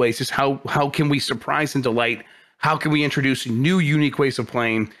at always is how can we surprise and delight? How can we introduce new, unique ways of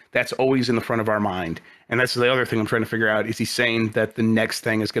playing? That's always in the front of our mind. And that's the other thing I'm trying to figure out. Is he saying that the next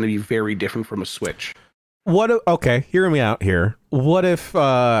thing is going to be very different from a Switch? Okay, hear me out here. What if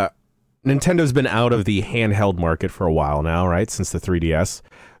Nintendo's been out of the handheld market for a while now, right? Since the 3DS.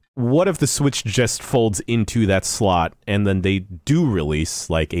 What if the Switch just folds into that slot and then they do release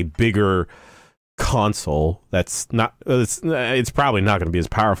like a bigger console that's not, it's probably not going to be as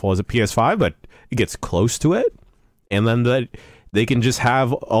powerful as a PS5, but it gets close to it. And then they can just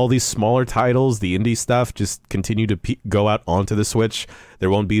have all these smaller titles, the indie stuff, just continue to go out onto the Switch. There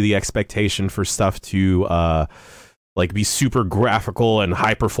won't be the expectation for stuff to like be super graphical and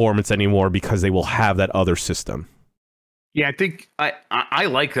high performance anymore because they will have that other system. Yeah, I think I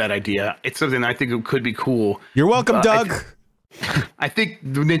like that idea. It's something I think could be cool. You're welcome, Doug. I think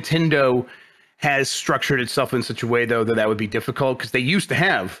Nintendo has structured itself in such a way, though, that would be difficult because they used to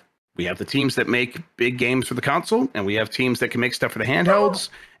have. We have the teams that make big games for the console, and we have teams that can make stuff for the handhelds,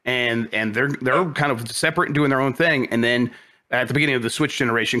 and they're kind of separate and doing their own thing. And then at the beginning of the Switch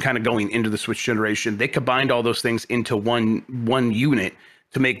generation, kind of going into the Switch generation, they combined all those things into one unit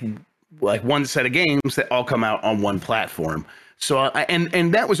to make like one set of games that all come out on one platform. So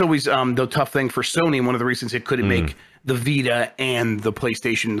and that was always the tough thing for Sony. One of the reasons it couldn't make the Vita and the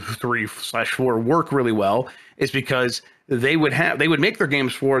PlayStation 3/4 work really well is because they would make their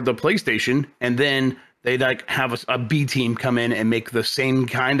games for the PlayStation and then They'd like have a B team come in and make the same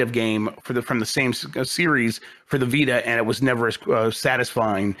kind of game from the same series for the Vita, and it was never as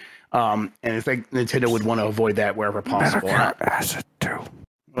satisfying. And I think Nintendo would want to avoid that wherever possible. Metal Gear Acid 2.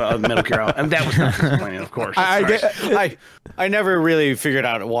 Metal Gear, and that was not disappointing, of course. I never really figured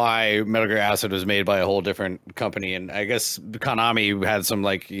out why Metal Gear Acid was made by a whole different company, and I guess Konami had some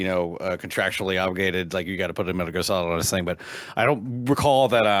contractually obligated, like you got to put a Metal Gear Solid on this thing, but I don't recall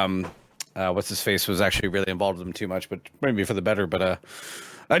that what's his face was actually really involved with them too much, but maybe for the better. But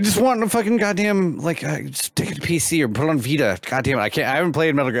I just want to fucking goddamn just take it to PC or put it on Vita. Goddamn it, I haven't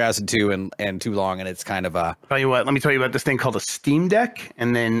played Metal Gear Acid 2 in too long, and it's kind of Tell you what, let me tell you about this thing called a Steam Deck,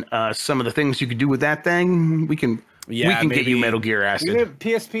 and then some of the things you could do with that thing. We can get you Metal Gear Acid.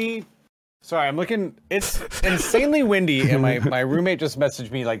 PSP. Sorry, I'm looking. It's insanely windy, and my roommate just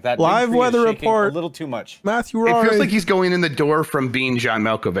messaged me like that. Live weather report. A little too much. Matthew Rorie. It feels like Rorie. he's going in the door from being John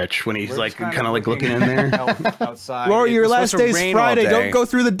Malkovich when he's kind of looking in there. Outside. Rorie, your last day's Friday. Don't go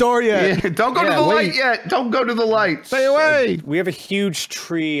through the door yet. Yeah, don't go to the light yet. Don't go to the light. Stay away. We have a huge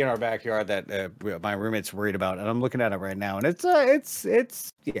tree in our backyard that my roommate's worried about, and I'm looking at it right now, and it's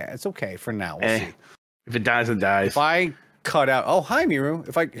okay for now. We'll see. If it dies, it dies. If I cut out. Oh, hi, Miru.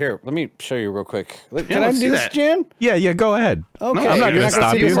 Let me show you real quick. Can I do this, Jan? Yeah, go ahead. Okay, I'm not going to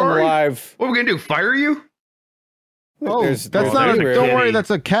stop you. Live. What are we going to do? Fire you? That's not. Don't worry, that's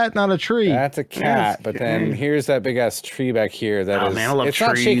a cat, not a tree. That's a cat. But then here's that big ass tree back here. That is. Man, I love it's trees.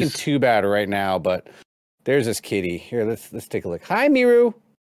 Not shaking too bad right now, but there's this kitty. Here, let's take a look. Hi, Miru.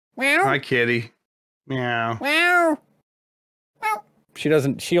 Meow. Hi, kitty. Meow. Meow.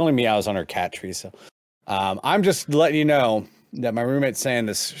 She only meows on her cat tree. So, I'm just letting you know that my roommate's saying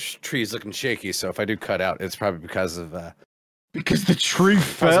this tree's looking shaky. So if I do cut out, it's probably because of because the tree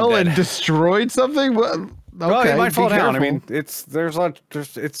fell and destroyed something. Well, it might fall down. I mean, it's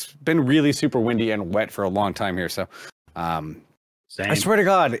been really super windy and wet for a long time here. So, I swear to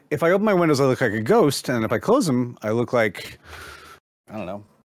God, if I open my windows, I look like a ghost, and if I close them, I look like, I don't know.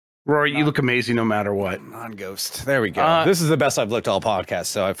 Rory, you look amazing no matter what. Non-ghost. There we go. This is the best I've looked all podcast,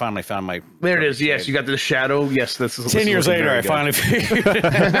 so I finally found my... There it is. Shade. Yes, you got the shadow. Yes, this is... 10 years later, I finally figured it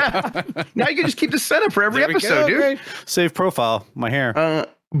out. Now you can just keep the setup for every episode, dude. Great. Save profile. My hair.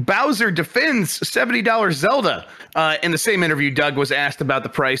 Bowser defends $70 Zelda. In the same interview, Doug was asked about the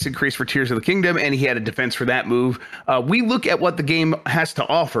price increase for Tears of the Kingdom, and he had a defense for that move. We look at what the game has to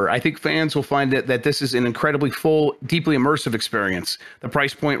offer. I think fans will find that this is an incredibly full, deeply immersive experience. The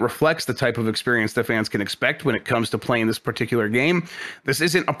price point reflects the type of experience that fans can expect when it comes to playing this particular game. This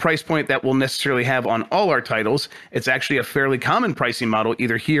isn't a price point that we'll necessarily have on all our titles. It's actually a fairly common pricing model,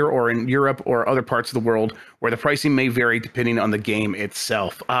 either here or in Europe or other parts of the world, where the pricing may vary depending on the game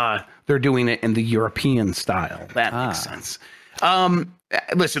itself. They're doing it in the European style. That makes sense.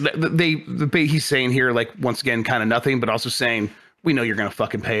 Listen, he's saying here, like, once again, kind of nothing, but also saying, we know you're going to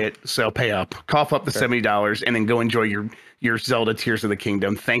fucking pay it, so pay up. Cough up the $70 and then go enjoy your Zelda Tears of the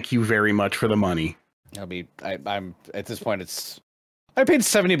Kingdom. Thank you very much for the money. I'm at this point, I paid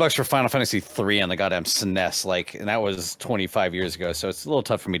 $70 for Final Fantasy 3 on the goddamn SNES, and that was 25 years ago. So it's a little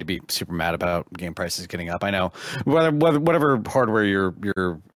tough for me to be super mad about game prices getting up. I know whatever hardware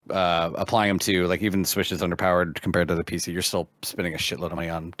you're applying them to, like even the Switch is underpowered compared to the PC. You're still spending a shitload of money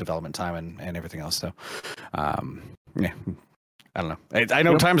on development time and everything else. So, yeah, I don't know. I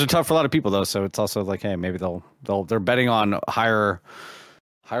know times are tough for a lot of people though. So it's also like, hey, maybe they're betting on higher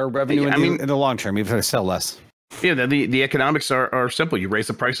revenue in the long term, even if they sell less. Yeah, the economics are simple. You raise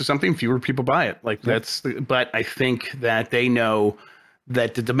the price of something, fewer people buy it. But I think that they know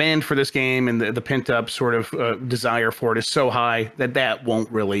that the demand for this game and the pent up sort of desire for it is so high that won't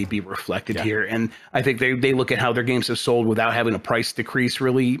really be reflected here. And I think they look at how their games have sold without having a price decrease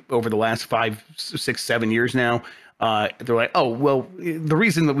really over the last 5, 6, 7 years now. They're like, oh, well, the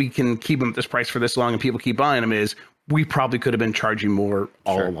reason that we can keep them at this price for this long and people keep buying them is we probably could have been charging more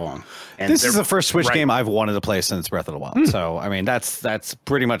all along. And this is the first Switch game I've wanted to play since Breath of the Wild. So, I mean, that's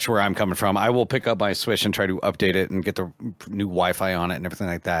pretty much where I'm coming from. I will pick up my Switch and try to update it and get the new Wi-Fi on it and everything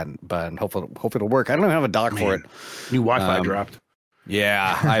like that. But hopefully it'll work. I don't even have a dock for it. New Wi-Fi dropped.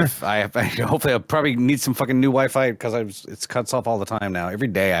 Yeah, hopefully I'll probably need some fucking new Wi-Fi because it cuts off all the time now. Every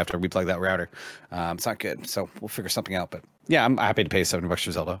day I have to replug that router. It's not good. So we'll figure something out. But yeah, I'm happy to pay $70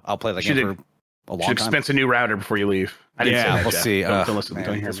 for Zelda. I'll play that game for a long time. Expense a new router before you leave. I didn't say that, we'll Jeff. see. Don't listen.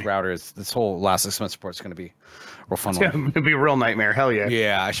 Don't hear this me. router this whole last 6 months support is going to be real fun. It's going to be a real nightmare. Hell yeah.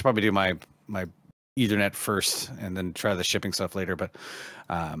 Yeah, I should probably do my Ethernet first, and then try the shipping stuff later. But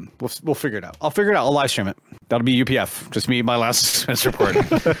we'll figure it out. I'll figure it out. I'll live stream it. That'll be UPF. Just me, my last report.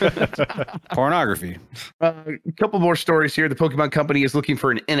 Pornography. A couple more stories here. The Pokemon Company is looking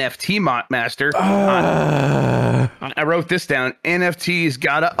for an NFT master. I wrote this down. NFTs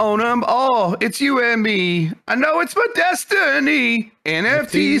gotta own them all. It's you and me. I know it's my destiny.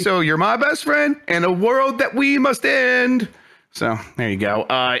 NFTs, oh, you're my best friend. And a world that we must end. So there you go.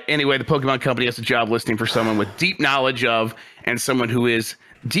 Anyway, the Pokemon Company has a job listing for someone with deep knowledge of and someone who is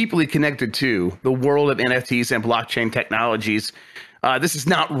deeply connected to the world of NFTs and blockchain technologies. This is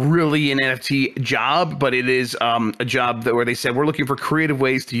not really an NFT job, but it is a job where they said we're looking for creative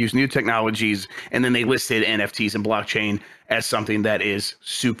ways to use new technologies, and then they listed NFTs and blockchain as something that is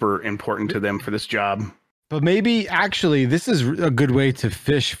super important to them for this job. But maybe actually this is a good way to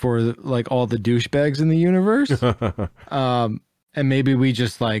fish for like all the douchebags in the universe. And maybe we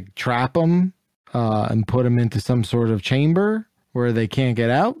just like trap them and put them into some sort of chamber where they can't get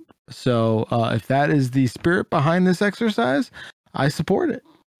out. So if that is the spirit behind this exercise, I support it.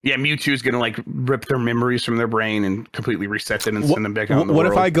 Yeah, Mewtwo is going to like rip their memories from their brain and completely reset them and send them back out in the world.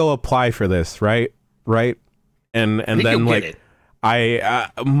 world. What if I go apply for this, right? And then like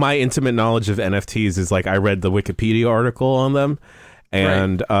my intimate knowledge of NFTs is like I read the Wikipedia article on them,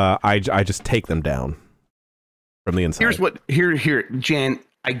 and I just take them down from the inside. Here, Jan.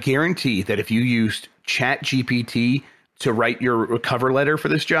 I guarantee that if you used ChatGPT to write your cover letter for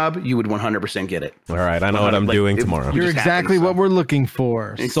this job, you would 100% get it. All right, I know what I'm doing tomorrow. You're exactly what we're looking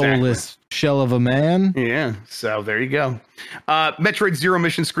for. Exactly. Soulless shell of a man. Yeah, so there you go. Metroid Zero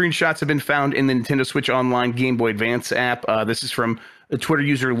Mission screenshots have been found in the Nintendo Switch Online Game Boy Advance app. This is from a Twitter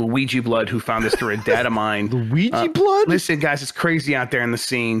user, Luigi Blood, who found this through a data mine. Luigi Blood? Listen, guys, it's crazy out there in the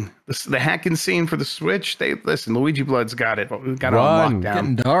scene. The hacking scene for the Switch. Luigi Blood's got it. Got it on lockdown.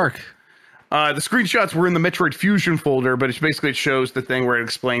 Getting dark. The screenshots were in the Metroid Fusion folder, but it shows the thing where it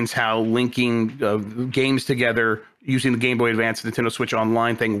explains how linking games together using the Game Boy Advance and Nintendo Switch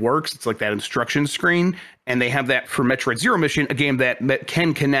Online thing works. It's like that instruction screen, and they have that for Metroid Zero Mission, a game that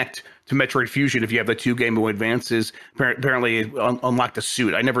can connect to Metroid Fusion if you have the two Game Boy Advances. Apparently, it unlocked a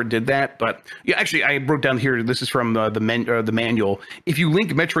suit. I never did that, but yeah, actually, I wrote down here. This is from the manual. If you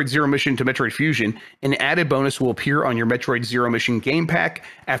link Metroid Zero Mission to Metroid Fusion, an added bonus will appear on your Metroid Zero Mission game pack.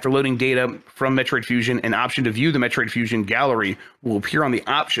 After loading data from Metroid Fusion, an option to view the Metroid Fusion gallery will appear on the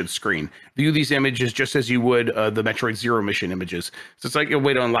options screen. View these images just as you would the Metroid Zero Mission images. So it's like a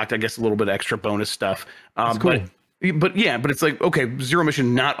way to unlock, I guess, a little bit of extra bonus stuff. That's cool. But it's like, okay, Zero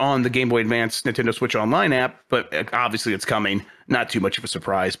Mission not on the Game Boy Advance Nintendo Switch Online app, but obviously it's coming. Not too much of a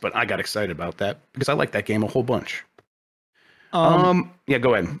surprise, but I got excited about that because I like that game a whole bunch. Yeah,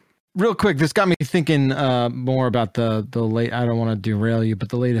 go ahead. Real quick, this got me thinking more about the late. I don't want to derail you, but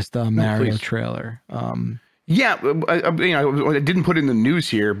the latest Mario trailer. Yeah, I didn't put it in the news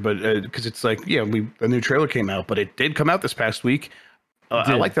here, but because it's like, a new trailer came out, but it did come out this past week.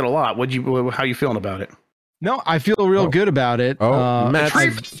 I liked it a lot. How you feeling about it? No, I feel real good about it. The tree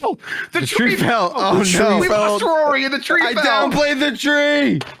fell. The tree fell. Oh, no. We lost Rorie and the tree fell. I downplayed the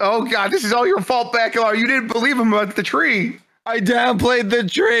tree. Oh, God, this is all your fault, Bacalar. You didn't believe him about the tree. I downplayed the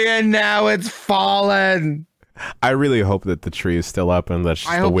tree, and now it's fallen. I really hope that the tree is still up, and that's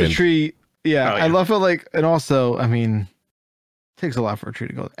just the wind. The tree, yeah. I love it, and also, I mean, it takes a lot for a tree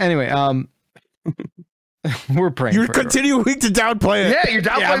to go. Anyway, we're praying. You're continuing to downplay it. Yeah, you're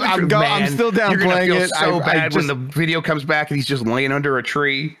downplaying it. I'm still downplaying You're gonna feel it. so bad when the video comes back and he's just laying under a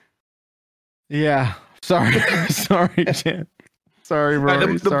tree. Yeah. Sorry, Jan. Sorry,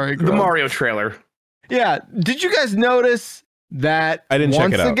 Rory. Sorry. The Mario trailer. Yeah. Did you guys notice that? I didn't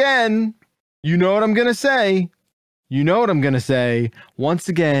check it out. Once again, you know what I'm gonna say. Once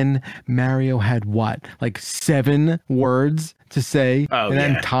again, Mario had what? Like 7 words to say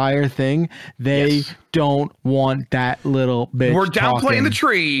entire thing. They don't want that little bitch. We're downplaying talking. the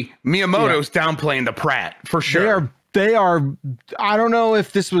tree. Miyamoto's downplaying the Pratt for sure. They are. I don't know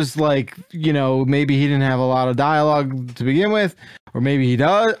if this was like, maybe he didn't have a lot of dialogue to begin with, or maybe he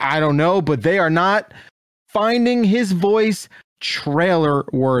does. I don't know, but they are not finding his voice trailer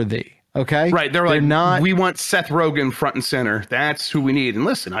worthy. Okay. Right. They're not. We want Seth Rogen front and center. That's who we need. And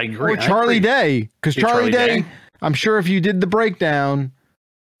listen, I agree. Or Charlie Day. Because Charlie Day, I'm sure if you did the breakdown,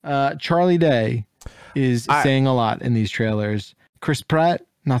 Charlie Day is saying a lot in these trailers. Chris Pratt,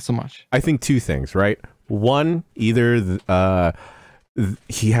 not so much. I think 2 things, right? One, either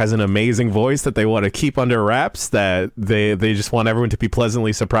he has an amazing voice that they want to keep under wraps, that they just want everyone to be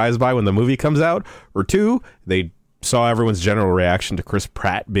pleasantly surprised by when the movie comes out. Or 2, they saw everyone's general reaction to Chris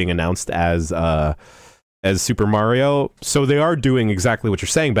Pratt being announced as as Super Mario. So they are doing exactly what you're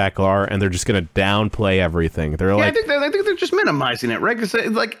saying, Backlar, and they're just going to downplay everything. They're like, I think they're just minimizing it, right? Because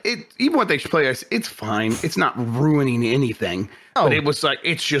even what they play, it's fine. It's not ruining anything. Oh. But it was like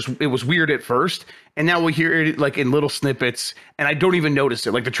it was weird at first, and now we hear it like in little snippets, and I don't even notice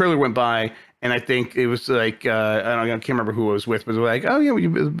it. Like the trailer went by, and I think it was like I can't remember who I was with, but it was like, oh yeah, we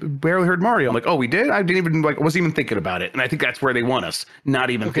barely heard Mario. I'm like, oh, we did. I didn't even wasn't even thinking about it, and I think that's where they want us, not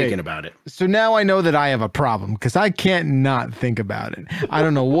even thinking about it. So now I know that I have a problem because I can't not think about it. I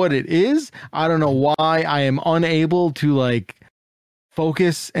don't know what it is. I don't know why I am unable to like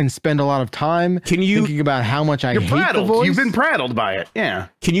focus and spend a lot of time thinking about how much I hate the voice. You've been prattled by it. Yeah.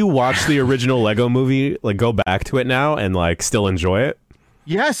 Can you watch the original Lego movie, like go back to it now and like still enjoy it?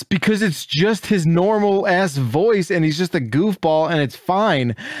 Yes, because it's just his normal ass voice and he's just a goofball and it's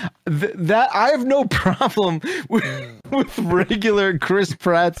fine. That I have no problem with regular Chris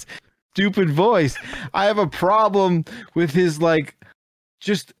Pratt's stupid voice. I have a problem with his like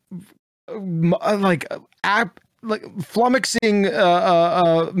just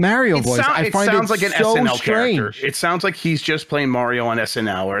flummoxing Mario voice. I find it sounds like an so SNL strange. character. It sounds like he's just playing Mario on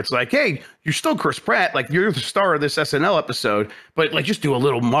SNL, where it's like, hey, you're still Chris Pratt, like you're the star of this SNL episode, but like just do a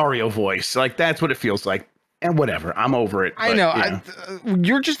little Mario voice. Like that's what it feels like. And whatever, I'm over it. I know.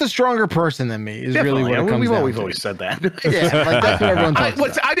 You're just a stronger person than me. Is Definitely. Really what it comes down to. We've always said that. Yeah, like that's what everyone talks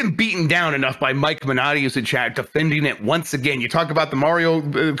about. I've been beaten down enough by Mike Minotti who's in chat defending it once again. You talk about the Mario,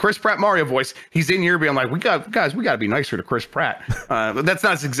 Chris Pratt Mario voice. He's in here being like, we got to be nicer to Chris Pratt. That's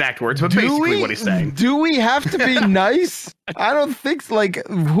not his exact words, but basically what he's saying. Do we have to be nice? I don't think so. Like,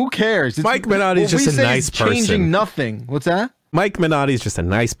 who cares? Mike Minotti's just a nice person. Changing nothing. What's that? Mike Minotti's just a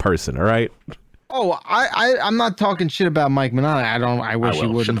nice person. All right. Oh, I'm not talking shit about Mike Minotti. I wish he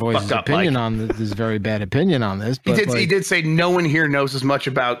wouldn't voice his opinion on this very bad opinion on this. But he did say no one here knows as much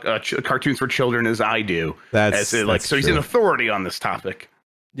about cartoons for children as I do. So he's an authority on this topic.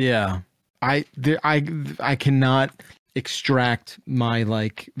 Yeah, I cannot extract my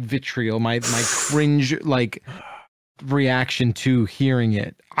like vitriol, my cringe like reaction to hearing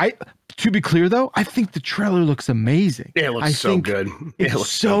it. To be clear, though, I think the trailer looks amazing. It looks so good. It looks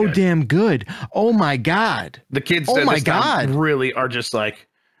so damn good. Oh my god! The kids, really are just like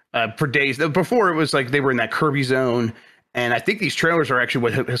for days. Before it was like they were in that Kirby zone, and I think these trailers are actually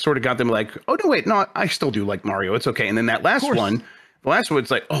what has sort of got them like, oh no, wait, no, I still do like Mario. It's okay. And then that last one. The last one's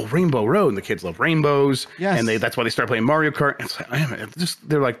like, oh, Rainbow Road, and the kids love rainbows, and that's why they start playing Mario Kart. It's like,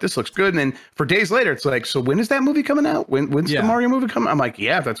 they're like, this looks good. And then for days later, it's like, so when is that movie coming out? When's the Mario movie coming? I'm like,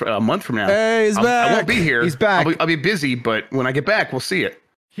 yeah, that's a month from now. Hey, he's back. I won't be here. He's back. I'll be busy, but when I get back, we'll see it.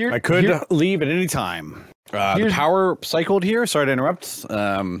 I could leave at any time. The power cycled here. Sorry to interrupt.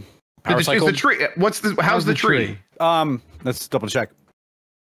 Power cycled. Is the tree? How's the tree? Let's double check.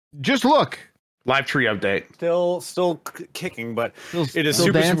 Just look. Live tree update. Still kicking, but it is still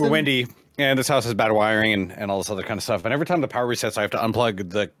super dancing? windy, and this house has bad wiring and all this other kind of stuff. And every time the power resets, I have to unplug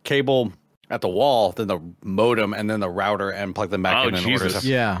the cable at the wall, then the modem, and then the router, and plug them back in order. So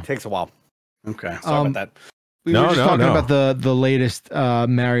it takes a while. Okay, sorry about that. We were just talking about the latest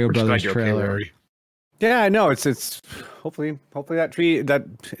Mario Brothers trailer. Okay, yeah, I know. It's hopefully that tree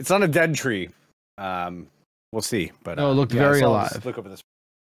it's not a dead tree. We'll see, but it looked very alive. Look over this.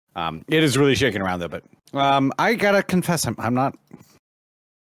 It is really shaking around though, but I gotta confess, I'm not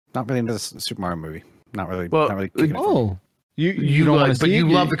really into this Super Mario movie. Not really. You don't want to see it? You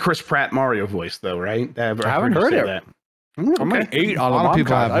love the Chris Pratt Mario voice though, right? I haven't heard it. That. I'm gonna eat on a lot of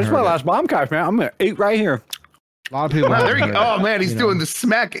people. That's my last Bombcast, man. I'm gonna eat right here. A lot of people. There you go. Oh man, he's doing the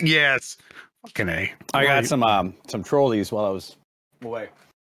smack. Yes. Fucking A. I got some trolleys while I was away.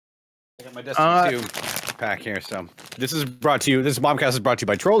 I got my Destiny 2 pack here. So this Bombcast is brought to you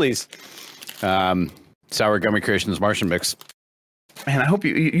by Trolleys. Sour Gummy Creations Martian Mix. Man, I hope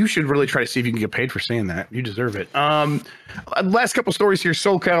you should really try to see if you can get paid for saying that. You deserve it. Last couple stories here.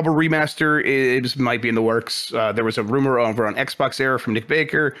 Soul Calibur remaster might be in the works. There was a rumor over on Xbox Era from Nick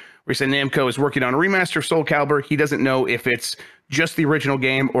Baker where he said Namco is working on a remaster of Soul Calibur. He doesn't know if it's just the original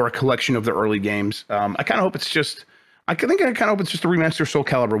game or a collection of the early games. I kind of hope it's just a remaster of Soul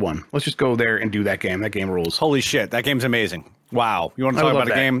Calibur 1. Let's just go there and do that game. That game rules. Holy shit, that game's amazing. Wow. You want to talk about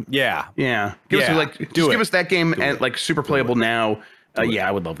a game? Yeah. Yeah. Give us that game and like super playable now. Yeah,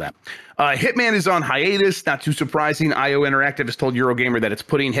 I would love that. Hitman is on hiatus. Not too surprising. IO Interactive has told Eurogamer that it's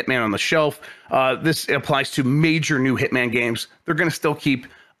putting Hitman on the shelf. This applies to major new Hitman games. They're going to still keep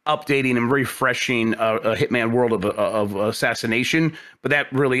updating and refreshing a Hitman world of assassination. But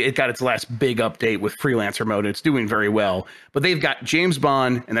that really, it got its last big update with freelancer mode. It's doing very well. But they've got James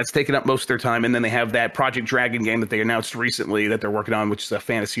Bond, and that's taken up most of their time. And then they have that Project Dragon game that they announced recently that they're working on, which is a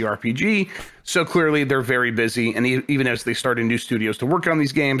fantasy RPG. So clearly they're very busy. And even as they started new studios to work on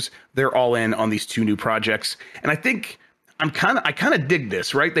these games, they're all in on these 2 new projects. And I think I kind of dig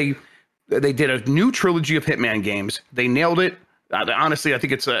this, right? They did a new trilogy of Hitman games. They nailed it. Honestly, I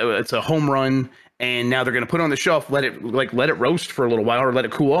think it's a home run. And now they're going to put it on the shelf, let it roast for a little while or let it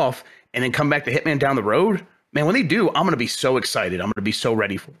cool off, and then come back to Hitman down the road. Man, when they do, I'm going to be so excited. I'm going to be so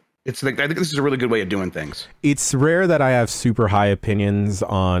ready for it. It's like, I think this is a really good way of doing things. It's rare that I have super high opinions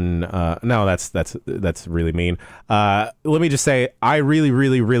on. No, that's really mean. Let me just say, I really,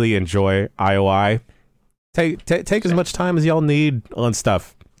 really, really enjoy IOI. Take as much time as y'all need on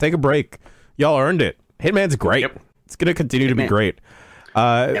stuff. Take a break. Y'all earned it. Hitman's great. Yep. It's going to continue to be great.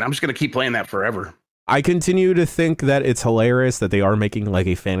 And I'm just going to keep playing that forever. I continue to think that it's hilarious that they are making like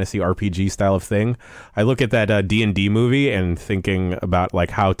a fantasy RPG style of thing. I look at that D&D movie and thinking about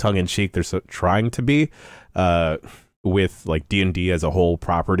like how tongue-in-cheek they're trying to be with like D&D as a whole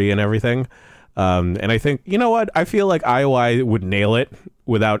property and everything. And I think, you know what? I feel like IOI would nail it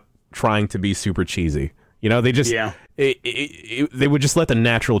without trying to be super cheesy. You know, they just they would just let the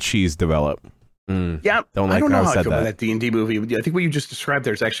natural cheese develop. Yeah, I don't know how I feel about that D&D movie. I think what you just described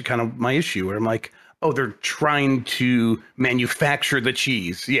there is actually kind of my issue, where I'm like, oh, they're trying to manufacture the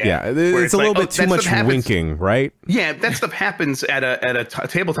cheese. Yeah, it's a little bit too much winking, right? Yeah, that stuff happens at a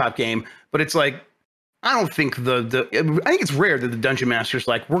tabletop game, but it's like, I don't think I think it's rare that the dungeon master's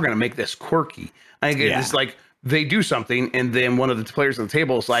like, we're going to make this quirky. I think it's like, they do something, and then one of the players at the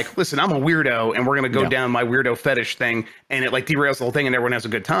table is like, listen, I'm a weirdo, and we're going to go down my weirdo fetish thing, and it like derails the whole thing, and everyone has a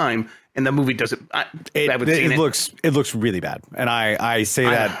good time. And the movie doesn't. It looks really bad, and I say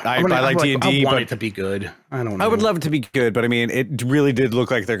that I like D&D, I want it to be good. I don't know. I would love it to be good, but I mean, it really did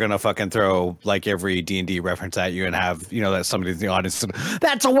look like they're gonna fucking throw like every D&D reference at you and have that somebody in the audience.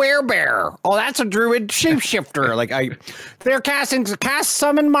 That's a werebear. Oh, that's a druid shapeshifter. They're cast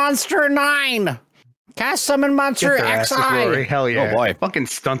summon monster 9. Cast summon monster XI. Hell yeah! Oh boy, fucking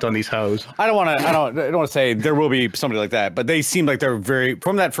stunt on these hoes. I don't want to say there will be somebody like that, but they seem like they're very,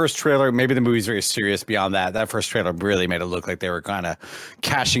 from that first trailer. Maybe the movie's very serious beyond that. That first trailer really made it look like they were kind of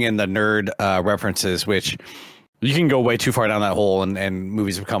cashing in the nerd references, which you can go way too far down that hole, and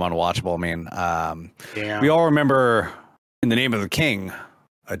movies become unwatchable. I mean, we all remember In the Name of the King.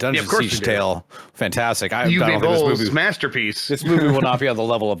 A Dungeon Siege Tale, fantastic. Uwe Boll's masterpiece. This movie will not be on the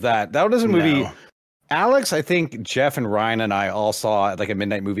level of that. That was a movie. No. Alex, I think Jeff and Ryan and I all saw like a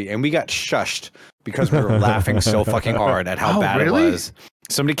midnight movie, and we got shushed because we were laughing so fucking hard at how bad it was.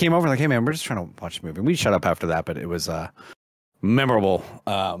 Somebody came over like, "Hey man, we're just trying to watch a movie." We shut up after that, but it was memorable.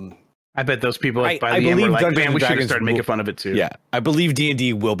 I bet those people by the end were like, "Man, we should have started making fun of it too." Yeah, I believe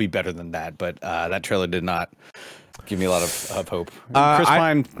D&D will be better than that, but that trailer did not give me a lot of hope. Chris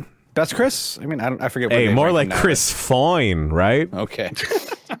Pine. That's Chris? I mean, I forget. Hey, more like Chris Fine, right? Okay.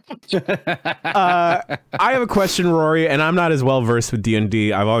 I have a question, Rory, and I'm not as well versed with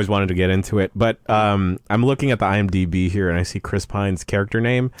D&D. I've always wanted to get into it, but I'm looking at the IMDb here, and I see Chris Pine's character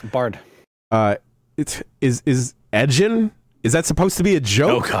name. Bard. Is Edgin? Is that supposed to be a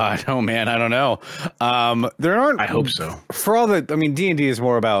joke? Oh God! Oh man! I don't know. There aren't. I hope so. For all the, I mean, D&D is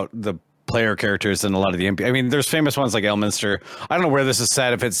more about the player characters than a lot of the MP. I mean, there's famous ones like Elminster. I don't know where this is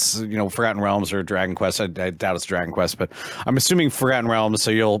set, if it's Forgotten Realms or Dragon Quest. I doubt it's Dragon Quest, but I'm assuming Forgotten Realms. So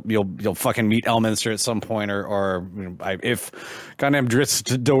you'll fucking meet Elminster at some point, or if goddamn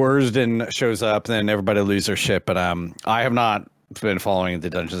Drizzt Do'Urden shows up, then everybody will lose their shit. But I have not been following the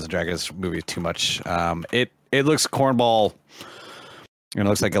Dungeons and Dragons movie too much. It looks cornball. And it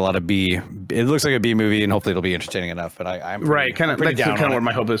looks like a lot of B. It looks like a B movie, and hopefully it'll be entertaining enough. But I'm right, kind of what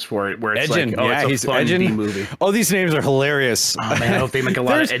my hope is for it. Where it's Edgin, it's a fun B movie. Oh, these names are hilarious. Oh man, I hope they make a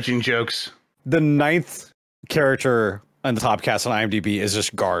lot of Edgin jokes. The 9th character on the top cast on IMDb is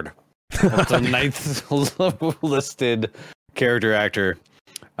just Guard. That's the 9th listed character actor.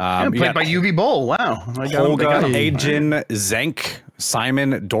 Played by Uwe Boll. Wow. Holga, Aijin, Zenk,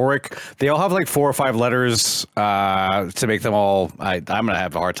 Simon, Doric. They all have like 4 or 5 letters to make them all. I'm going to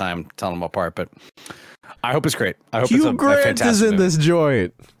have a hard time telling them apart, but I hope it's great. I hope Hugh Grant is in this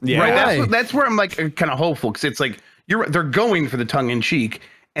joint. Yeah. Right. That's where I'm like kind of hopeful, because it's like they're going for the tongue in cheek,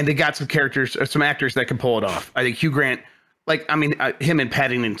 and they got some characters or some actors that can pull it off. I think Hugh Grant, him in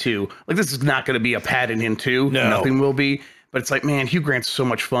Paddington 2, this is not going to be a Paddington 2. No. Nothing will be. But it's like, man, Hugh Grant's so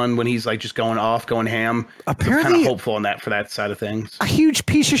much fun when he's like just going off, going ham. Apparently, I'm kind of hopeful on that for that side of things. A huge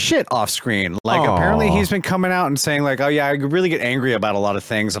piece of shit off screen. Like apparently he's been coming out and saying like, oh yeah, I really get angry about a lot of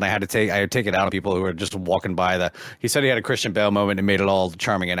things, and I had to take it out on people who were just walking by. He said he had a Christian Bale moment and made it all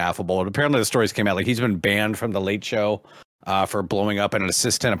charming and affable. And apparently the stories came out like he's been banned from the Late Show for blowing up an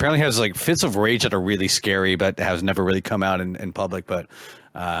assistant. Apparently he has like fits of rage that are really scary, but has never really come out in public. But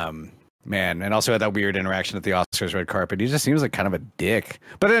man, and also had that weird interaction at the Oscars red carpet. He just seems like kind of a dick.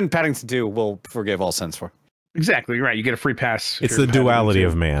 But then Paddington 2 will forgive all sins for. Exactly, you're right. You get a free pass. It's the duality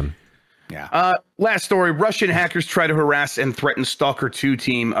of man. Yeah. Last story. Russian hackers try to harass and threaten Stalker 2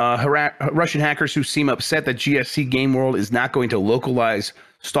 team. Russian hackers who seem upset that GSC Game World is not going to localize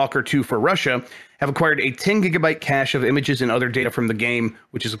Stalker 2 for Russia have acquired a 10 gigabyte cache of images and other data from the game,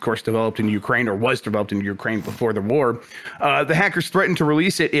 which is, of course, developed in Ukraine or was developed in Ukraine before the war. The hackers threatened to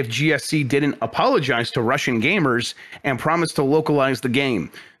release it if GSC didn't apologize to Russian gamers and promise to localize the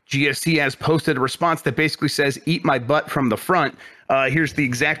game. GSC has posted a response that basically says, "Eat my butt from the front." Here's the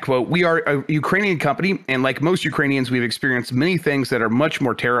exact quote. "We are a Ukrainian company, and like most Ukrainians, we've experienced many things that are much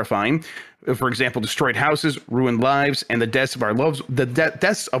more terrifying. For example, destroyed houses, ruined lives, and the deaths of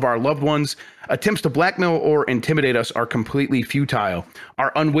our loved ones. Attempts to blackmail or intimidate us are completely futile.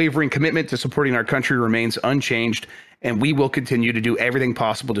 Our unwavering commitment to supporting our country remains unchanged, and we will continue to do everything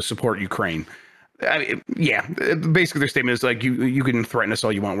possible to support Ukraine." I mean, yeah, basically their statement is like, you can threaten us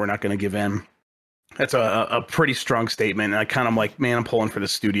all you want. We're not going to give in. That's a pretty strong statement. And I kind of like, man, I'm pulling for the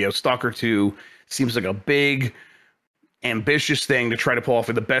studio. Stalker 2 seems like a big, ambitious thing to try to pull off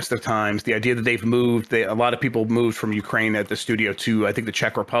at the best of times. The idea that they've moved, a lot of people moved from Ukraine at the studio to, I think, the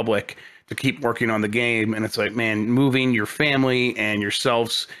Czech Republic to keep working on the game. And it's like, man, moving your family and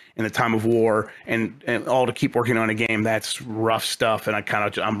yourselves in the time of war and all to keep working on a game, that's rough stuff. And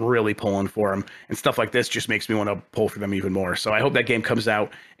I'm really pulling for them. And stuff like this just makes me want to pull for them even more. So I hope that game comes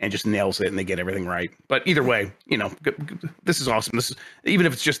out and just nails it and they get everything right. But either way, this is awesome. This is, even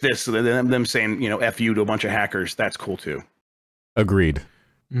if it's just this, them saying, F you to a bunch of hackers, that's cool too. Agreed.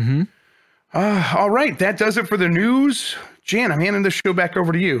 Mm-hmm. All right. That does it for the news. Jan, I'm handing the show back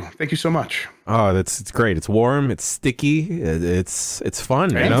over to you. Thank you so much. Oh, it's great. It's warm. It's sticky. It's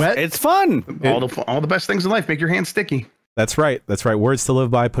fun. It's fun. All the best things in life make your hands sticky. That's right. That's right. Words to live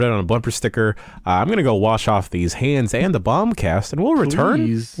by. Put it on a bumper sticker. I'm going to go wash off these hands and the Bombcast, and we'll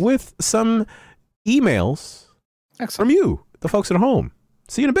return with some emails from you, the folks at home.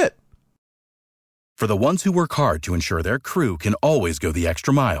 See you in a bit. For the ones who work hard to ensure their crew can always go the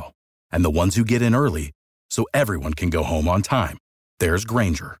extra mile, and the ones who get in early so everyone can go home on time, there's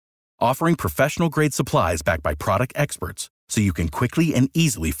Grainger, offering professional-grade supplies backed by product experts so you can quickly and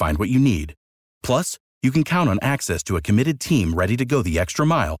easily find what you need. Plus, you can count on access to a committed team ready to go the extra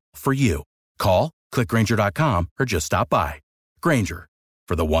mile for you. Call, click Grainger.com, or just stop by. Grainger,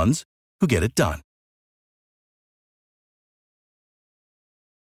 for the ones who get it done.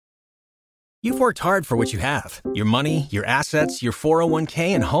 You've worked hard for what you have. Your money, your assets, your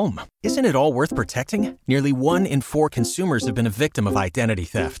 401k, and home. Isn't it all worth protecting? Nearly 1 in 4 consumers have been a victim of identity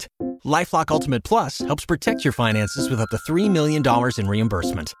theft. LifeLock Ultimate Plus helps protect your finances with up to $3 million in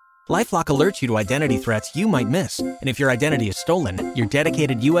reimbursement. LifeLock alerts you to identity threats you might miss. And if your identity is stolen, your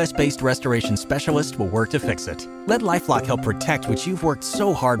dedicated U.S.-based restoration specialist will work to fix it. Let LifeLock help protect what you've worked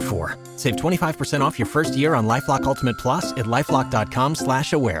so hard for. Save 25% off your first year on LifeLock Ultimate Plus at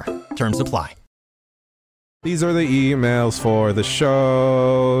LifeLock.com/aware. Terms apply. These are the emails for the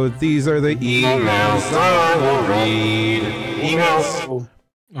show. These are the emails I will read. Emails.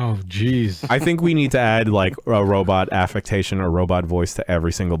 Oh, geez. I think we need to add like a robot affectation or robot voice to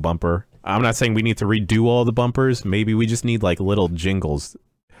every single bumper. I'm not saying we need to redo all the bumpers. Maybe we just need like little jingles.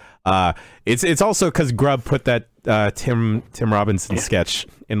 It's also because Grub put that Tim Robinson sketch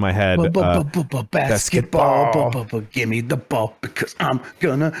in my head. Basketball. Give me the ball because I'm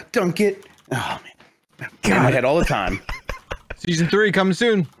gonna dunk it. Oh man, in my head all the time. Season 3 coming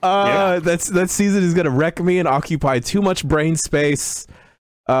soon. That season is gonna wreck me and occupy too much brain space.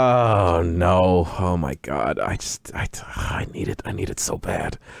 Oh no! Oh my god! I need it. I need it so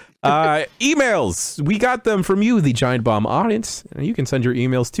bad. Emails. We got them from you, the Giant Bomb audience. And you can send your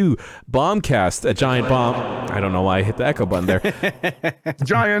emails to Bombcast at Giant Bomb. I don't know why I hit the echo button there.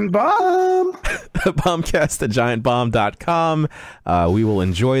 Giant Bomb. Bombcast at giantbomb.com. We will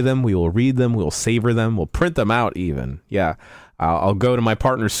enjoy them. We will read them. We'll savor them. We'll print them out even. Yeah. I'll go to my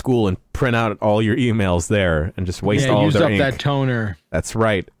partner's school and print out all your emails there and just waste all of their ink. Use up that toner. That's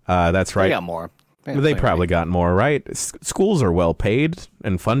right. That's right. They got more. They probably got more, right? Schools are well paid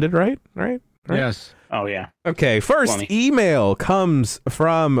and funded, right? Right? Yes. Oh, yeah. Okay, first email comes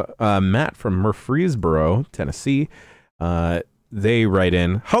from Matt from Murfreesboro, Tennessee. They write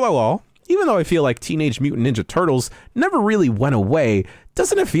in, "Hello all. Even though I feel like Teenage Mutant Ninja Turtles never really went away,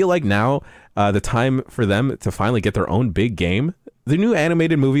 doesn't it feel like now the time for them to finally get their own big game? The new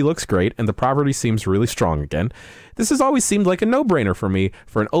animated movie looks great, and the property seems really strong again. This has always seemed like a no-brainer for me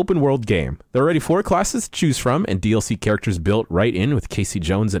for an open-world game. There are already 4 classes to choose from, and DLC characters built right in with Casey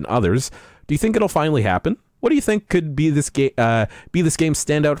Jones and others. Do you think it'll finally happen? What do you think could be this game's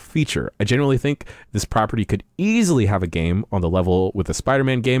standout feature? I genuinely think this property could easily have a game on the level with the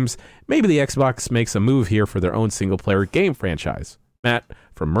Spider-Man games. Maybe the Xbox makes a move here for their own single-player game franchise." Matt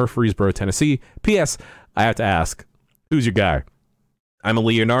from Murfreesboro, Tennessee. P.S. I have to ask, who's your guy? I'm a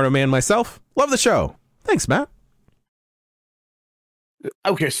Leonardo man myself. Love the show. Thanks, Matt.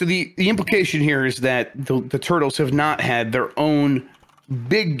 Okay, so the implication here is that the Turtles have not had their own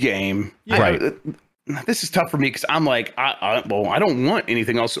big game. Right. This is tough for me because I'm like, I don't want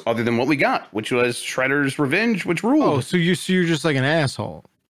anything else other than what we got, which was Shredder's Revenge, which ruled. Oh, so you're just like an asshole.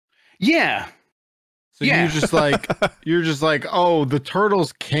 Yeah. So Yeah. you're just like, oh, the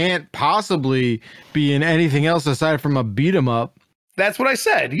Turtles can't possibly be in anything else aside from a beat 'em up. That's what I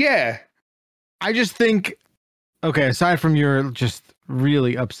said. Yeah. I just think, okay, aside from your just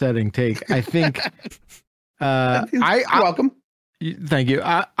really upsetting take, I think You're welcome. thank you.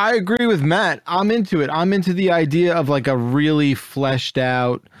 I agree with Matt. I'm into it. I'm into the idea of like a really fleshed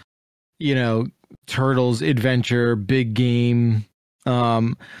out, Turtles adventure, big game.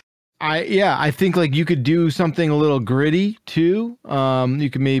 I think like you could do something a little gritty too. You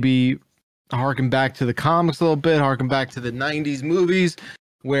could maybe harken back to the comics a little bit, harken back to the 90s movies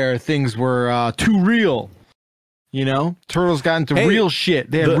where things were too real. Turtles got into real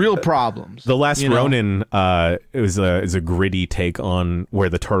shit. They had real problems. The Last Ronin is a gritty take on where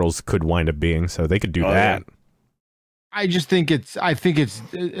the Turtles could wind up being, so they could do that. Yeah. I think it's a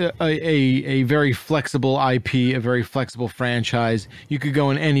very flexible IP, a very flexible franchise. You could go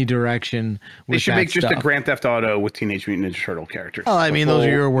in any direction. They should make just a Grand Theft Auto with Teenage Mutant Ninja Turtle characters. Oh, I mean, those are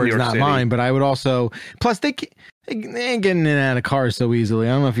your words, not mine. But I would also, plus they ain't getting in and out of cars so easily.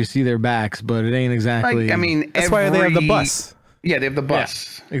 I don't know if you see their backs, but it ain't exactly. That's why they have the bus. Yeah, they have the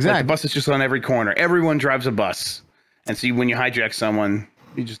bus. Yeah, exactly. Like the bus is just on every corner. Everyone drives a bus, and so when you hijack someone,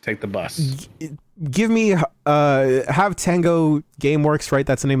 you just take the bus. Give me have Tango Gameworks, right?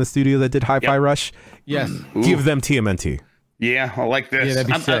 That's the name of the studio that did Hi-Fi Rush. Yes. Give them TMNT. Yeah, I like this. Yeah,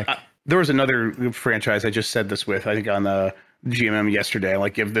 that'd be sick. There was another franchise I just said this with, I think on the GMM yesterday.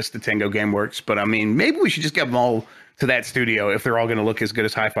 Like, give this to Tango Gameworks. But I mean, maybe we should just get them all to that studio if they're all going to look as good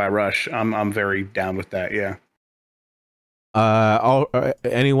as Hi-Fi Rush. I'm very down with that. Yeah.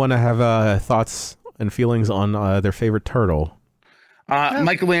 Anyone have thoughts and feelings on their favorite turtle?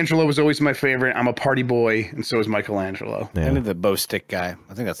 Michelangelo was always my favorite. I'm a party boy, and so is Michelangelo. Yeah. And the bow stick guy.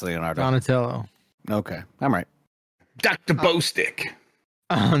 I think that's Leonardo. Donatello. Okay, I'm right. Dr. Bowstick.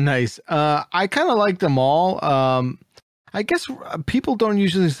 Oh, nice. I kind of like them all. I guess people don't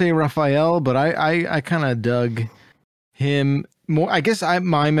usually say Raphael, but I kind of dug him more. I guess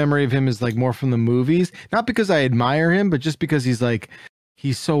my memory of him is like more from the movies, not because I admire him, but just because he's just like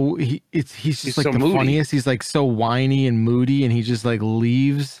the moody. funniest. He's like so whiny and moody, and he just like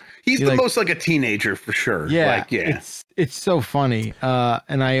leaves. He's the most like a teenager for sure. Yeah, it's so funny,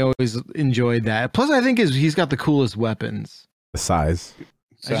 and I always enjoyed that. Plus, I think he's got the coolest weapons. The size.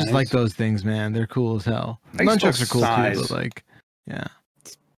 I just like those things, man. They're cool as hell. Nunchucks Nunchucks are cool too, but like, yeah.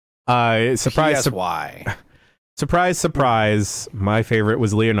 Surprise! Why? Surprise! My favorite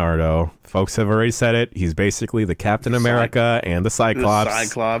was Leonardo. Folks have already said it. He's basically the Captain America and the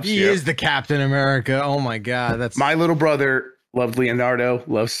Cyclops. He is the Captain America. Oh my god, that's my little brother. Loved Leonardo,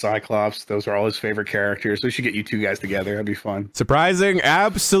 loves Cyclops. Those are all his favorite characters. We should get you two guys together. That'd be fun. Surprising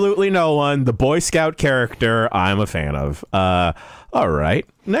absolutely no one. The Boy Scout character I'm a fan of. All right.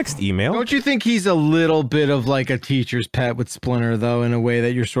 Next email. Don't you think he's a little bit of like a teacher's pet with Splinter, though, in a way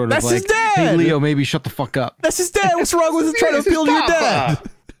that you're sort of That's like, his dad! Hey, Leo, maybe shut the fuck up. That's his dad. What's wrong with trying to appeal to your dad?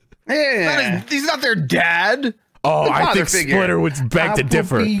 Yeah. He's not their dad. Oh, I think figure. Splinter would beg to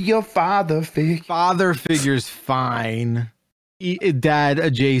differ. Be your father figure. Father figure's fine. Dad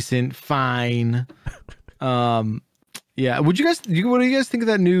adjacent, fine. Yeah. What do you guys think of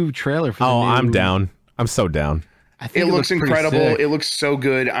that new trailer for I'm down. I'm so down. I think it looks incredible. It looks so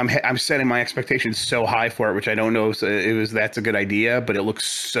good. I'm setting my expectations so high for it, which I don't know if that's a good idea, but it looks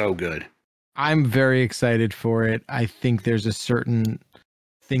so good. I'm very excited for it. I think there's a certain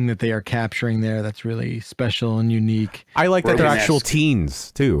thing that they are capturing there that's really special and unique. I like that they're actual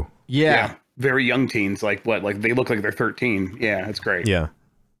teens too. Yeah. Very young teens, like they look like they're 13. Yeah, it's great. Yeah,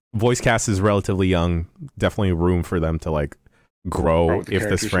 voice cast is relatively young. Definitely room for them to like grow if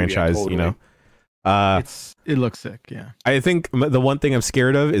this franchise, It looks sick. Yeah. I think the one thing I'm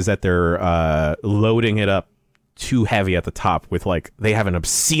scared of is that they're loading it up too heavy at the top with like they have an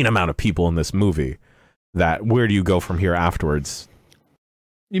obscene amount of people in this movie. That where do you go from here afterwards?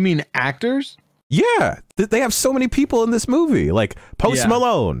 You mean actors? Yeah, they have so many people in this movie. Like Post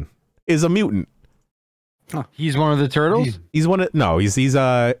Malone is a mutant. Huh. He's one of the turtles. He's one of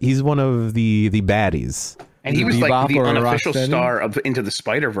he's one of the baddies. And he was like the unofficial star of Into the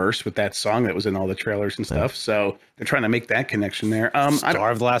Spider-Verse with that song that was in all the trailers and stuff. So they're trying to make that connection there.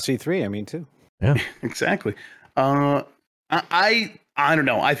 Star of the last E3, I mean, too. Yeah, exactly. I don't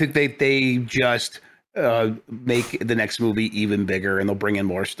know. I think they just make the next movie even bigger, and they'll bring in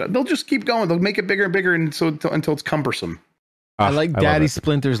more stuff. They'll just keep going. They'll make it bigger and bigger, and until it's cumbersome. I like Daddy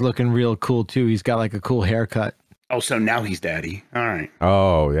Splinter's looking real cool too. He's got like a cool haircut. Oh, so now he's daddy. All right.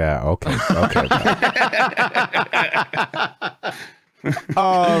 Oh, yeah. Okay.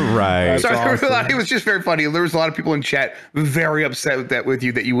 All right. Sorry, awesome. it was just very funny. There was a lot of people in chat very upset with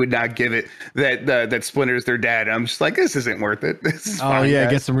you that you would not give it that Splinter's their dad. I'm just like, this isn't worth it. This is fine, guys.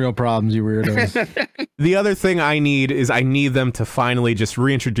 Get some real problems, you weirdos. The other thing I need them to finally just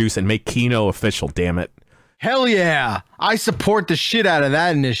reintroduce and make Kino official. Damn it. Hell yeah! I support the shit out of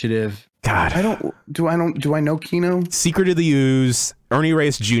that initiative. God, do I know Kino? Secret of the Ooze, Ernie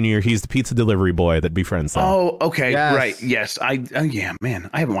Reyes Jr. He's the pizza delivery boy that befriends them. Oh, okay, yes. Right, yes. Yeah, man,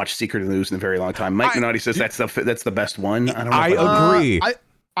 I haven't watched Secret of the Ooze in a very long time. Mike Minotti says that's the best one. I don't know.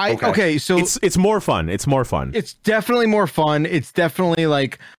 I agree. Okay, so it's more fun. It's more fun. It's definitely more fun. It's definitely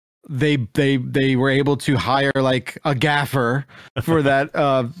like they were able to hire like a gaffer for that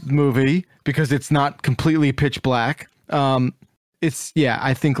movie because it's not completely pitch black. I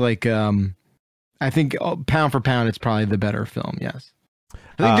think pound for pound, it's probably the better film. Yes. I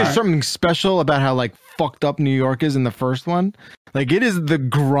think there's something special about how like fucked up New York is in the first one. Like it is the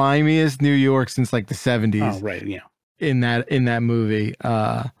grimiest New York since like the 70s. Oh, right. Yeah. In that movie.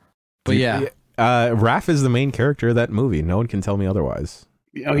 But yeah. Raph is the main character of that movie. No one can tell me otherwise.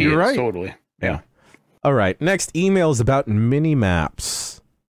 Oh, you're right. Totally. Yeah. All right. Next email is about mini maps.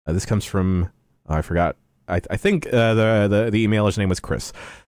 This comes from, I forgot. I think the emailer's name was Chris.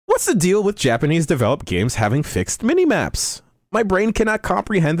 What's the deal with Japanese developed games having fixed mini-maps? My brain cannot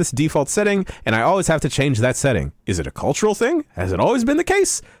comprehend this default setting, and I always have to change that setting. Is it a cultural thing? Has it always been the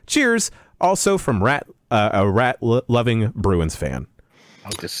case? Cheers. Also from a rat-loving Bruins fan. Oh,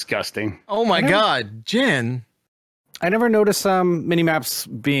 disgusting. Oh my God, Jen. I never noticed mini-maps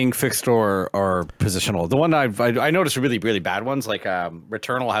being fixed or positional. The one I noticed really, really bad ones, like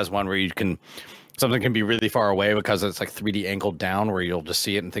Returnal has one where something can be really far away because it's like 3D angled down where you'll just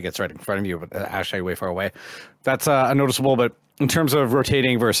see it and think it's right in front of you, but actually way far away. That's unnoticeable, but in terms of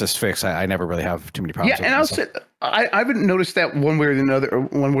rotating versus fixed, I never really have too many problems. Yeah, and I'll say I haven't noticed that one way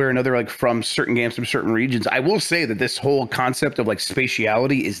or another, like from certain games from certain regions. I will say that this whole concept of like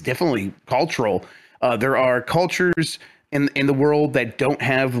spatiality is definitely cultural. There are cultures in the world that don't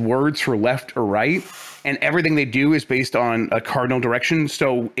have words for left or right, and everything they do is based on a cardinal direction.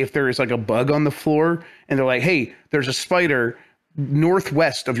 So if there is like a bug on the floor and they're like, hey, there's a spider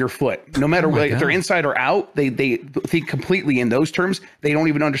northwest of your foot, no matter if they're inside or out, they think completely in those terms. They don't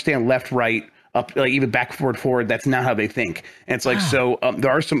even understand left, right, up, like even back, forward. That's not how they think. And it's like, so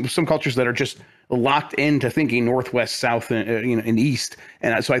there are some cultures that are just locked into thinking northwest, south, and east.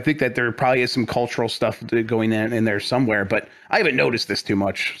 And so I think that there probably is some cultural stuff going in there somewhere, but I haven't noticed this too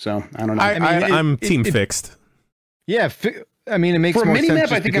much. So I don't know. I'm team fixed. Yeah. I mean, it makes for more a mini sense.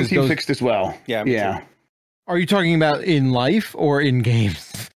 map, I think I'm team fixed as well. Yeah. Yeah. Are you talking about in life or in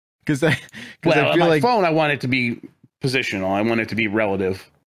games? Because I feel on my like phone, I want it to be positional. I want it to be relative.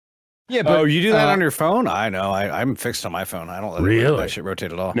 Yeah, but you do that on your phone? I know. I'm fixed on my phone. I don't let that shit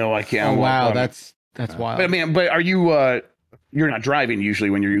rotate at all. No, I can't. Oh wow, that's wild. But are you? You're not driving usually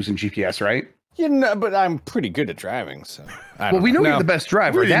when you're using GPS, right? Yeah, no, but I'm pretty good at driving. So we know you're the best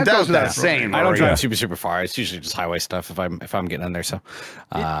driver. That goes without saying. I don't drive super far. It's usually just highway stuff if I'm getting in there. So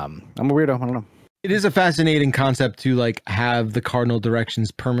I'm a weirdo. I don't know. It is a fascinating concept to like have the cardinal directions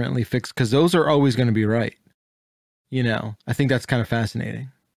permanently fixed because those are always going to be right. I think that's kind of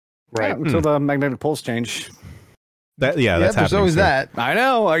fascinating. Right. Until the magnetic poles change. That's there's happening. always that. I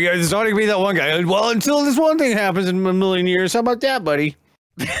know. It's starting to be that one guy. Well, until this one thing happens in a million years. How about that, buddy?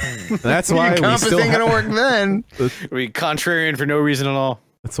 That's why we still ain't gonna work then. We contrarian for no reason at all.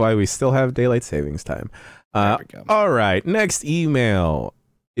 That's why we still have daylight savings time. All right. Next email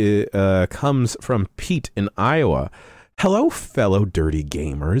comes from Pete in Iowa. Hello, fellow dirty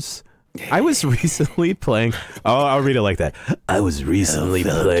gamers. I was recently playing. Oh, I'll read it like that. I was recently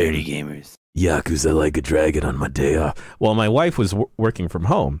playing dirty gamers. Yakuza Like a Dragon on my day off. While my wife was working from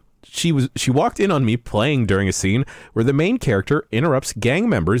home, she walked in on me playing during a scene where the main character interrupts gang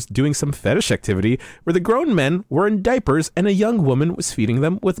members doing some fetish activity where the grown men were in diapers and a young woman was feeding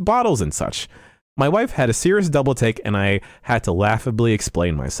them with bottles and such. My wife had a serious double take and I had to laughably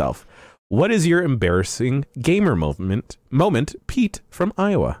explain myself. What is your embarrassing gamer moment, Pete from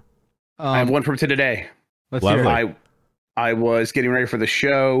Iowa? I have one from today. Let's hear it. I was getting ready for the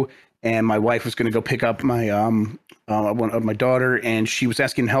show, and my wife was going to go pick up my my daughter, and she was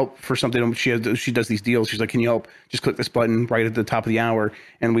asking help for something. She does these deals. She's like, "Can you help? Just click this button right at the top of the hour."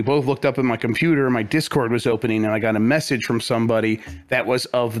 And we both looked up at my computer. My Discord was opening, and I got a message from somebody that was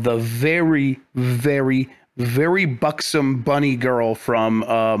of the very, very, very buxom bunny girl from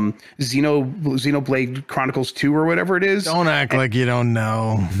Xenoblade Chronicles 2 or whatever it is. Don't act like you don't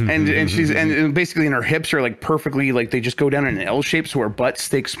know. And she's and basically, and her hips are like perfectly, like they just go down in an L shape, so her butt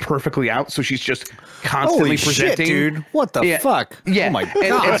sticks perfectly out. So she's just constantly Holy presenting. shit, dude! What the fuck? Yeah. Oh my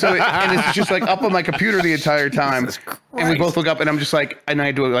god! And it's just like up on my computer the entire time. And we both look up, and I'm just like, and I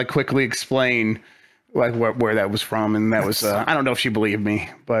had to like quickly explain like where that was from, and that was I don't know if she believed me,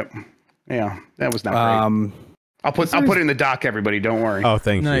 but. Yeah, that was not great. I'll put it in the doc, everybody. Don't worry. Oh,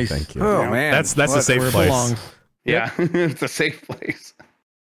 thank Nice. you. Thank you. Oh man, That's a safe Where it place. belongs. Yeah, it's a safe place.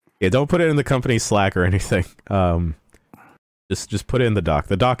 Yeah, don't put it in the company Slack or anything. Just put it in the doc.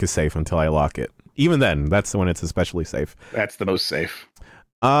 The doc is safe until I lock it. Even then, that's when it's especially safe. That's the most safe.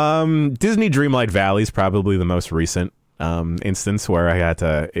 Disney Dreamlight Valley is probably the most recent instance where I had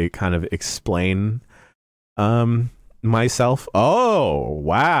to kind of explain myself. Oh,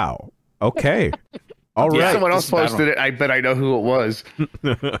 wow. Okay. All right. Someone else posted it. I bet I know who it was.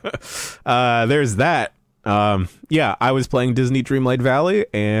 There's that. Yeah, I was playing Disney Dreamlight Valley,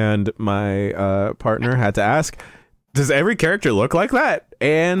 and my partner had to ask, does every character look like that?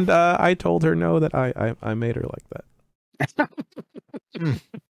 And I told her no, that I made her like that.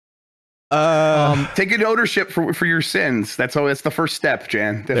 Take an ownership for your sins. That's the first step,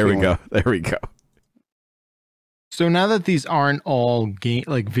 Jan. Definitely. There we go. So now that these aren't all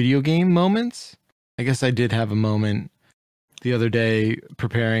video game moments, I guess I did have a moment the other day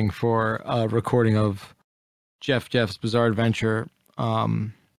preparing for a recording of Jeff's Bizarre Adventure.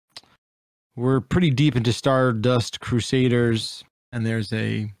 We're pretty deep into Stardust Crusaders, and there's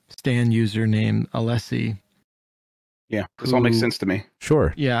a Stan user named Alessi. Yeah, this all makes sense to me.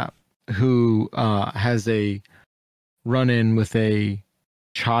 Sure. Yeah, who has a run-in with a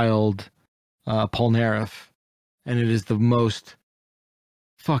child Polnareff. And it is the most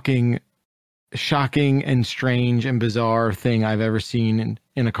fucking shocking and strange and bizarre thing I've ever seen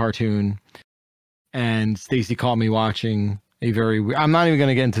in a cartoon. And Stacy caught me watching I'm not even going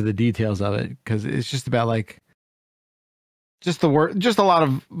to get into the details of it because it's just about like just a lot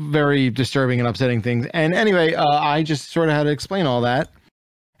of very disturbing and upsetting things. And anyway, I just sort of had to explain all that,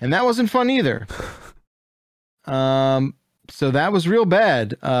 and that wasn't fun either. So that was real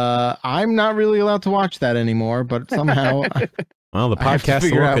bad. I'm not really allowed to watch that anymore, but somehow... Well, the podcast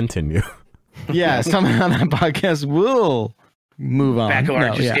will continue. Yeah, somehow that podcast will move on.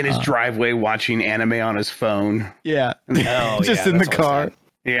 Bacalar in his driveway watching anime on his phone. Yeah. Just in the car.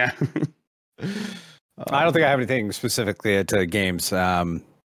 Yeah. I don't think I have anything specifically to games. I'm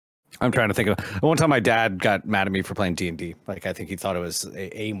trying to think of one time my dad got mad at me for playing D&D. Like, I think he thought it was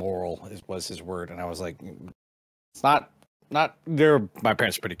amoral was his word. And I was like, it's not, my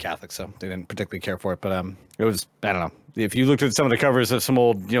parents are pretty Catholic, so they didn't particularly care for it. But it was, I don't know. If you looked at some of the covers of some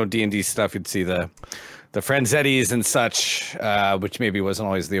old D&D stuff, you'd see the Franzettis and such, which maybe wasn't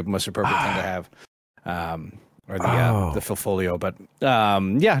always the most appropriate thing to have, or the Filfolio. But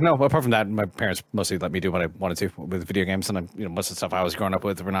apart from that, my parents mostly let me do what I wanted to with video games, and most of the stuff I was growing up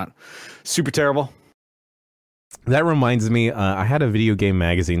with were not super terrible. That reminds me, I had a video game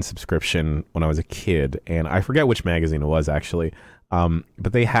magazine subscription when I was a kid, and I forget which magazine it was actually,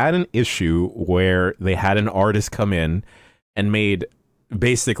 but they had an issue where they had an artist come in and made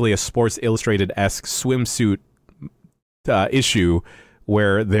basically a Sports Illustrated-esque swimsuit issue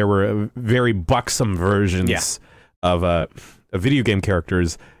where there were very buxom versions of video game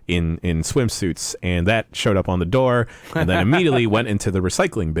characters in swimsuits, and that showed up on the door and then immediately went into the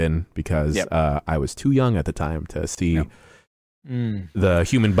recycling bin because I was too young at the time to see the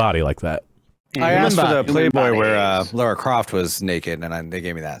human body like that. I asked for the Playboy where Lara Croft was naked, and they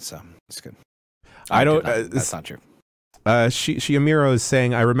gave me that, so it's good. That's not true. Shiamiro is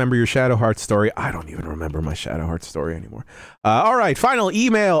saying, I remember your Shadow Heart story. I don't even remember my Shadow Heart story anymore. All right, final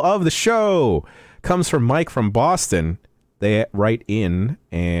email of the show comes from Mike from Boston. They write in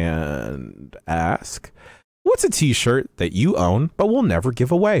and ask, what's a t-shirt that you own but will never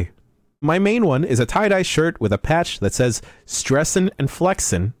give away? My main one is a tie-dye shirt with a patch that says "Stressin' and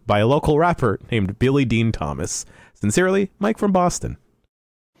Flexin' by a local rapper named Billy Dean Thomas. Sincerely, Mike from Boston.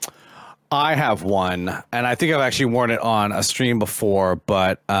 I have one, and I think I've actually worn it on a stream before,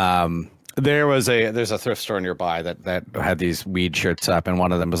 but there's a thrift store nearby that had these weed shirts up, and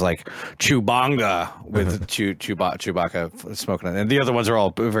one of them was like Chewbanga with Chewbacca smoking it, and the other ones are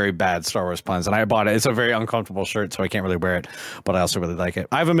all very bad Star Wars puns. And I bought it. It's a very uncomfortable shirt, so I can't really wear it, but I also really like it.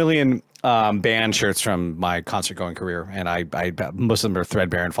 I have a million band shirts from my concert going career, and I most of them are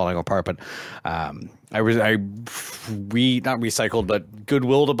threadbare and falling apart, but I not recycled, but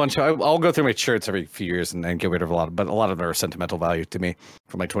Goodwilled a bunch of. I'll go through my shirts every few years and get rid of a lot of them are sentimental value to me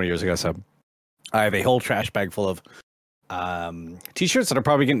from like 20 years ago. So I have a whole trash bag full of t-shirts that are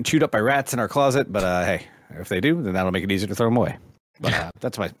probably getting chewed up by rats in our closet. But hey, if they do, then that'll make it easier to throw them away. But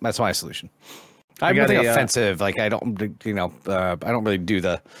that's my solution. I'm nothing offensive. Like I don't really do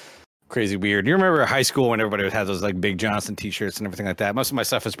the crazy weird. You remember high school when everybody would have those like Big Johnson t-shirts and everything like that? Most of my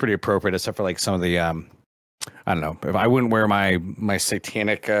stuff is pretty appropriate, except for like some of the I don't know. If I wouldn't wear my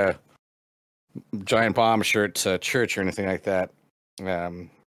satanic giant bomb shirt to church or anything like that.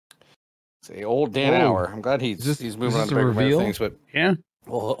 Say old Dan Hour. I'm glad he's moving on to bigger better things, but yeah,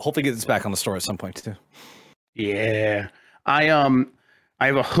 we'll hopefully get this back on the store at some point too. Yeah, I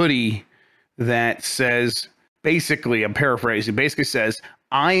have a hoodie that says, basically, I'm paraphrasing. Basically says,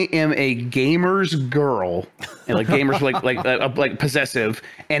 I am a gamer's girl, and like gamers like possessive,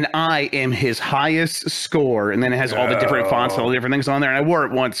 and I am his highest score. And then it has all the different fonts and all the different things on there. And I wore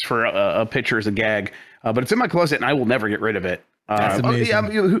it once for a picture as a gag, but it's in my closet, and I will never get rid of it. That's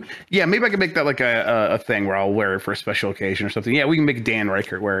amazing. Yeah, maybe I can make that like a thing where I'll wear it for a special occasion or something. Yeah, we can make Dan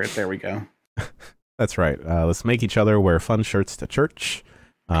Reichert wear it. There we go. That's right. Let's make each other wear fun shirts to church,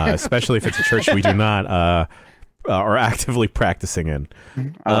 especially if it's a church we do not are actively practicing in.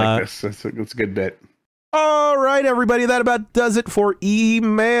 I like this. It's a good bit. All right, everybody. That about does it for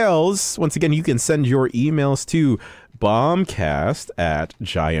emails. Once again, you can send your emails to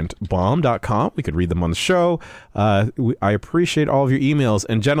bombcast@giantbomb.com. We could read them on the show. I appreciate all of your emails.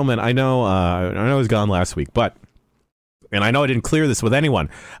 And gentlemen, I know I was gone last week, and I know I didn't clear this with anyone,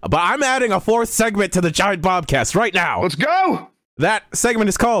 but I'm adding a fourth segment to the Giant Bombcast right now. Let's go. That segment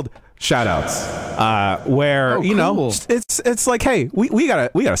is called Shoutouts, where cool. it's like, hey, we got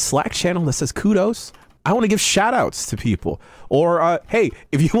a Slack channel that says kudos. I want to give shoutouts to people, or hey,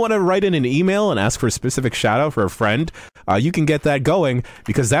 if you want to write in an email and ask for a specific shout out for a friend, you can get that going,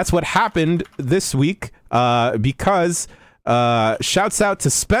 because that's what happened this week. Because shouts out to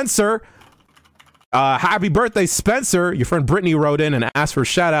Spencer. Happy birthday, Spencer. Your friend Brittany wrote in and asked for a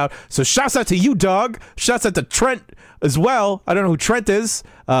shout out. So shouts out to you, dog. Shouts out to Trent as well. I don't know who Trent is.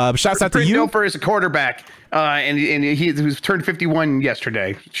 Shouts out to you. Delfer is a quarterback, and he was turned 51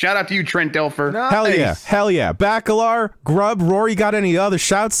 yesterday. Shout out to you, Trent Delfer. Nice. Hell yeah. Bacalar, Grub, Rory, got any other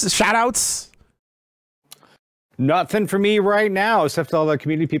shout outs? Nothing for me right now, except all the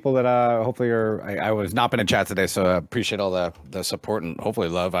community people that hopefully are. I was not been in chat today, so I appreciate all the support and hopefully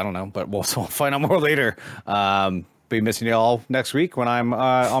love. I don't know, but we'll find out more later. Be missing you all next week when I'm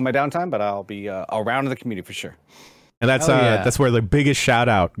on my downtime, but I'll be around in the community for sure. And that's where the biggest shout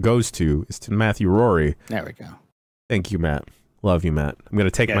out goes to, is to Matthew Rorie. There we go. Thank you, Matt. Love you, Matt. I'm going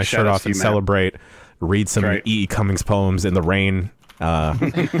to take my shirt off and celebrate, read some E.E. Cummings poems in the rain. And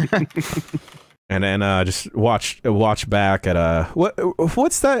then just watch back at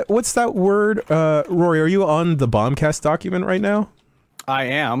what's that word? Rory, are you on the Bombcast document right now? I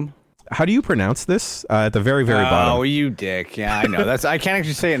am. How do you pronounce this? At the very bottom. Oh, you dick! Yeah, I know. I can't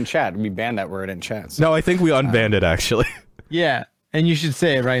actually say it in chat. We banned that word in chat. So. No, I think we unbanned it actually. Yeah, and you should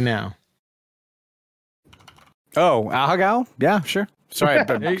say it right now. Oh, Ahagao? Yeah, sure. Sorry,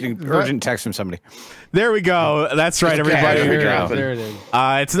 but urgent text from somebody. There we go. That's right, everybody. There it is.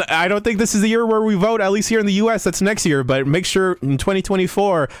 I don't think this is the year where we vote, at least here in the U.S. That's next year. But make sure in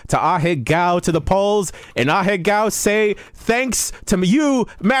 2024 to Ahegao to the polls. And Ahegao say thanks to you,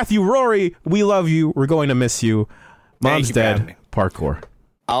 Matthew Rorie. We love you. We're going to miss you. Mom's dead. Parkour.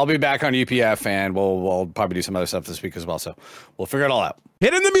 I'll be back on UPF, and we'll probably do some other stuff this week as well. So we'll figure it all out.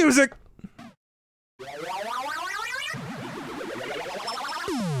 Hit in the music.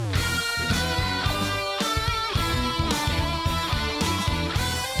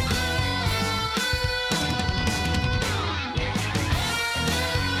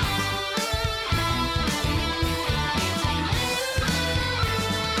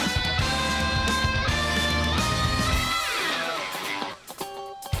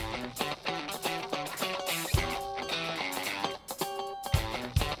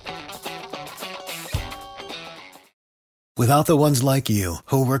 Without the ones like you,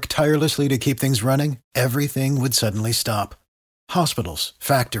 who work tirelessly to keep things running, everything would suddenly stop. Hospitals,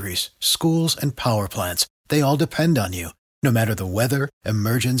 factories, schools, and power plants, they all depend on you. No matter the weather,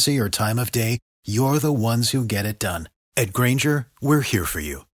 emergency, or time of day, you're the ones who get it done. At Grainger, we're here for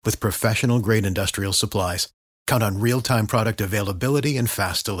you with professional-grade industrial supplies. Count on real-time product availability and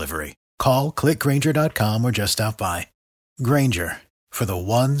fast delivery. Call, click Grainger.com, or just stop by. Grainger, for the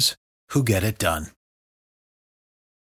ones who get it done.